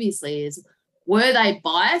having previously is, were they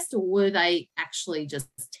biased or were they actually just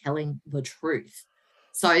telling the truth?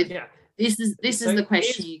 So this is the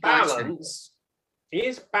question you go to.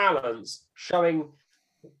 Is balance showing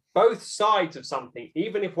both sides of something,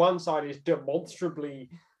 even if one side is demonstrably,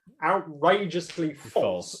 outrageously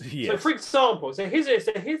false? Yes. So, for example, here's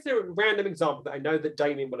a random example that I know that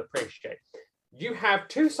Damien will appreciate. You have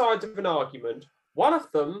two sides of an argument. One of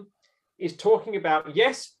them is talking about,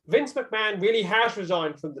 yes, Vince McMahon really has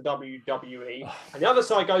resigned from the WWE. And the other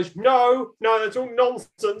side goes, no, that's all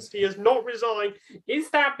nonsense. He has not resigned. Is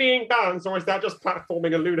that being balanced, or is that just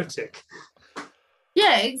platforming a lunatic?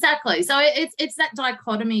 Yeah, exactly. So it's that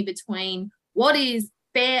dichotomy between what is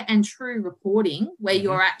fair and true reporting, where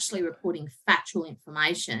you're actually reporting factual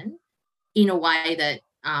information in a way that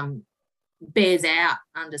bears out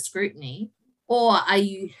under scrutiny, or are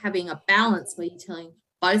you having a balance where you're telling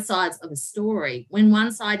both sides of a story when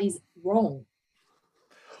one side is wrong?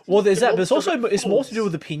 Well, there's that, but it's more to do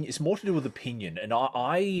with opinion. It's more to do with opinion, and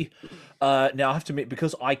I now I have to admit,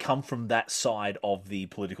 because I come from that side of the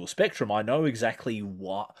political spectrum, I know exactly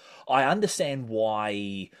what I understand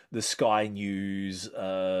why the Sky News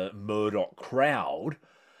Murdoch crowd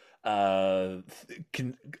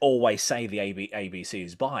can always say the ABC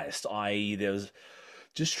is biased. There's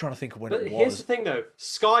just trying to think of when it was. Here's the thing, though: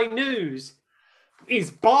 Sky News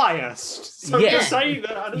is biased. So Yeah. to say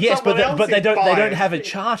that, yes, but they don't have a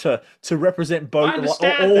charter to represent both. I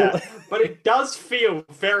understand that, but it does feel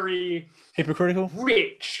very hypocritical,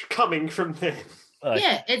 rich coming from them.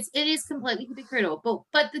 Yeah, it is completely hypocritical.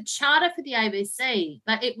 But the charter for the ABC,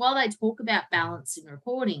 while they talk about balance in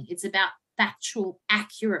reporting, it's about factual,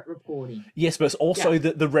 accurate reporting. Yes, but it's also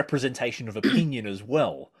the representation of opinion as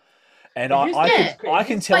well. And I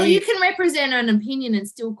can tell you, you can represent an opinion and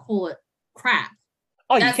still call it crap.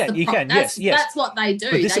 Oh, you can. Yes. That's what they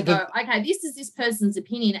do. They go, okay, this is this person's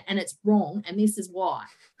opinion and it's wrong, and this is why.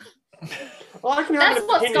 I can have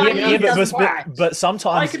an opinion. But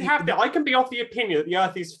sometimes I can be of the opinion that the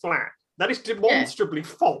Earth is flat. That is demonstrably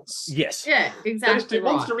false. Yes. Yeah, exactly. That is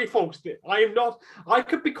demonstrably false. I am not. I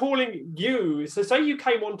could be calling you. So say you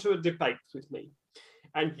came onto a debate with me,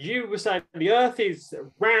 and you were saying the Earth is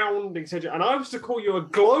round, etc., and I was to call you a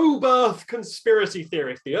globe Earth conspiracy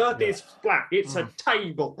theorist. The Earth is flat. It's a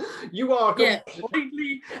table. You are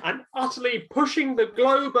completely and utterly pushing the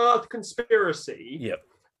globe Earth conspiracy. Yep.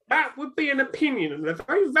 That would be an opinion, and a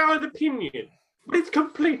very valid opinion, but it's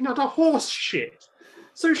complete and utter horse shit.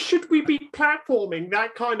 So should we be platforming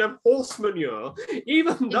that kind of horse manure,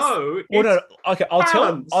 even though okay,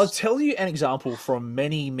 I'll tell you an example from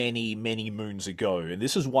many moons ago, and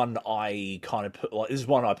this is one I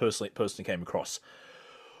personally came across.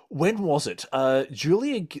 When was it?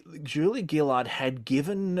 Julia Gillard had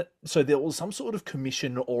given, so there was some sort of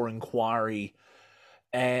commission or inquiry,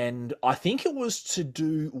 and I think it was to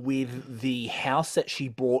do with the house that she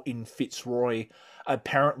bought in Fitzroy,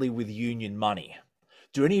 apparently with union money.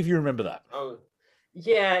 Do any of you remember that? Oh,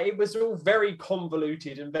 yeah, it was all very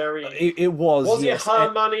convoluted and very... It was, Was it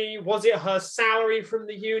her money? Was it her salary from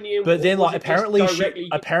the union? But then,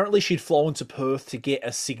 apparently she'd flown to Perth to get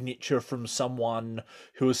a signature from someone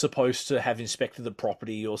who was supposed to have inspected the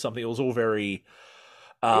property or something. It was all very...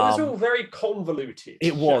 it was all very convoluted.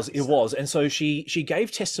 It was. And so she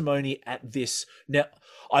gave testimony at this... Now,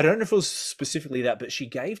 I don't know if it was specifically that, but she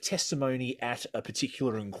gave testimony at a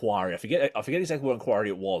particular inquiry. I forget exactly what inquiry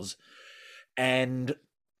it was. And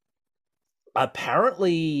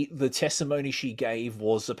apparently the testimony she gave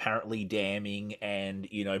was apparently damning and,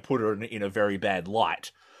 put her in a very bad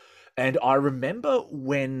light. And I remember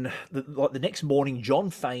when the next morning, John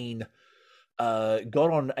Fane got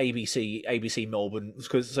on ABC Melbourne,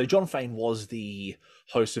 so John Fane was the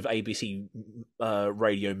host of ABC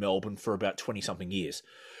Radio Melbourne for about 20-something years.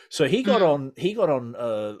 So he got on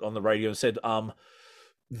the radio and said,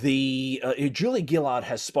 Julia Gillard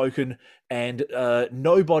has spoken, and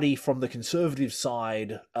nobody from the Conservative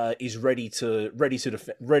side is ready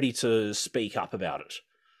to speak up about it.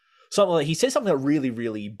 He said something really,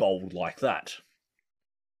 really bold like that.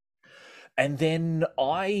 And then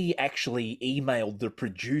I actually emailed the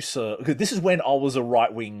producer. This is when I was a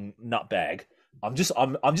right-wing nutbag. I'm just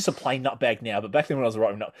a plain nutbag now, but back then when I was a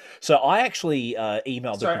right-wing nut. So I actually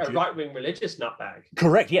emailed the producer. A right-wing religious nutbag.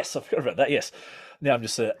 Correct. Yes, I forgot about that. Yes. Now I'm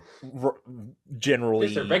just a generally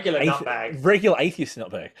just a regular nutbag, regular atheist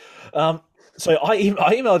nutbag. So I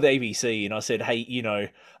emailed the ABC and I said, hey,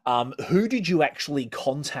 who did you actually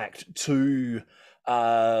contact to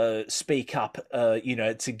speak up,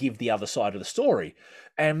 to give the other side of the story?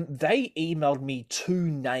 And they emailed me 2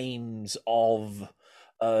 names of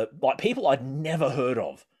people I'd never heard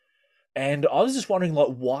of. And I was just wondering,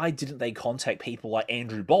 why didn't they contact people like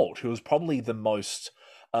Andrew Bolt, who was probably the most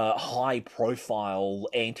high-profile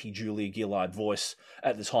anti-Julia Gillard voice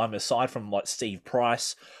at the time, aside from Steve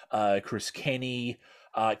Price, Chris Kenny,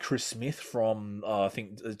 Chris Smith from I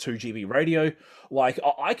think 2GB Radio.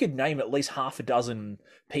 I could name at least half a dozen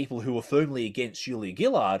people who were firmly against Julia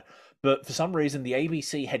Gillard, but for some reason the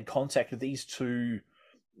ABC had contacted these 2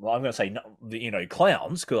 well, I'm going to say,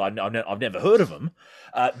 clowns, because I've never heard of them.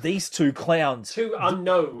 These two clowns, Two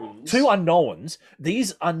unknowns.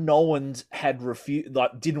 These unknowns had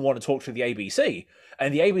didn't want to talk to the ABC,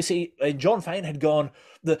 and the ABC and John Fain had gone.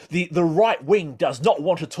 The right wing does not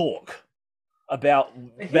want to talk about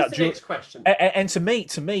the next question. And to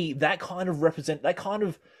me, that kind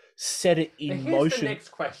of set it in here's motion. The next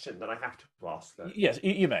question that I have to ask. Though. Yes,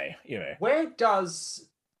 you may. Where does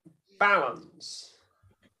balance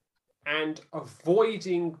and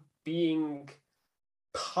avoiding being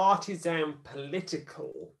partisan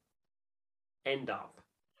political end up?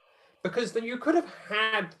 Because then you could have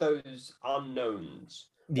had those unknowns.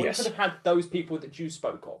 Or Yes. you could have had those people that you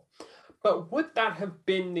spoke of. But would that have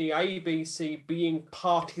been the ABC being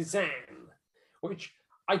partisan? Which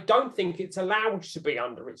I don't think it's allowed to be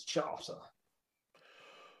under its charter.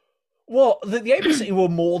 Well, the ABC were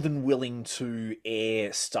more than willing to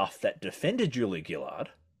air stuff that defended Julia Gillard,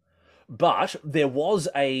 but there was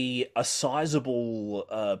a sizable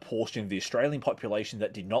portion of the Australian population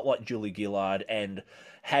that did not like Julia Gillard and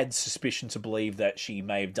had suspicion to believe that she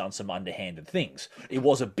may have done some underhanded things. It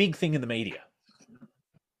was a big thing in the media.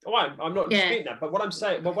 Oh, I'm not disputing that, but what I'm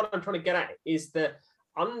saying, but what I'm trying to get at is the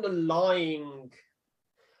underlying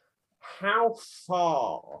how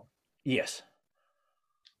far Yes.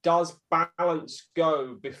 does balance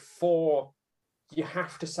go before you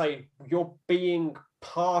have to say you're being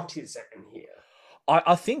partisan here?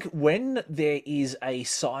 I think when there is a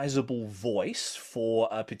sizable voice for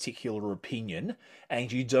a particular opinion and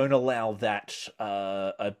you don't allow that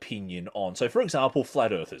opinion on. So, for example,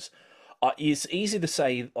 flat earthers. It's easy to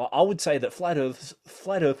say, I would say that flat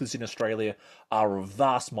earthers in Australia are a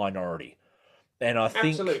vast minority. And I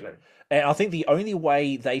think, Absolutely. And I think the only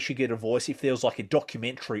way they should get a voice if there was like a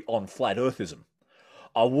documentary on flat earthism.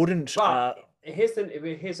 I wouldn't. But here's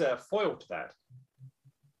a foil to that.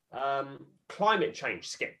 Climate change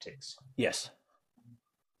skeptics. Yes.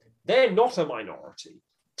 They're not a minority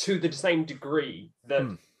to the same degree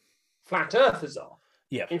that flat earthers are.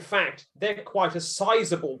 Yeah. In fact, they're quite a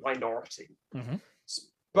sizable minority. Mm-hmm.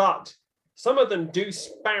 But some of them do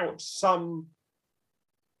spout some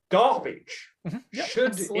garbage. Mm-hmm. Yep.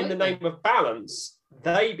 Should, Absolutely. in the name of balance,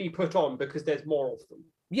 they be put on because there's more of them?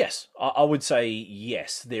 Yes, I would say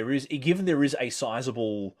yes. There is, given there is a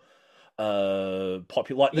sizable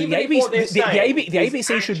population. The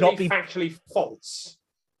ABC should not be factually false.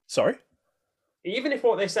 Sorry. Even if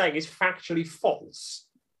what they're saying is factually false.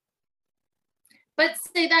 But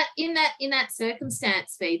see that in that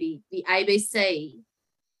circumstance, Phoebe, the ABC,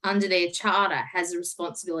 under their charter, has a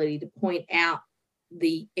responsibility to point out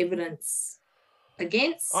the evidence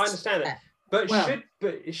against. I understand that. But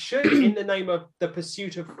should in the name of the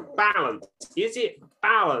pursuit of balance, is it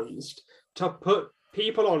balanced to put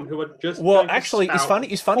people on who are just actually it's funny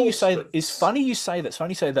you say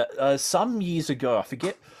that some years ago, I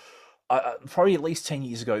forget, probably at least 10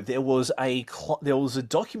 years ago, there was a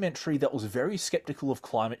documentary that was very skeptical of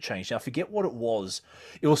climate change. Now I forget what it was.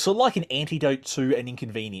 It was sort of like an antidote to An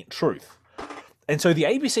Inconvenient Truth. And so the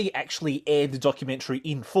ABC actually aired the documentary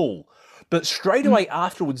in full. But straight away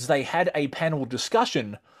afterwards, they had a panel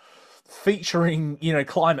discussion featuring,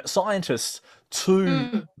 climate scientists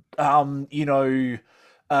to,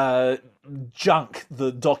 junk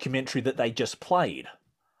the documentary that they just played.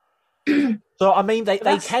 So I mean,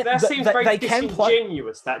 that seems very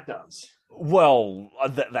disingenuous. That does. Well,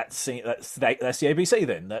 that's the ABC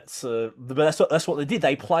then. That's what they did.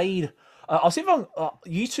 They played. I'll see if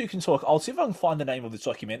you two can talk. I'll see if I can find the name of this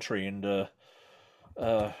documentary and.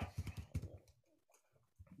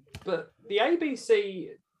 But the ABC,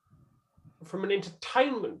 from an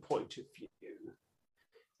entertainment point of view,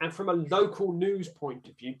 and from a local news point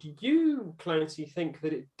of view, do you, Clancy, think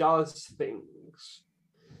that it does things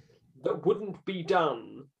that wouldn't be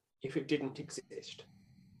done if it didn't exist?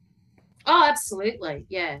 Oh, absolutely,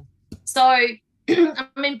 yeah. So, I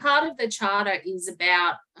mean, part of the charter is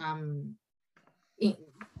about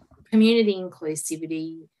community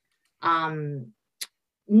inclusivity.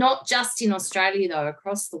 Not just in Australia, though,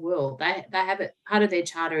 across the world. They have it. Part of their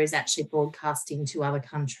charter is actually broadcasting to other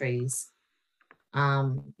countries.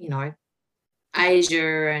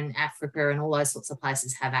 Asia and Africa and all those sorts of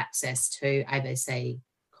places have access to ABC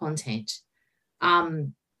content.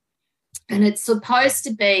 And it's supposed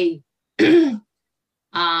to be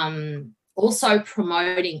also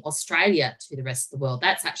promoting Australia to the rest of the world.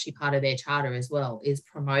 That's actually part of their charter as well, is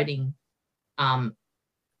promoting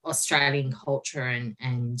Australian culture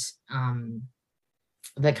and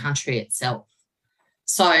the country itself.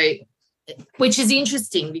 So, which is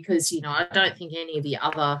interesting because, I don't think any of the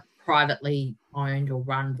other privately owned or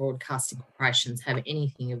run broadcasting corporations have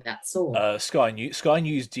anything of that sort. Sky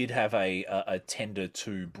News did have a tender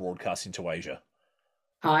to broadcast into Asia.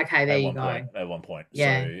 Oh, okay, there you go. At one point,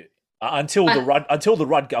 Yeah. So until the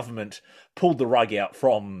Rudd government pulled the rug out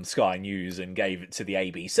from Sky News and gave it to the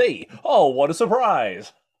ABC. Oh, what a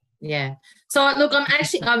surprise! Yeah. So look, I've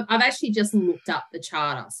actually just looked up the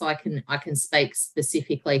charter, so I can speak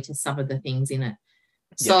specifically to some of the things in it.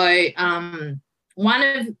 So one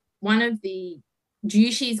of the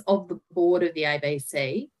duties of the board of the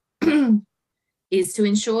ABC is to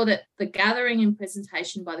ensure that the gathering and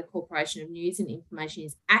presentation by the corporation of news and information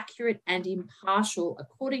is accurate and impartial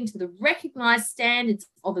according to the recognised standards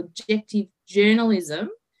of objective journalism,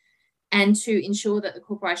 and to ensure that the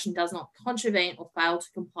corporation does not contravene or fail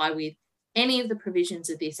to comply with any of the provisions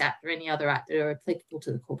of this act or any other act that are applicable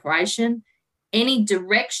to the corporation. Any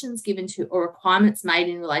directions given to or requirements made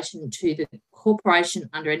in relation to the corporation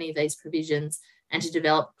under any of these provisions, and to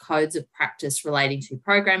develop codes of practice relating to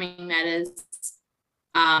programming matters.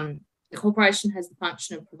 The corporation has the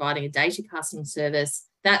function of providing a data casting service,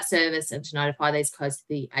 and to notify these codes to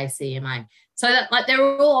the ACMA. So that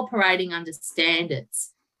they're all operating under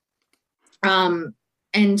standards. And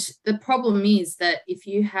the problem is that if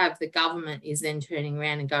you have the government is then turning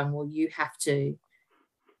around and going, well, you have to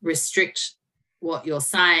restrict what you're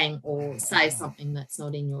saying or say something that's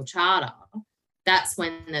not in your charter, that's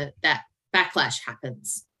when that backlash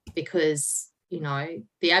happens, because, the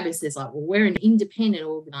ABC is like, well, we're an independent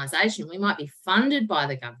organisation. We might be funded by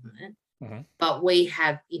the government, but we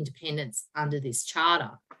have independence under this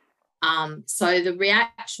charter. So the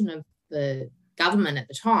reaction of the government at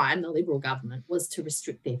the time, the Liberal government, was to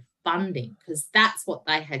restrict their funding, because that's what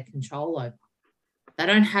they had control over. They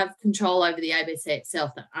don't have control over the ABC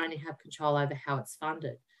itself. They only have control over how it's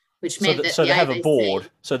funded, which meant that so they ABC, have a board.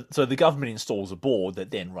 So the government installs a board that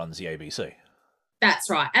then runs the ABC. That's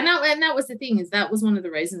right. And that was the thing, is that was one of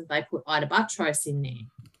the reasons they put Ida Buttrose in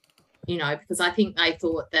there, because I think they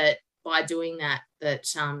thought that by doing that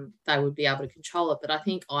they would be able to control it. But I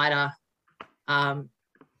think Ida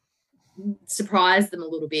surprised them a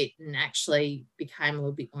little bit and actually became a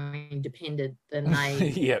little bit more independent than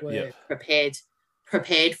they were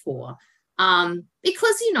prepared for.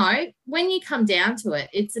 Because, when you come down to it,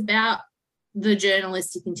 it's about the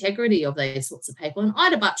journalistic integrity of these sorts of people. And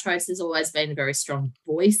Ida Buttrose has always been a very strong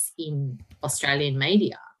voice in Australian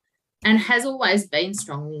media and has always been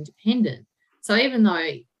strongly independent. So even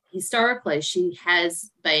though historically she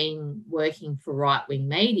has been working for right-wing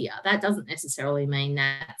media, that doesn't necessarily mean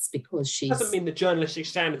that's because she's... Doesn't mean the journalistic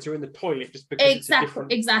standards are in the toilet just because it's a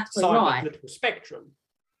different side of the political spectrum.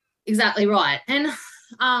 Exactly right. And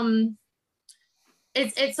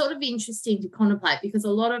it's sort of interesting to contemplate, because a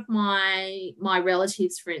lot of my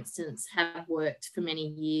relatives, for instance, have worked for many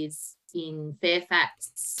years in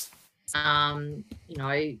Fairfax, the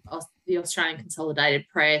Australian Consolidated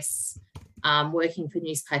Press, working for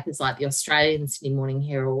newspapers like the Australian, Sydney Morning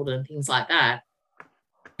Herald and things like that.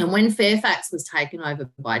 And when Fairfax was taken over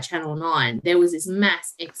by Channel 9, there was this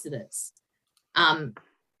mass exodus.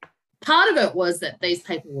 Part of it was that these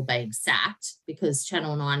people were being sacked because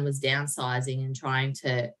Channel 9 was downsizing and trying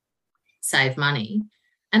to save money,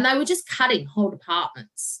 and they were just cutting whole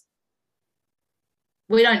departments.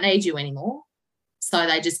 We don't need you anymore. So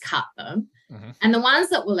they just cut them. And the ones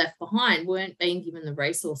that were left behind weren't being given the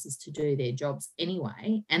resources to do their jobs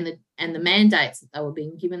anyway, and the mandates that they were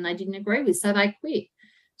being given they didn't agree with, so they quit.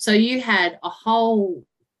 So you had a whole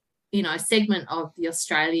segment of the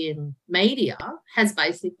Australian media has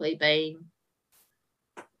basically been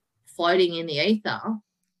floating in the ether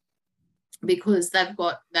because they've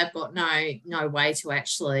got no way to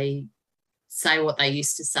actually say what they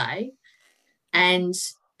used to say, and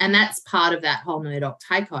that's part of that whole Murdoch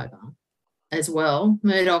takeover as well.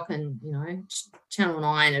 Murdoch and Channel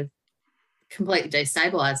 9 have completely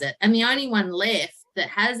destabilised it, and the only one left that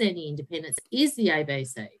has any independence is the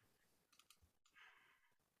ABC.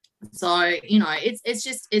 So it's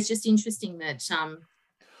just interesting that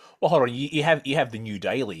well, hold on. You have the New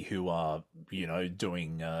Daily, who are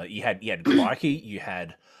doing. You had Crikey, you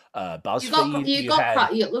had BuzzFeed, you had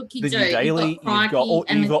the New Daily. You've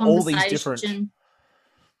got all these different.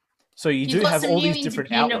 So you have all these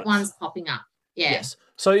different outlets. Ones popping up. Yeah. Yes.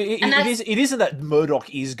 So it isn't that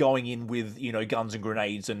Murdoch is going in with guns and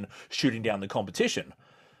grenades and shooting down the competition.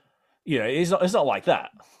 It's not like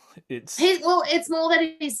that. It's more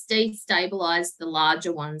that he's destabilised the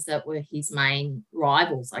larger ones that were his main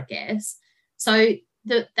rivals, I guess. So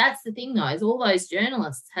that's the thing, though, is all those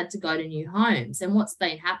journalists had to go to new homes, and what's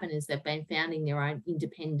been happening is they've been founding their own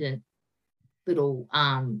independent little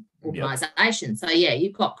organisation. So yeah,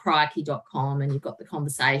 you've got crikey.com and you've got The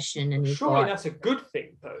Conversation and you've Surely got... that's a good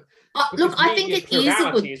thing, though. Look, I think it is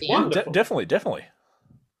a good thing. Definitely.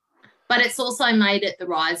 But it's also made it the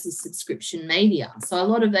rise of subscription media. So a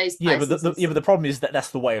lot of these places... but the problem is that that's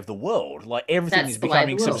the way of the world. Like, everything is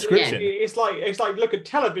becoming subscription. Yeah. It's like look at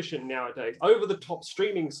television nowadays. Over-the-top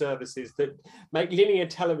streaming services that make linear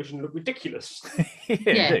television look ridiculous.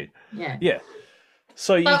 Indeed. Yeah.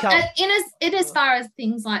 So you can't... in as far as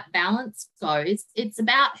things like balance goes, it's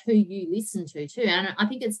about who you listen to too. And I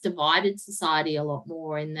think it's divided society a lot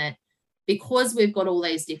more in that because we've got all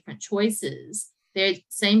these different choices, there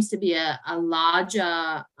seems to be a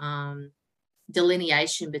larger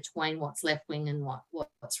delineation between what's left-wing and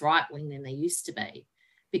what's right-wing than there used to be.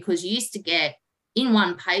 Because you used to get, in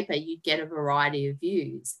one paper, you'd get a variety of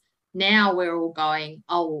views. Now we're all going,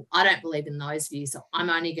 oh, I don't believe in those views, so I'm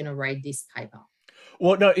only going to read this paper.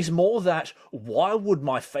 Well, no, it's more that why would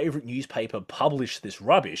my favourite newspaper publish this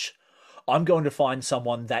rubbish? I'm going to find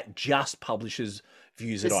someone that just publishes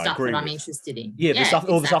views that I agree with. The stuff that I'm interested in. Yeah, the stuff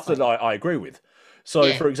that I agree with.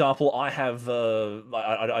 So, for example, I have,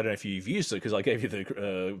 I don't know if you've used it because I gave you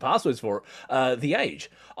the passwords for it, The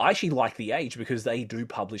Age. I actually like The Age because they do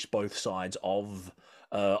publish both sides of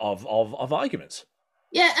arguments.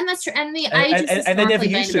 Yeah, and that's true. And The Age is and they never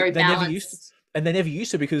been very balanced. And they never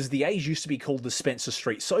used to because The Age used to be called the Spencer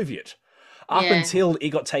Street Soviet. Up until it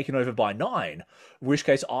got taken over by Nine, in which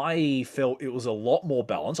case I felt it was a lot more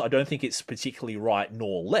balanced. I don't think it's particularly right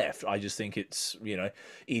nor left. I just think it's, it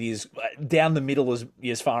is down the middle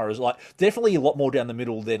as far as, like, definitely a lot more down the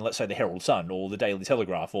middle than, let's say, the Herald Sun or the Daily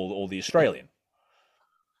Telegraph or the Australian.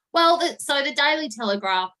 Well, so the Daily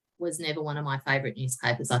Telegraph was never one of my favourite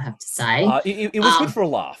newspapers, I'd have to say. It was good for a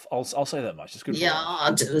laugh. I'll say that much. It's good for a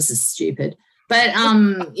laugh. Yeah, this is stupid. But,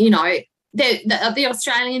 the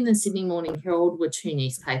Australian and the Sydney Morning Herald were two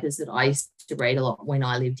newspapers that I used to read a lot when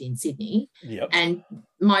I lived in Sydney. Yep. And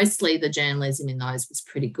mostly the journalism in those was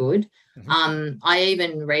pretty good. Mm-hmm. I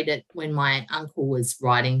even read it when my uncle was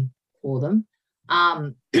writing for them.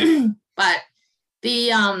 But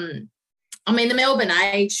the Melbourne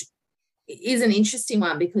Age is an interesting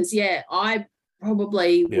one because, I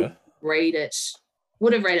probably would have read it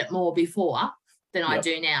more before than I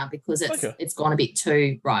do now because it's gone a bit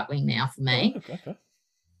too right-wing now for me. Okay.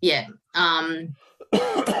 Yeah.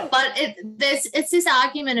 But it's this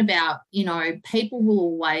argument about, people will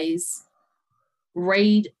always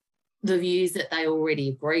read the views that they already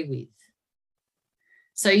agree with.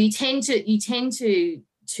 So you tend to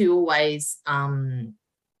always, I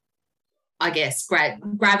guess,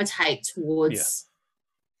 gravitate towards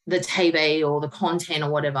the TV or the content or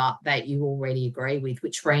whatever that you already agree with,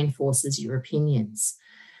 which reinforces your opinions.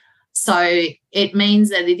 So it means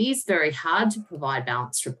that it is very hard to provide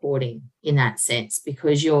balanced reporting in that sense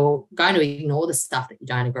because you're going to ignore the stuff that you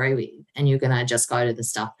don't agree with and you're going to just go to the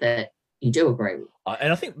stuff that you do agree with.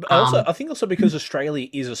 And I think also because Australia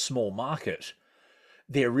is a small market,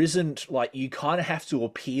 there isn't, like, you kind of have to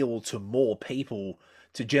appeal to more people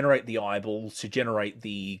to generate the eyeballs, to generate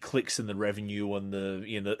the clicks and the revenue and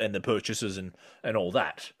the purchases and all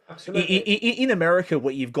that. Absolutely. In America,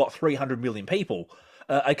 where you've got 300 million people,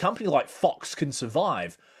 a company like Fox can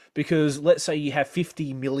survive because, let's say, you have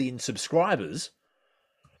 50 million subscribers.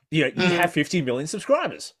 You have 50 million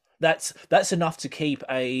subscribers. That's enough to keep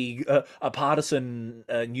a partisan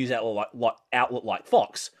news outlet like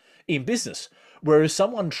Fox in business. Whereas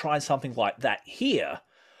someone tries something like that here,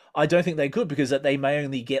 I don't think they're good because they may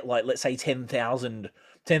only get, like, let's say 10,000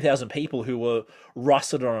 people who were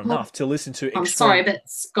rusted on enough to listen to. I'm sorry, but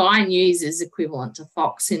Sky News is equivalent to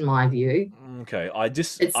Fox in my view. Okay, I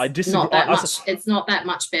disagree. It's not that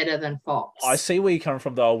much better than Fox. I see where you're coming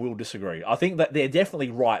from, though. I will disagree. I think that they're definitely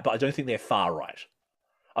right, but I don't think they're far right.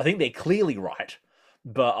 I think they're clearly right,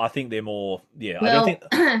 but I think they're more. Yeah, well, I don't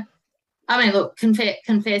think. I mean, look,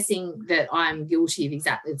 confessing that I'm guilty of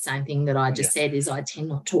exactly the same thing that I just said is I tend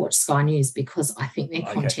not to watch Sky News because I think their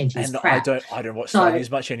content is crap. I don't watch Sky News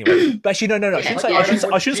much anyway. But actually, no. I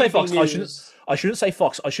shouldn't say Fox. I shouldn't say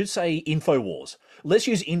Fox. I should say InfoWars. Let's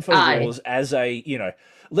use InfoWars as a,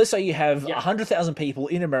 let's say you have 100,000 people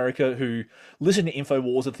in America who listen to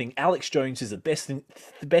InfoWars and think Alex Jones is the best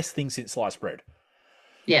thing since sliced bread.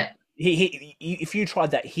 Yeah. If you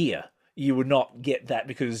tried that here, you would not get that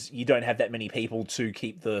because you don't have that many people to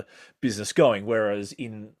keep the business going. Whereas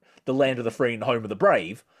in the land of the free and home of the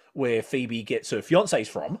brave, where Phoebe gets her fiancés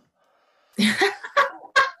from. Yes,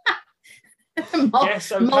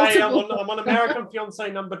 okay. I'm on American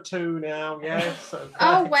Fiancé #2 now. Yes. Okay.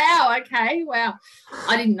 Oh wow. Okay. Wow.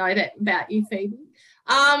 I didn't know that about you, Phoebe.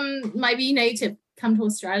 Maybe you need to come to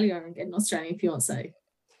Australia and get an Australian fiance.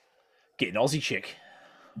 Get an Aussie chick.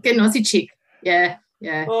 Get an Aussie chick. Yeah,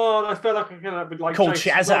 yeah. Oh, I feel like I'm gonna be like Called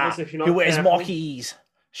Jason Roberts if Shazza, you're not who wears careful. mockies.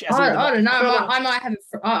 I don't know. I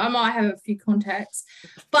might have a few contacts,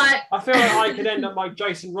 but I feel like I could end up like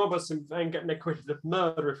Jason Roberts and getting acquitted of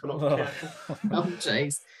murder if we're not careful. oh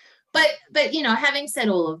jeez. But you know, having said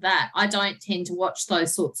all of that, I don't tend to watch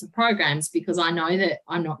those sorts of programs because I know that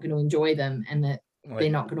I'm not going to enjoy them and that they're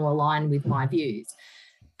not going to align with my views.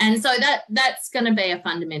 And so that's going to be a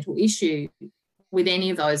fundamental issue with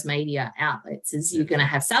any of those media outlets, is you're going to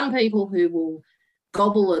have some people who will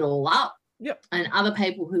gobble it all up. Yep. And other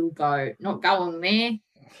people who will go, not going there,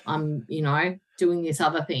 I'm, you know, doing this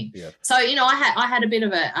other thing. Yep. So, you know, I had a bit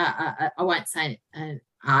of I won't say an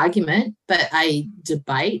argument, but a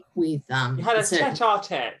debate with You had a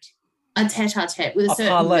tete-a-tete. A tete-a-tete with a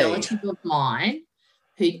certain relative of mine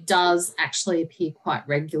who does actually appear quite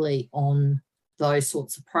regularly on those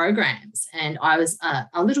sorts of programs. And I was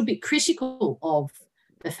a little bit critical of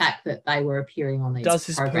the fact that they were appearing on these programs.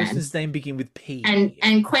 Does this person's name begin with P?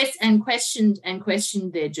 And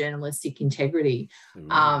questioned their journalistic integrity.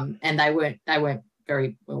 And they weren't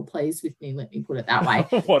very well pleased with me, let me put it that way.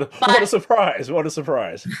 What a surprise. What a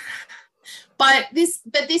surprise. But this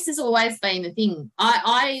has always been the thing.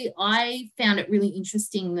 I found it really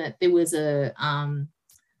interesting that there was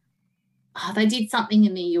they did something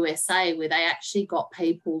in the USA where they actually got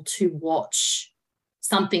people to watch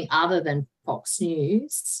something other than Fox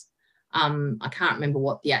News. I can't remember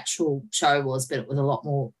what the actual show was, but it was a lot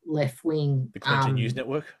more left wing. The Clinton News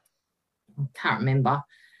Network? I can't remember.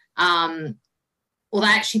 Well, they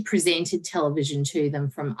actually presented television to them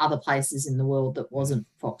from other places in the world that wasn't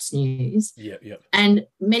Fox News. Yep. And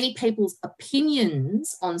many people's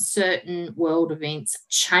opinions on certain world events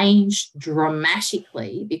changed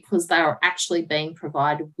dramatically because they were actually being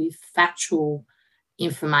provided with factual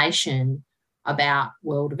information about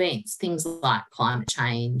world events, things like climate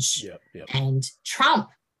change. Yep. And Trump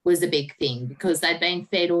was a big thing because they'd been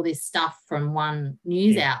fed all this stuff from one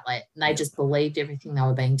news outlet and they just believed everything they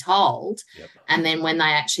were being told. Yep. And then when they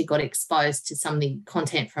actually got exposed to some of the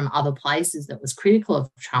content from other places that was critical of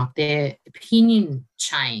Trump, their opinion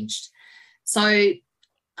changed. So,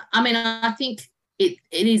 I mean, I think it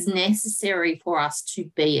is necessary for us to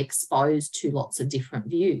be exposed to lots of different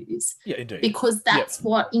views. Yeah, indeed. Because that's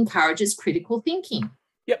what encourages critical thinking.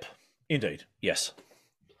 Yep, indeed. Yes.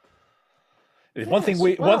 One thing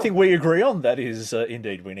we agree on, that is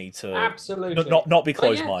indeed we need to absolutely not be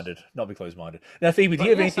closed-minded. Not be closed-minded. Now, Phoebe, do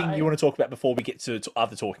you have anything you want to talk about before we get to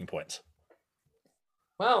other talking points?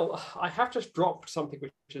 Well, I have just dropped something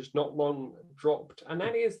which has not long dropped, and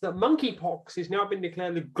that is that monkeypox has now been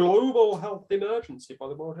declared a global health emergency by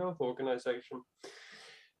the World Health Organization.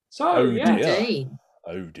 So,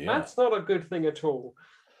 Oh dear. That's not a good thing at all.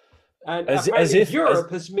 And as if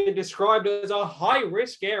Europe has been described as a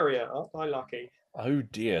high-risk area. Aren't I lucky? Oh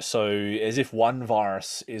dear. So, as if one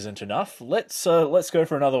virus isn't enough, let's go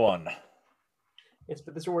for another one. Yes,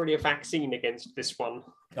 but there's already a vaccine against this one.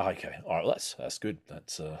 Okay, all right. That's good.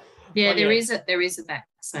 That's there is a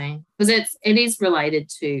vaccine because it is related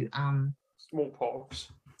to smallpox.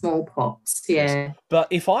 Smallpox, yeah. But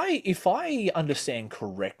if I understand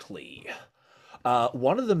correctly,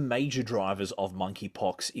 one of the major drivers of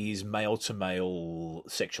monkeypox is male-to-male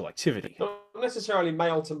sexual activity. Not necessarily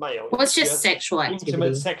male-to-male. Well, it's just sexual activity.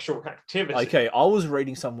 Intimate sexual activity. Okay, I was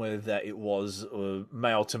reading somewhere that it was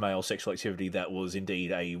male-to-male sexual activity that was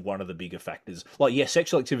indeed one of the bigger factors. Like, yes,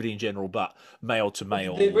 sexual activity in general, but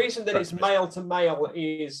male-to-male. The reason that it's male-to-male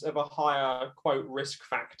is of a higher, quote, risk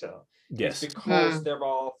factor. Yes. Is because there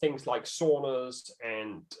are things like saunas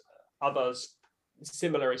and others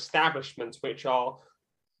similar establishments which are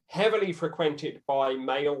heavily frequented by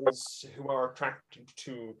males who are attracted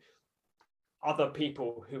to other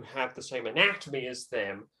people who have the same anatomy as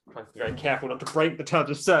them. I'm trying to be very careful not to break the terms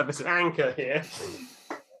of service and anchor here.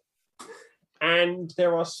 And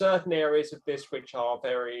there are certain areas of this which are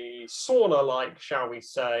very sauna-like, shall we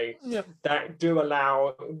say, that do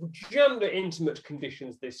allow gender intimate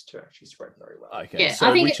conditions this to actually spread very well. Okay, yeah,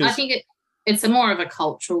 so I think it's a more of a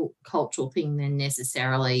cultural thing than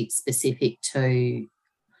necessarily specific to.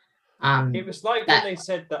 It was like when they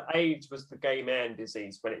said that AIDS was the gay man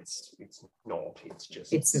disease, when it's not.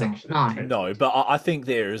 It's not. No, but I think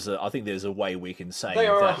there's a way we can say they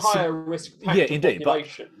are that a higher risk. Yeah, indeed,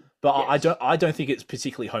 population. But yes. I don't think it's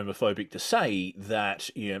particularly homophobic to say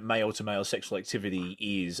that male to male sexual activity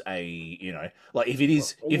is like if it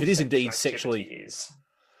is indeed sexually.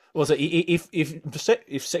 Well, so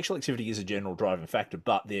if sexual activity is a general driving factor,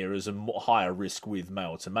 but there is a higher risk with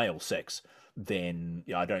male to male sex, then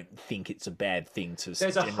I don't think it's a bad thing to.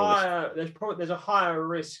 There's a higher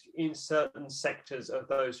risk in certain sectors of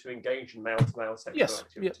those who engage in male-to-male sexual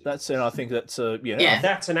activities. Yeah, that's, and I think that's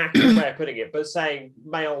that's an accurate way of putting it. But saying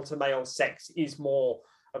male-to-male sex is more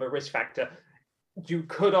of a risk factor, you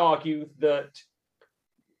could argue that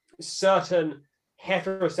certain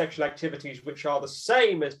heterosexual activities, which are the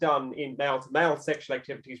same as done in male-to-male sexual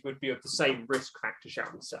activities, would be of the same risk factor,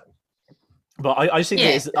 shall we say? But I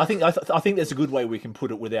think I think there's a good way we can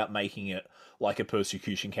put it without making it like a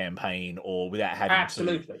persecution campaign, or without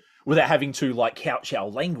having to like couch our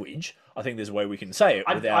language. I think there's a way we can say it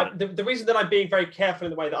the reason that I'm being very careful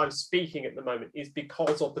in the way that I'm speaking at the moment is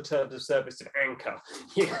because of the terms of service of Anchor.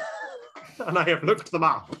 And I have looked them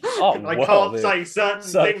up. I can't say certain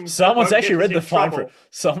things. Someone's actually read the fine print.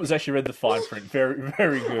 Someone's actually read the fine print. Very,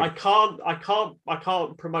 very good. I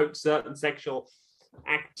can't promote certain sexual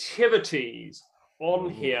activities on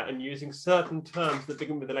here and using certain terms that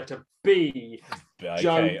begin with the letter B.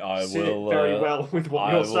 Okay, I will very well with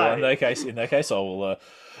what you're saying. In that case, I will.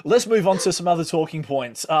 Let's move on to some other talking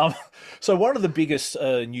points. So one of the biggest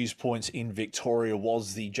news points in Victoria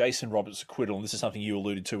was the Jason Roberts acquittal, and this is something you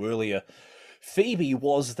alluded to earlier, Phoebe,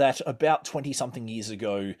 was that about 20-something years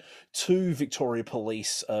ago, two Victoria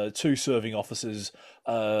Police, two serving officers,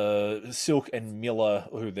 Silk and Miller,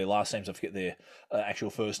 who their last names, I forget their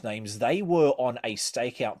actual first names, they were on a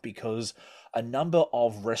stakeout because a number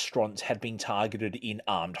of restaurants had been targeted in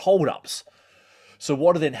armed hold-ups. So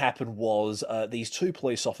what then happened was these two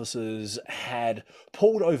police officers had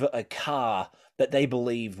pulled over a car that they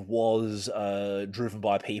believed was driven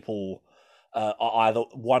by people, either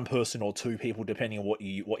one person or two people, depending on what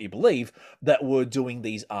you believe, that were doing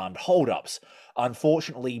these armed hold-ups.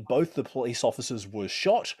 Unfortunately, both the police officers were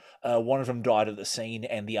shot. One of them died at the scene,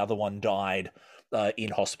 and the other one died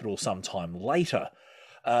in hospital sometime later.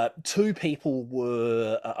 Two people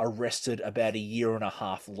were arrested about a year and a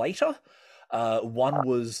half later. One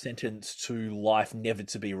was sentenced to life, never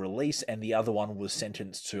to be released, and the other one was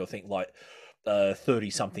sentenced to, I think, like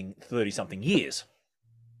 30-something years.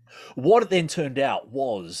 What it then turned out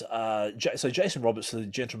was, so Jason Roberts, the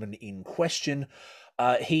gentleman in question,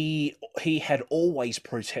 he had always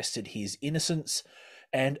protested his innocence,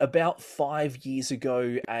 and about 5 years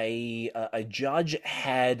ago, a judge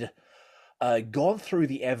had gone through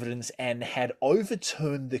the evidence and had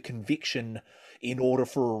overturned the conviction in order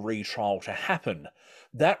for a retrial to happen.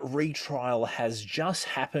 That retrial has just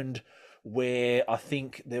happened, where I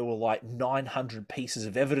think there were like 900 pieces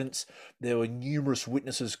of evidence. There were numerous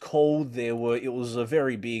witnesses called. It was a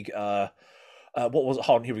very big, what was it?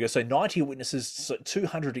 Hold on, here we go. So 90 witnesses,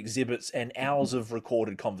 200 exhibits, and hours of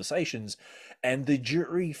recorded conversations. And the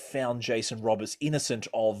jury found Jason Roberts innocent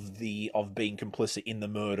of being complicit in the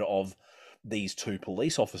murder of these two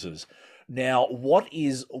police officers. Now, what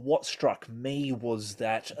struck me was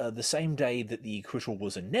that the same day that the acquittal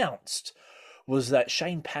was announced, was that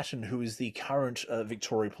Shane Patton, who is the current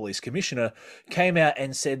Victoria Police Commissioner, came out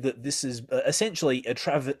and said that this is essentially a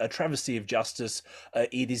travesty of justice.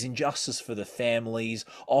 It is injustice for the families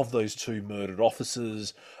of those two murdered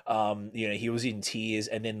officers. He was in tears,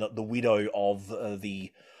 and then the widow of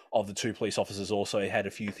the two police officers also had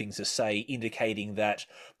a few things to say, indicating that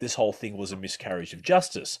this whole thing was a miscarriage of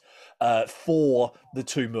justice for the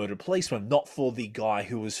two murdered policemen, not for the guy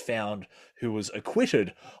who was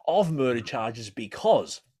acquitted of murder charges,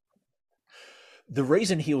 because the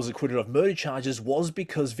reason he was acquitted of murder charges was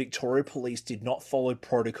because Victoria Police did not follow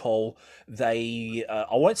protocol. They,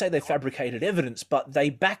 I won't say they fabricated evidence, but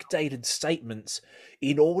they backdated statements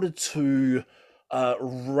in order to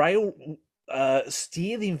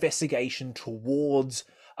steer the investigation towards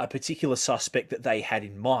a particular suspect that they had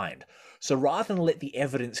in mind. So rather than let the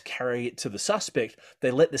evidence carry it to the suspect,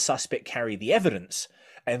 they let the suspect carry the evidence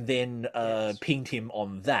and then pinged him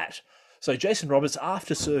on that. So Jason Roberts,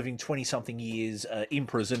 after serving 20-something years in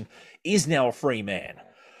prison, is now a free man.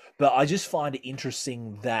 But I just find it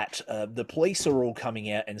interesting that the police are all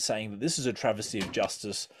coming out and saying that this is a travesty of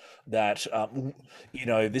justice, that,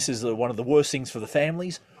 this is one of the worst things for the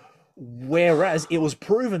families. Whereas it was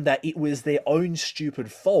proven that it was their own stupid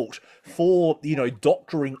fault for,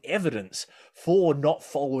 doctoring evidence, for not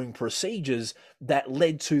following procedures that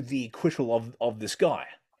led to the acquittal of this guy.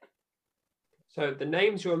 So the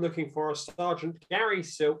names you're looking for are Sergeant Gary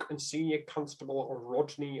Silk and Senior Constable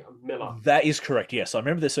Rodney Miller. That is correct, yes. I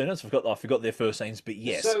remember their surnames. I forgot their first names, but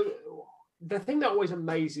yes. So the thing that always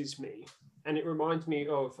amazes me, and it reminds me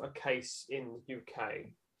of a case in the UK,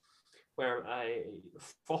 where a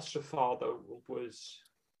foster father was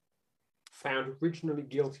found originally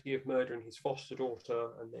guilty of murdering his foster daughter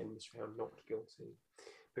and then was found not guilty.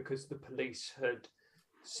 because the police had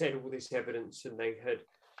said all this evidence and they had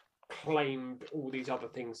claimed all these other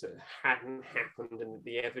things that hadn't happened, and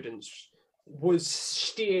the evidence was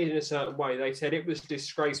steered in a certain way. They said it was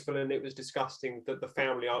disgraceful and it was disgusting that the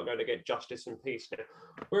family aren't going to get justice and peace now.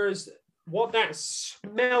 Whereas what that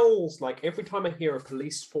smells like every time I hear a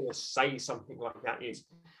police force say something like that is,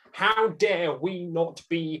 how dare we not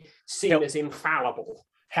be seen as infallible?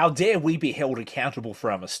 How dare we be held accountable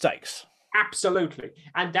for our mistakes? Absolutely.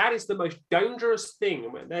 And that is the most dangerous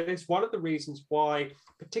thing. That is one of the reasons why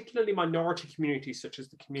particularly minority communities, such as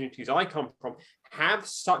the communities I come from, have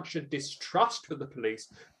such a distrust for the police,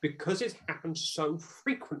 because it happens so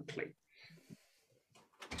frequently.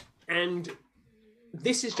 And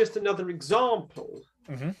this is just another example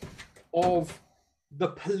of the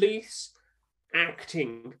police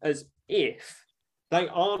acting as if they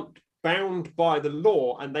aren't bound by the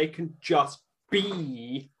law and they can just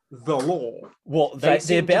be the law. Well,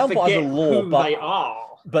 they're bound by the law, but they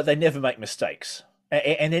are. But they never make mistakes.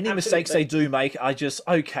 And any mistakes they do make are just,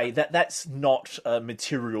 okay, that's not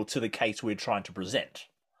material to the case we're trying to present.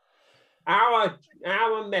 Our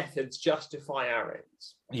methods justify our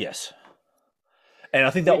ends. Yes. And I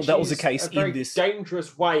think that was the case in this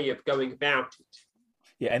dangerous way of going about it.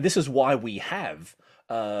 Yeah, and this is why we have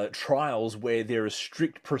trials where there are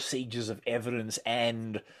strict procedures of evidence,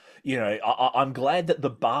 and I'm glad that the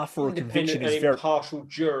bar for a conviction is very impartial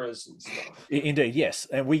jurors and stuff. Indeed, yes,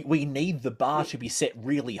 and we need the bar to be set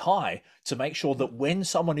really high to make sure that when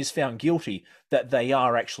someone is found guilty, that they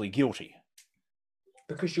are actually guilty.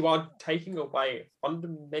 Because you are taking away a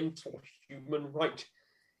fundamental human right.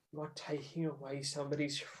 You are taking away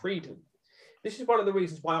somebody's freedom. This is one of the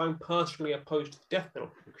reasons why I'm personally opposed to the death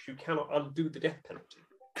penalty, because you cannot undo the death penalty.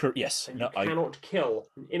 Yes. And you cannot kill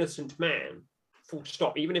an innocent man, full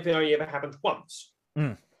stop, even if it only ever happens once.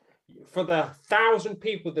 For the 1,000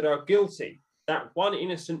 people that are guilty, that one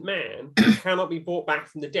innocent man cannot be brought back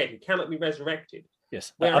from the dead. He cannot be resurrected.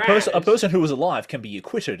 Yes. Whereas, a person who was alive can be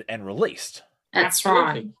acquitted and released. That's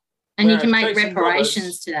right. And you can make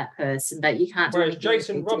reparations to that person, but you can't. Whereas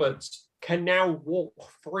Jason Roberts can now walk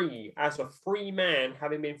free as a free man,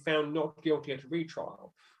 having been found not guilty at a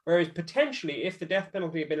retrial. Whereas potentially, if the death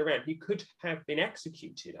penalty had been around, he could have been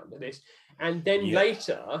executed under this, and then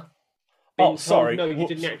later been told, no, you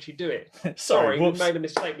didn't actually do it. Sorry, we made a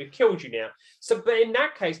mistake. We've killed you now. So, but in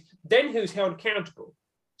that case, then who's held accountable?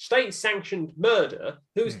 State-sanctioned murder.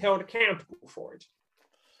 Who's held accountable for it?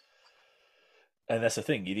 And that's the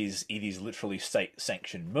thing. It is literally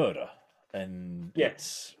state-sanctioned murder. And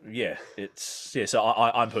so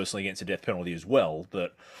I'm personally against the death penalty as well.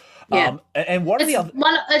 But and one of the other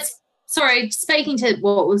speaking to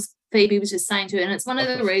what was Phoebe was just saying to it, and it's one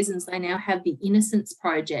of the reasons they now have the Innocence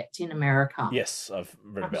Project in America. Yes, I've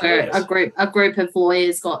read about where that. A group of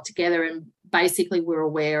lawyers got together and basically were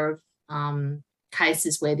aware of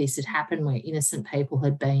cases where this had happened, where innocent people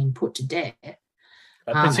had been put to death.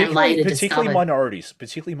 Particularly minorities,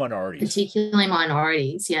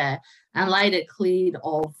 yeah, and later cleared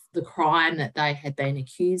of the crime that they had been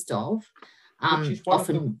accused of. Which is one of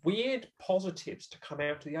the weird positives to come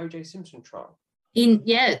out of the O.J. Simpson trial.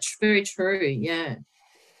 It's very true, yeah.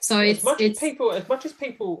 So as much as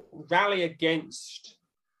people rally against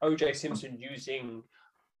O.J. Simpson using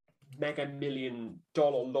mega $1 million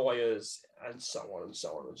lawyers and so on and so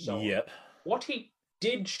on and so on, what he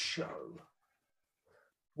did show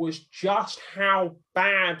was just how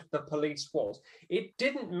bad the police was. It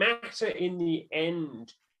didn't matter in the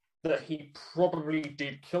end that he probably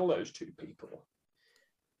did kill those two people.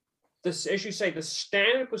 As you say, the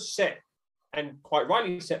standard was set, and quite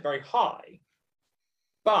rightly set, very high,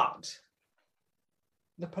 but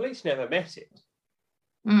the police never met it.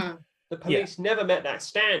 The police never met that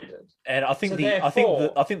standard. And I think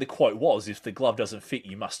the quote was, "If the glove doesn't fit,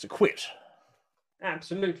 you must acquit."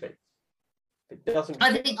 Absolutely. It doesn't.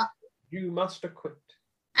 You must acquit.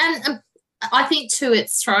 And I think too,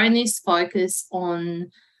 it's thrown this focus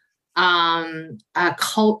on a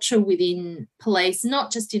culture within police, not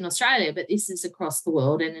just in Australia, but this is across the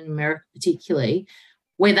world and in America particularly,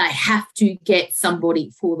 where they have to get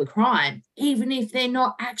somebody for the crime, even if they're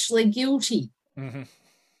not actually guilty.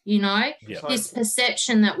 This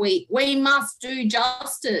perception that we must do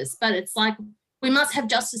justice, but it's like we must have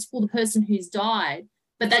justice for the person who's died.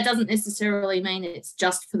 But that doesn't necessarily mean it's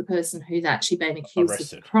just for the person who's actually been accused of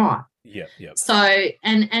the crime. So,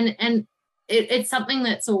 and it's something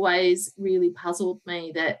that's always really puzzled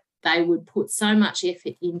me, that they would put so much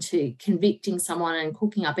effort into convicting someone and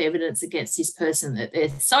cooking up evidence against this person that they're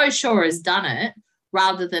so sure has done it,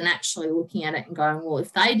 rather than actually looking at it and going, well,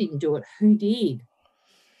 if they didn't do it, who did?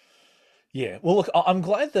 Yeah, well, look, I'm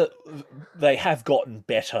glad that they have gotten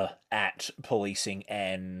better at policing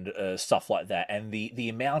and stuff like that, and the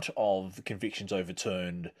amount of convictions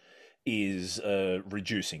overturned is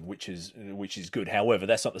reducing, which is good. However,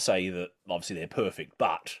 that's not to say that obviously they're perfect,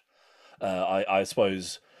 but I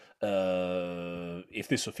suppose if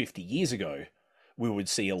this were 50 years ago, we would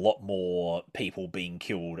see a lot more people being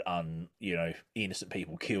killed, innocent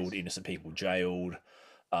people killed, innocent people jailed.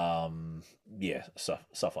 Yeah,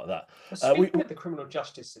 stuff like that. Speaking of the criminal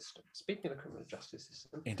justice system,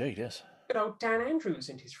 Indeed, yes. good old Dan Andrews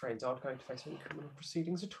and his friends aren't going to face any criminal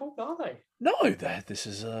proceedings at all, are they? No, this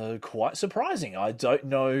is quite surprising. I don't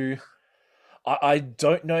know. I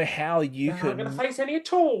don't know how you They're can. not going to face any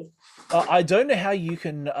at all. I don't know how you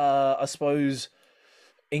can. I suppose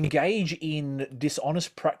engage in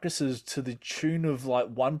dishonest practices to the tune of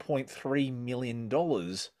like $1.3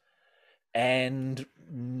 million and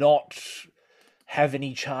not have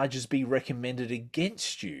any charges be recommended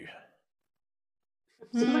against you.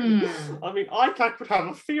 I mean, ICAC would have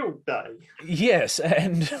a field day. Yes,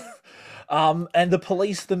 and the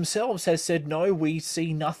police themselves has said, no, we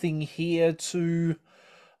see nothing here to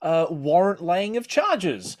warrant laying of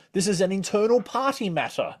charges. This is an internal party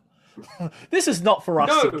matter. This is not for us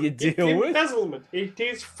to deal with. Embezzlement. It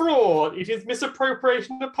is fraud. It is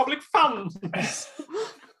misappropriation of public funds.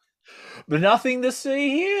 But nothing to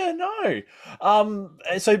see here, no.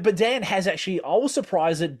 But Dan has actually, I was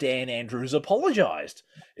surprised that Dan Andrews apologised.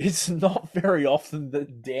 It's not very often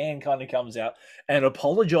that Dan kind of comes out and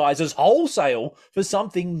apologises wholesale for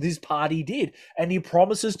something this party did. And he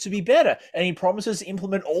promises to be better. And he promises to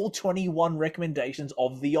implement all 21 recommendations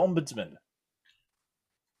of the Ombudsman.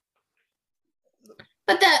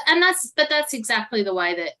 But that's exactly the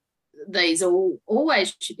way that these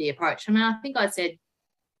always should be approached. I mean, I think I said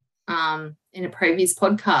in a previous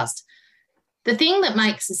podcast, the thing that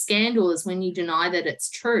makes a scandal is when you deny that it's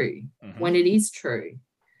true, when it is true.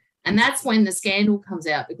 And that's when the scandal comes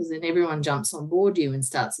out, because then everyone jumps on board you and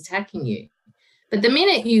starts attacking you. But the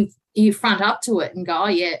minute you front up to it and go, oh,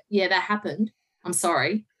 yeah, that happened, I'm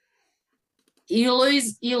sorry, you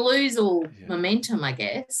lose all momentum, I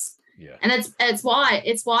guess. Yeah. And it's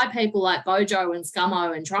why people like Bojo and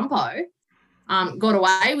Scummo and Trumpo got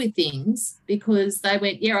away with things, because they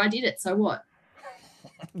went, yeah, I did it, so what?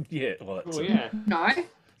 Yeah, well, that's No.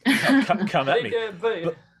 come at me.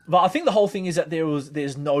 But I think the whole thing is that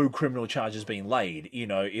there's no criminal charges being laid. You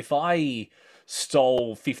know, if I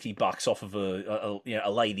stole $50 off of a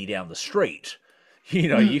lady down the street,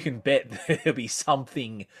 you can bet there'll be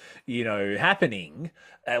something, happening,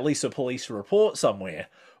 at least a police report somewhere.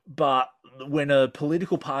 But when a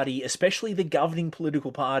political party, especially the governing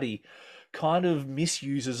political party, kind of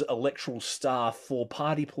misuses electoral staff for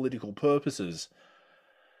party political purposes,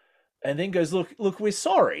 and then goes, look, we're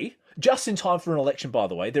sorry, just in time for an election, by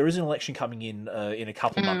the way. There is an election coming in a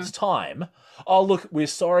couple of months' time. Oh, look, we're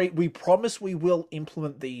sorry. We promise we will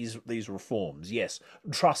implement these reforms. Yes,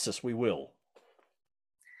 trust us, we will.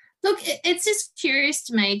 Look, it's just curious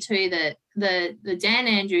to me too that the Dan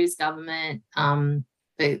Andrews government,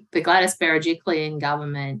 the Gladys Berejiklian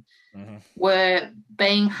government, were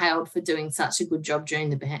being hailed for doing such a good job during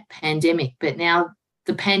the pandemic, but now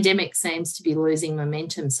the pandemic seems to be losing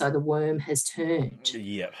momentum, so the worm has turned.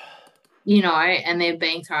 Yep. And they're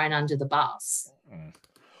being thrown under the bus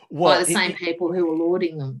by the same people who are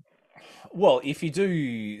lauding them. Well, if you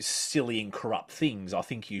do silly and corrupt things, I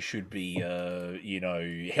think you should be,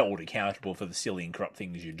 held accountable for the silly and corrupt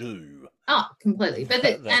things you do. Oh, completely. But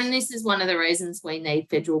and this is one of the reasons we need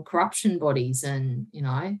federal corruption bodies and,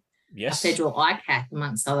 yes, a federal ICAC,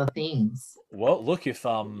 amongst other things. Well, look, if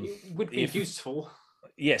it would be useful.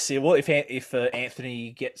 Yes, yeah, well, if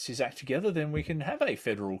Anthony gets his act together, then we can have a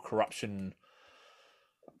federal corruption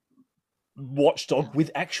watchdog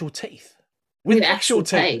with actual teeth. With actual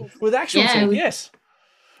teeth. With actual teeth, yes.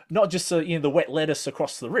 Not just the wet lettuce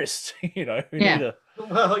across the wrist,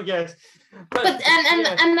 Well, yes. But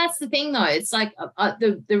and that's the thing, though. It's like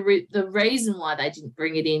the reason why they didn't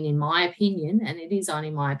bring it in my opinion, and it is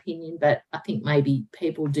only my opinion, but I think maybe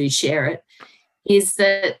people do share it, is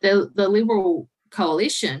that the Liberal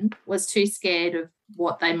coalition was too scared of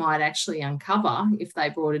what they might actually uncover if they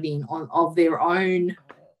brought it in of their own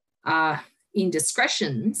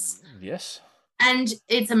indiscretions. Yes. And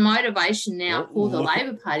it's a motivation now for the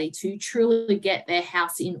Labor Party to truly get their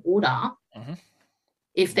house in order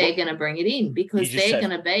if they're going to bring it in, because they're going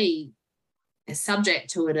to be subject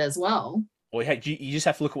to it as well. Well, you just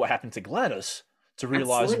have to look at what happened to Gladys to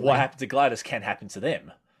realise what happened to Gladys can happen to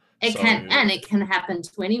them. It can happen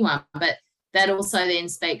to anyone, but that also then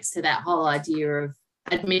speaks to that whole idea of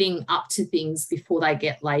admitting up to things before they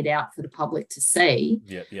get laid out for the public to see.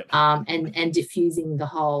 And diffusing the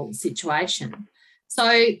whole situation. So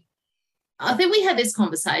I think we had this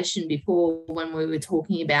conversation before when we were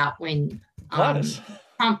talking about when Gladys,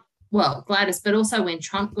 but also when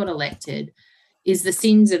Trump got elected, is the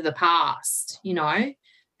sins of the past, you know,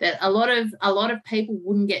 that a lot of people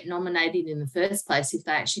wouldn't get nominated in the first place if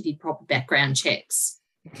they actually did proper background checks.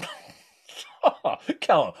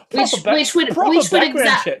 Come on, which would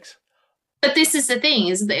checks. But this is the thing: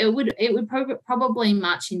 is that it would probably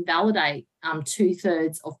much invalidate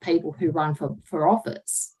 2/3 of people who run for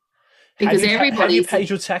office, because everybody. Have you paid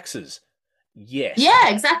your taxes? Yes. Yeah,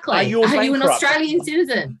 exactly. Are you an Australian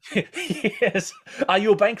citizen? Yes. Are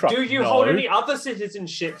you a bankrupt? Do you hold any other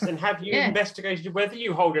citizenships, and have you investigated whether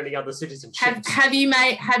you hold any other citizenships? Have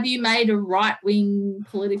you made a right-wing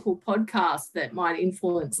political podcast that might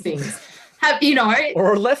influence things?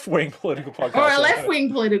 Or a left-wing political podcast. Or a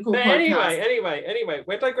left-wing political podcast. Anyway,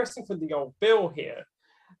 we're digressing from the old bill here,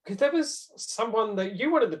 because there was someone that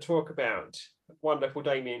you wanted to talk about, wonderful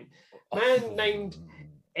Damien, man named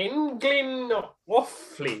Englyn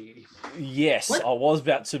Offley. Yes, what? I was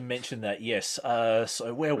about to mention that. Yes.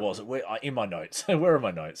 So where was it? In my notes? Where are my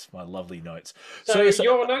notes? My lovely notes. So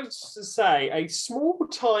your notes say a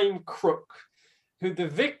small-time crook who the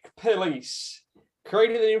Vic police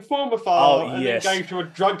created an informer file and then gave to a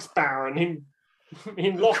drugs baron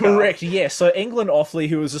in lockup. Correct. Yes. So Englyn Offley,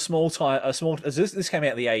 who was this came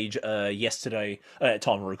out the age yesterday at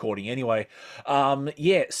time of recording. Anyway,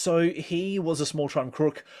 So he was a small-time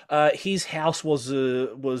crook. His house was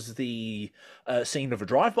the scene of a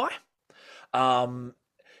drive-by.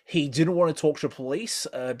 He didn't want to talk to police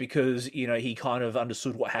because he kind of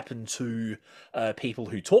understood what happened to people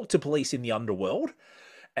who talk to police in the underworld.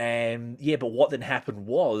 And but what then happened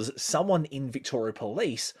was someone in Victoria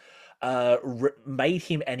Police made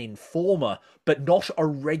him an informer, but not a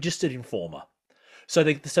registered informer. So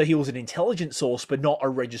he was an intelligence source, but not a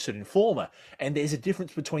registered informer. And there's a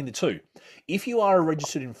difference between the two. If you are a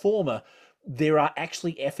registered informer, there are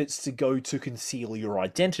actually efforts to go to conceal your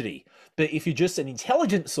identity. But if you're just an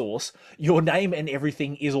intelligence source, your name and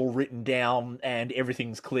everything is all written down and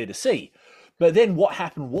everything's clear to see. But then what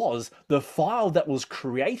happened was the file that was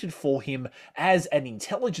created for him as an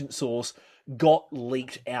intelligence source got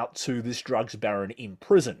leaked out to this drugs baron in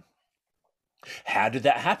prison. How did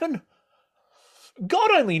that happen?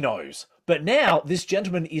 God only knows. But now this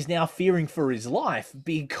gentleman is now fearing for his life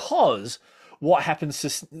because what happens to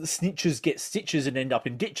snitches get stitches and end up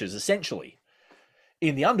in ditches, essentially,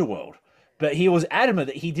 in the underworld. But he was adamant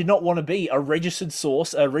that he did not want to be a registered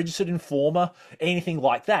source, a registered informer, anything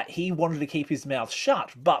like that. He wanted to keep his mouth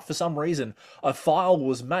shut. But for some reason, a file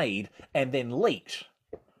was made and then leaked.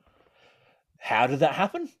 How did that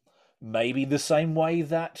happen? Maybe the same way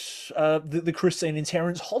that the Christine and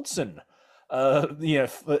Terence Hodgson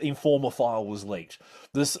informer file was leaked.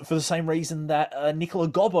 For the same reason that Nicola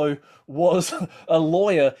Gobbo was a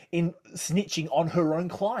lawyer in snitching on her own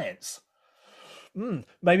clients.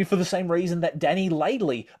 Maybe for the same reason that Danny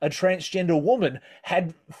Laidley, a transgender woman,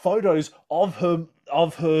 had photos of her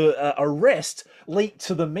arrest leaked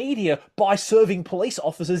to the media by serving police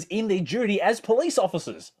officers in their duty as police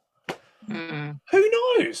officers. Who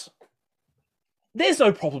knows? There's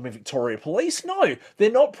no problem in Victoria Police. No,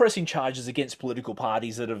 they're not pressing charges against political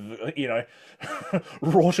parties that have,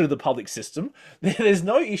 rorted the public system. There's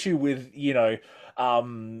no issue with, using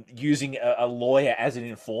a lawyer as an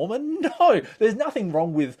informer. No, there's nothing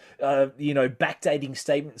wrong with, backdating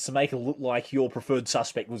statements to make it look like your preferred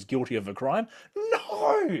suspect was guilty of a crime.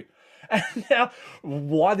 No. And now,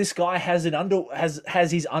 why this guy has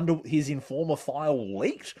his informer file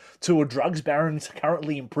leaked to a drugs baron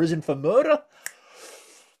currently in prison for murder?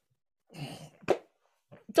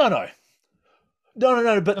 Don't know.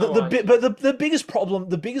 No. But the biggest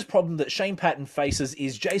problem that Shane Patton faces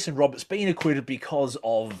is Jason Roberts being acquitted because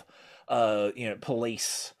of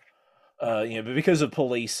police. Because of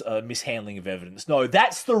police mishandling of evidence. No,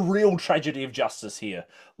 that's the real tragedy of justice here.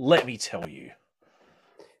 Let me tell you.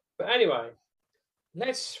 But anyway,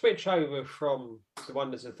 let's switch over from the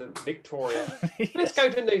wonders of the Victoria. Yes. Let's go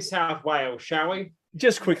to New South Wales, shall we?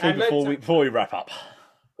 Just quickly before we wrap up.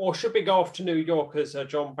 Or should we go off to New York, as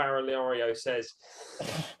John Barilaro says?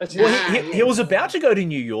 Well, he was about to go to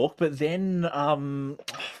New York, but then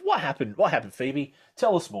what happened? What happened, Phoebe?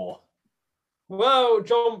 Tell us more. Well,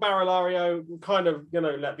 John Barilaro kind of,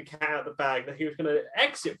 let the cat out of the bag that he was going to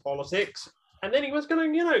exit politics and then he was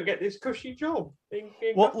going to, get this cushy job.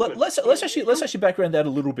 Well, let's actually background that a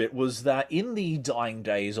little bit. Was that in the dying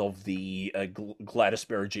days of the Gladys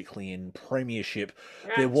Berejiklian premiership,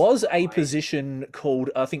 there was a position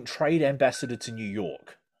called, I think, Trade Ambassador to New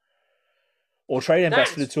York, or Trade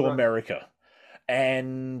Ambassador to America,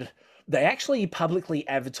 and they actually publicly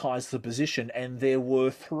advertised the position, and there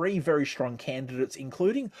were 3 very strong candidates,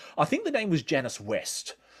 including, I think the name was Janice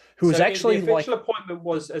West, who was actually the official appointment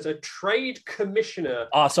was as a trade commissioner.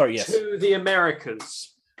 Yes. To the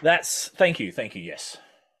Americas. Thank you, yes.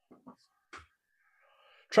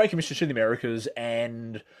 Trade commissioner to the Americas,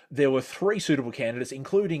 and there were 3 suitable candidates,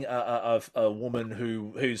 including a woman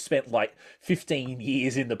who spent like 15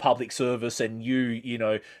 years in the public service and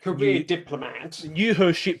career diplomat, knew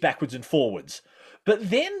her shit backwards and forwards.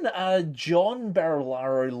 But then John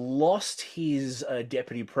Barilaro lost his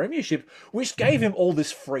deputy premiership, which gave him all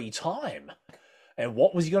this free time. And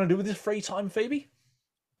what was he going to do with his free time, Phoebe?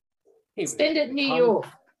 Spend it in New York.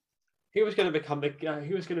 He was going to become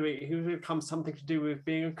something to do with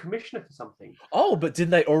being a commissioner for something. Oh, but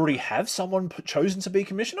didn't they already have someone chosen to be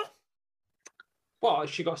commissioner? Well,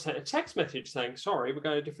 she got sent a text message saying, "Sorry, we're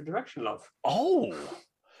going a different direction, love." Oh,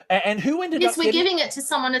 and who ended up? Yes, we're giving it to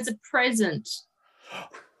someone as a present.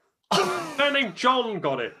 Man named John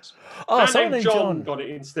got it. Oh, someone named John got it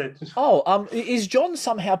instead. Oh, is John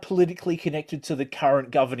somehow politically connected to the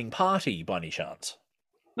current governing party by any chance?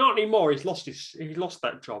 Not anymore. He's lost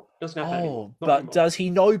that job. Doesn't have that anymore. But anymore. Does he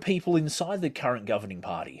know people inside the current governing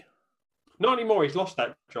party? Not anymore. He's lost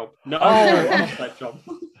that job. No, he's lost that job.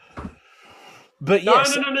 But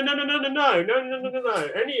yes. No.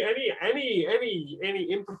 Any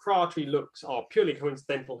impropriety looks are purely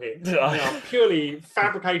coincidental here. They are purely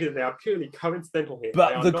fabricated. They are purely coincidental here.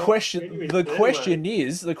 But the question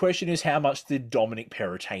is, how much did Dominic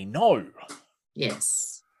Perrottet know?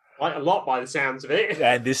 Yes. Quite a lot by the sounds of it.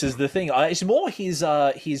 And this is the thing. It's more his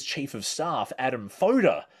chief of staff, Adam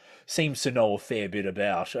Fodor, seems to know a fair bit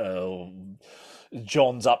about John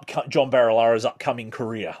Barilaro's upcoming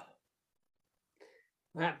career.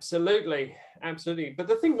 Absolutely. But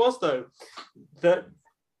the thing was, though, that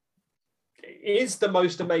is the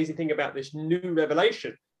most amazing thing about this new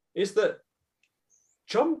revelation is that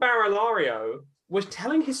John Barilario was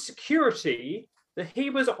telling his security that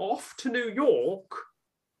he was off to New York.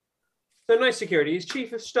 So no security, his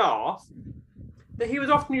chief of staff, that he was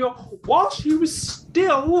off to New York whilst he was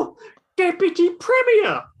still deputy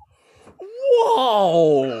premier.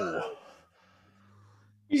 Whoa!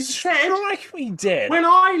 He said, "Strike me dead. When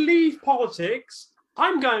I leave politics,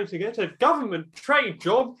 I'm going to get a government trade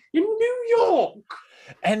job in New York."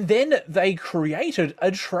 And then they created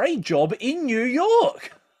a trade job in New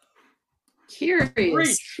York.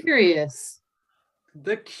 Curious.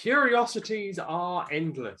 The curiosities are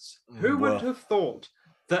endless. Who would have thought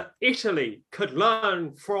that Italy could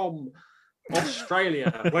learn from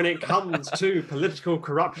Australia when it comes to political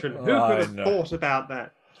corruption? Who could have thought about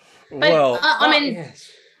that? But,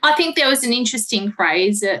 I think there was an interesting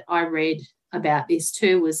phrase that I read about this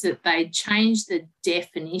too, was that they changed the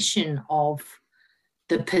definition of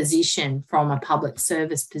the position from a public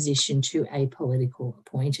service position to a political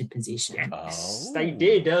appointed position. Yes, they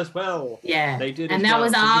did as well. Yeah, they did, and that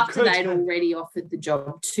was after they'd already offered the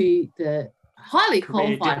job to the highly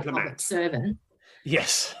qualified public servant.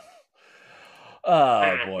 Yes.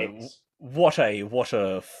 Oh boy. What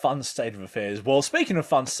a fun state of affairs. Well, speaking of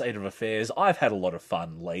fun state of affairs, I've had a lot of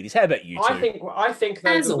fun, ladies. How about you two? I think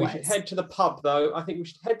though, that we should head to the pub, though. I think we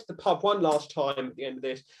should head to the pub one last time at the end of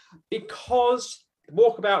this, because the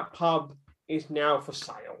Walkabout pub is now for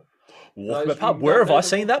sale. Walkabout pub? Where have I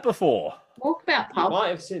seen that before? Walkabout pub? You might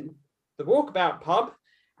have seen the Walkabout pub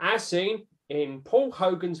as seen in Paul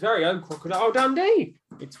Hogan's very own Crocodile Dundee.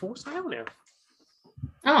 It's for sale now.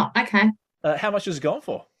 Oh, okay. How much is it going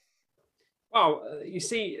for? Well, you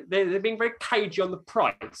see, they're being very cagey on the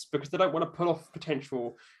price because they don't want to pull off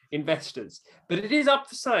potential investors. But it is up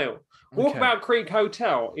for sale. Okay. Walkabout Creek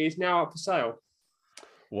Hotel is now up for sale.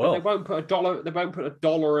 Well, but they won't put a dollar. They won't put a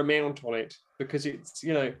dollar amount on it because it's,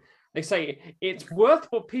 they say it's worth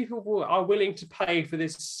what people are willing to pay for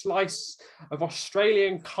this slice of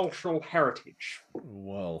Australian cultural heritage.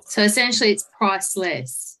 Well, so essentially, it's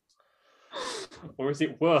priceless. Or is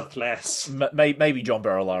it worth less? Maybe John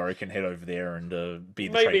Barilaro can head over there and be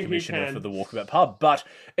the trade commissioner for the Walkabout pub. But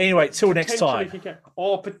anyway, till next time.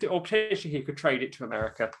 Or potentially he could trade it to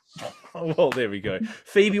America. Well, there we go.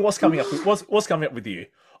 Phoebe, what's coming up? What's coming up with you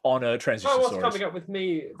on Transition Stories? What's coming up with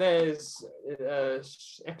me? There's an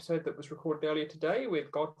episode that was recorded earlier today with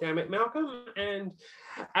Goddammit Malcolm, and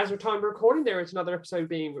as of time of recording, there is another episode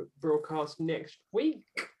being broadcast next week.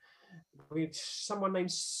 with someone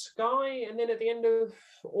named Sky, and then at the end of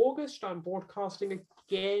August, I'm broadcasting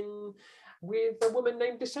again with a woman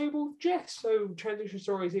named Disabled Jess. So Transition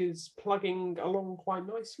Stories is plugging along quite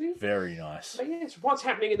nicely. Very nice. But yes, what's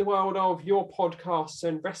happening in the world of your podcasts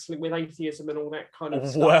and wrestling with atheism and all that kind of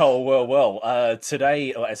stuff? Well.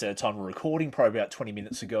 Today, as at the time of recording, probably about 20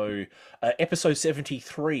 minutes ago, episode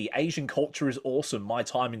 73, Asian Culture is Awesome, My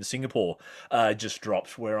Time in Singapore, just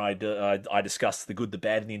dropped, where I discussed the good, the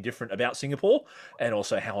bad, and the indifferent about Singapore, and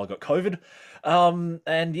also how I got COVID.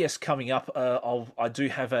 And yes, coming up, I do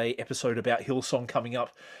have a episode about Hillsong coming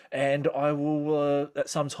up, and I will at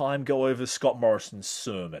some time go over Scott Morrison's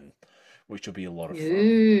sermon, which will be a lot of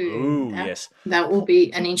fun. Yes. That will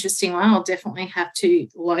be an interesting one. I'll definitely have to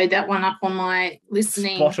load that one up on my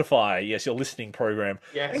listening. Spotify, yes, your listening program.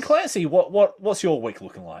 Yes. And Clancy, what's your week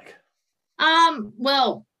looking like?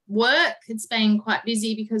 Well, work, it's been quite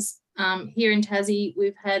busy because here in Tassie,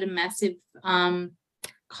 we've had a massive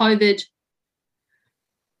COVID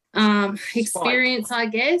experience, I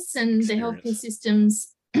guess, and the healthcare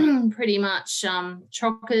system's pretty much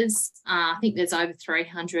chockers. I think there's over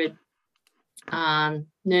 300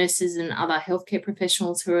 nurses and other healthcare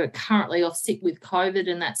professionals who are currently off sick with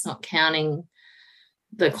COVID, and that's not counting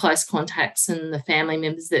the close contacts and the family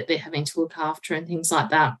members that they're having to look after and things like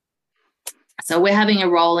that. So we're having a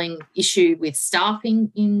rolling issue with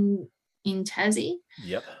staffing in Tassie.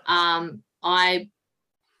 Yep.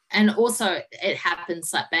 And also it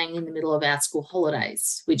happens like bang in the middle of our school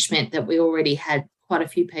holidays, which meant that we already had quite a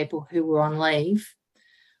few people who were on leave,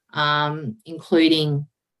 including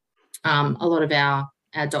a lot of our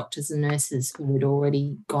doctors and nurses who had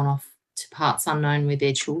already gone off to parts unknown with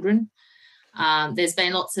their children. There's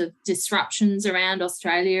been lots of disruptions around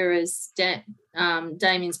Australia, as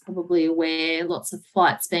Damien's probably aware, lots of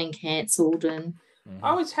flights being cancelled and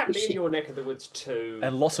Oh, it's happening in your neck of the woods too.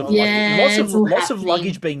 And lots of lots of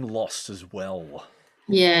luggage being lost as well.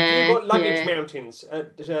 Yeah. You've got luggage mountains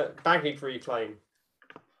at baggage reclaim.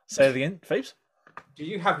 Say it again, Phoebes? Do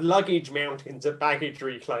you have luggage mountains at baggage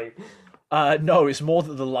reclaim? No, it's more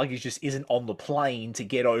that the luggage just isn't on the plane to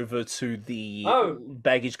get over to the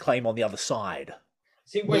baggage claim on the other side.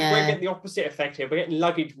 See, we're getting the opposite effect here. We're getting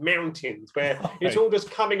luggage mountains where it's all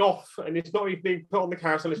just coming off and it's not even being put on the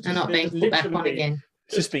carousel. It's just not being put back on again.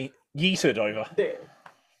 It's just being yeeted over.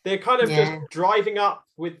 They're kind of just driving up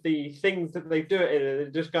with the things that they do it in, and they're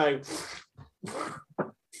just going,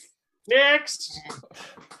 next.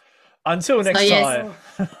 Until next time.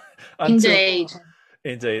 Indeed.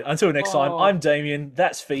 Until next time, I'm Damien,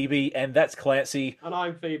 that's Phoebe, and that's Clancy. And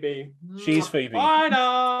I'm Phoebe. She's Phoebe. Bye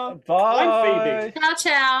now. Bye. I'm Phoebe. Ciao,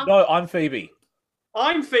 ciao. No, I'm Phoebe.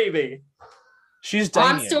 I'm Phoebe. She's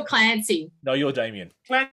Damien. I'm still Clancy. No, you're Damien.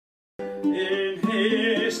 In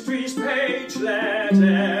history's page, let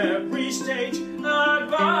every stage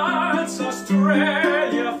advance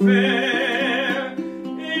Australia fair.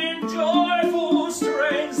 In joyful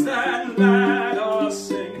strains, then let us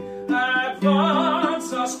sing,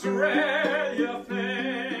 advance Australia fair.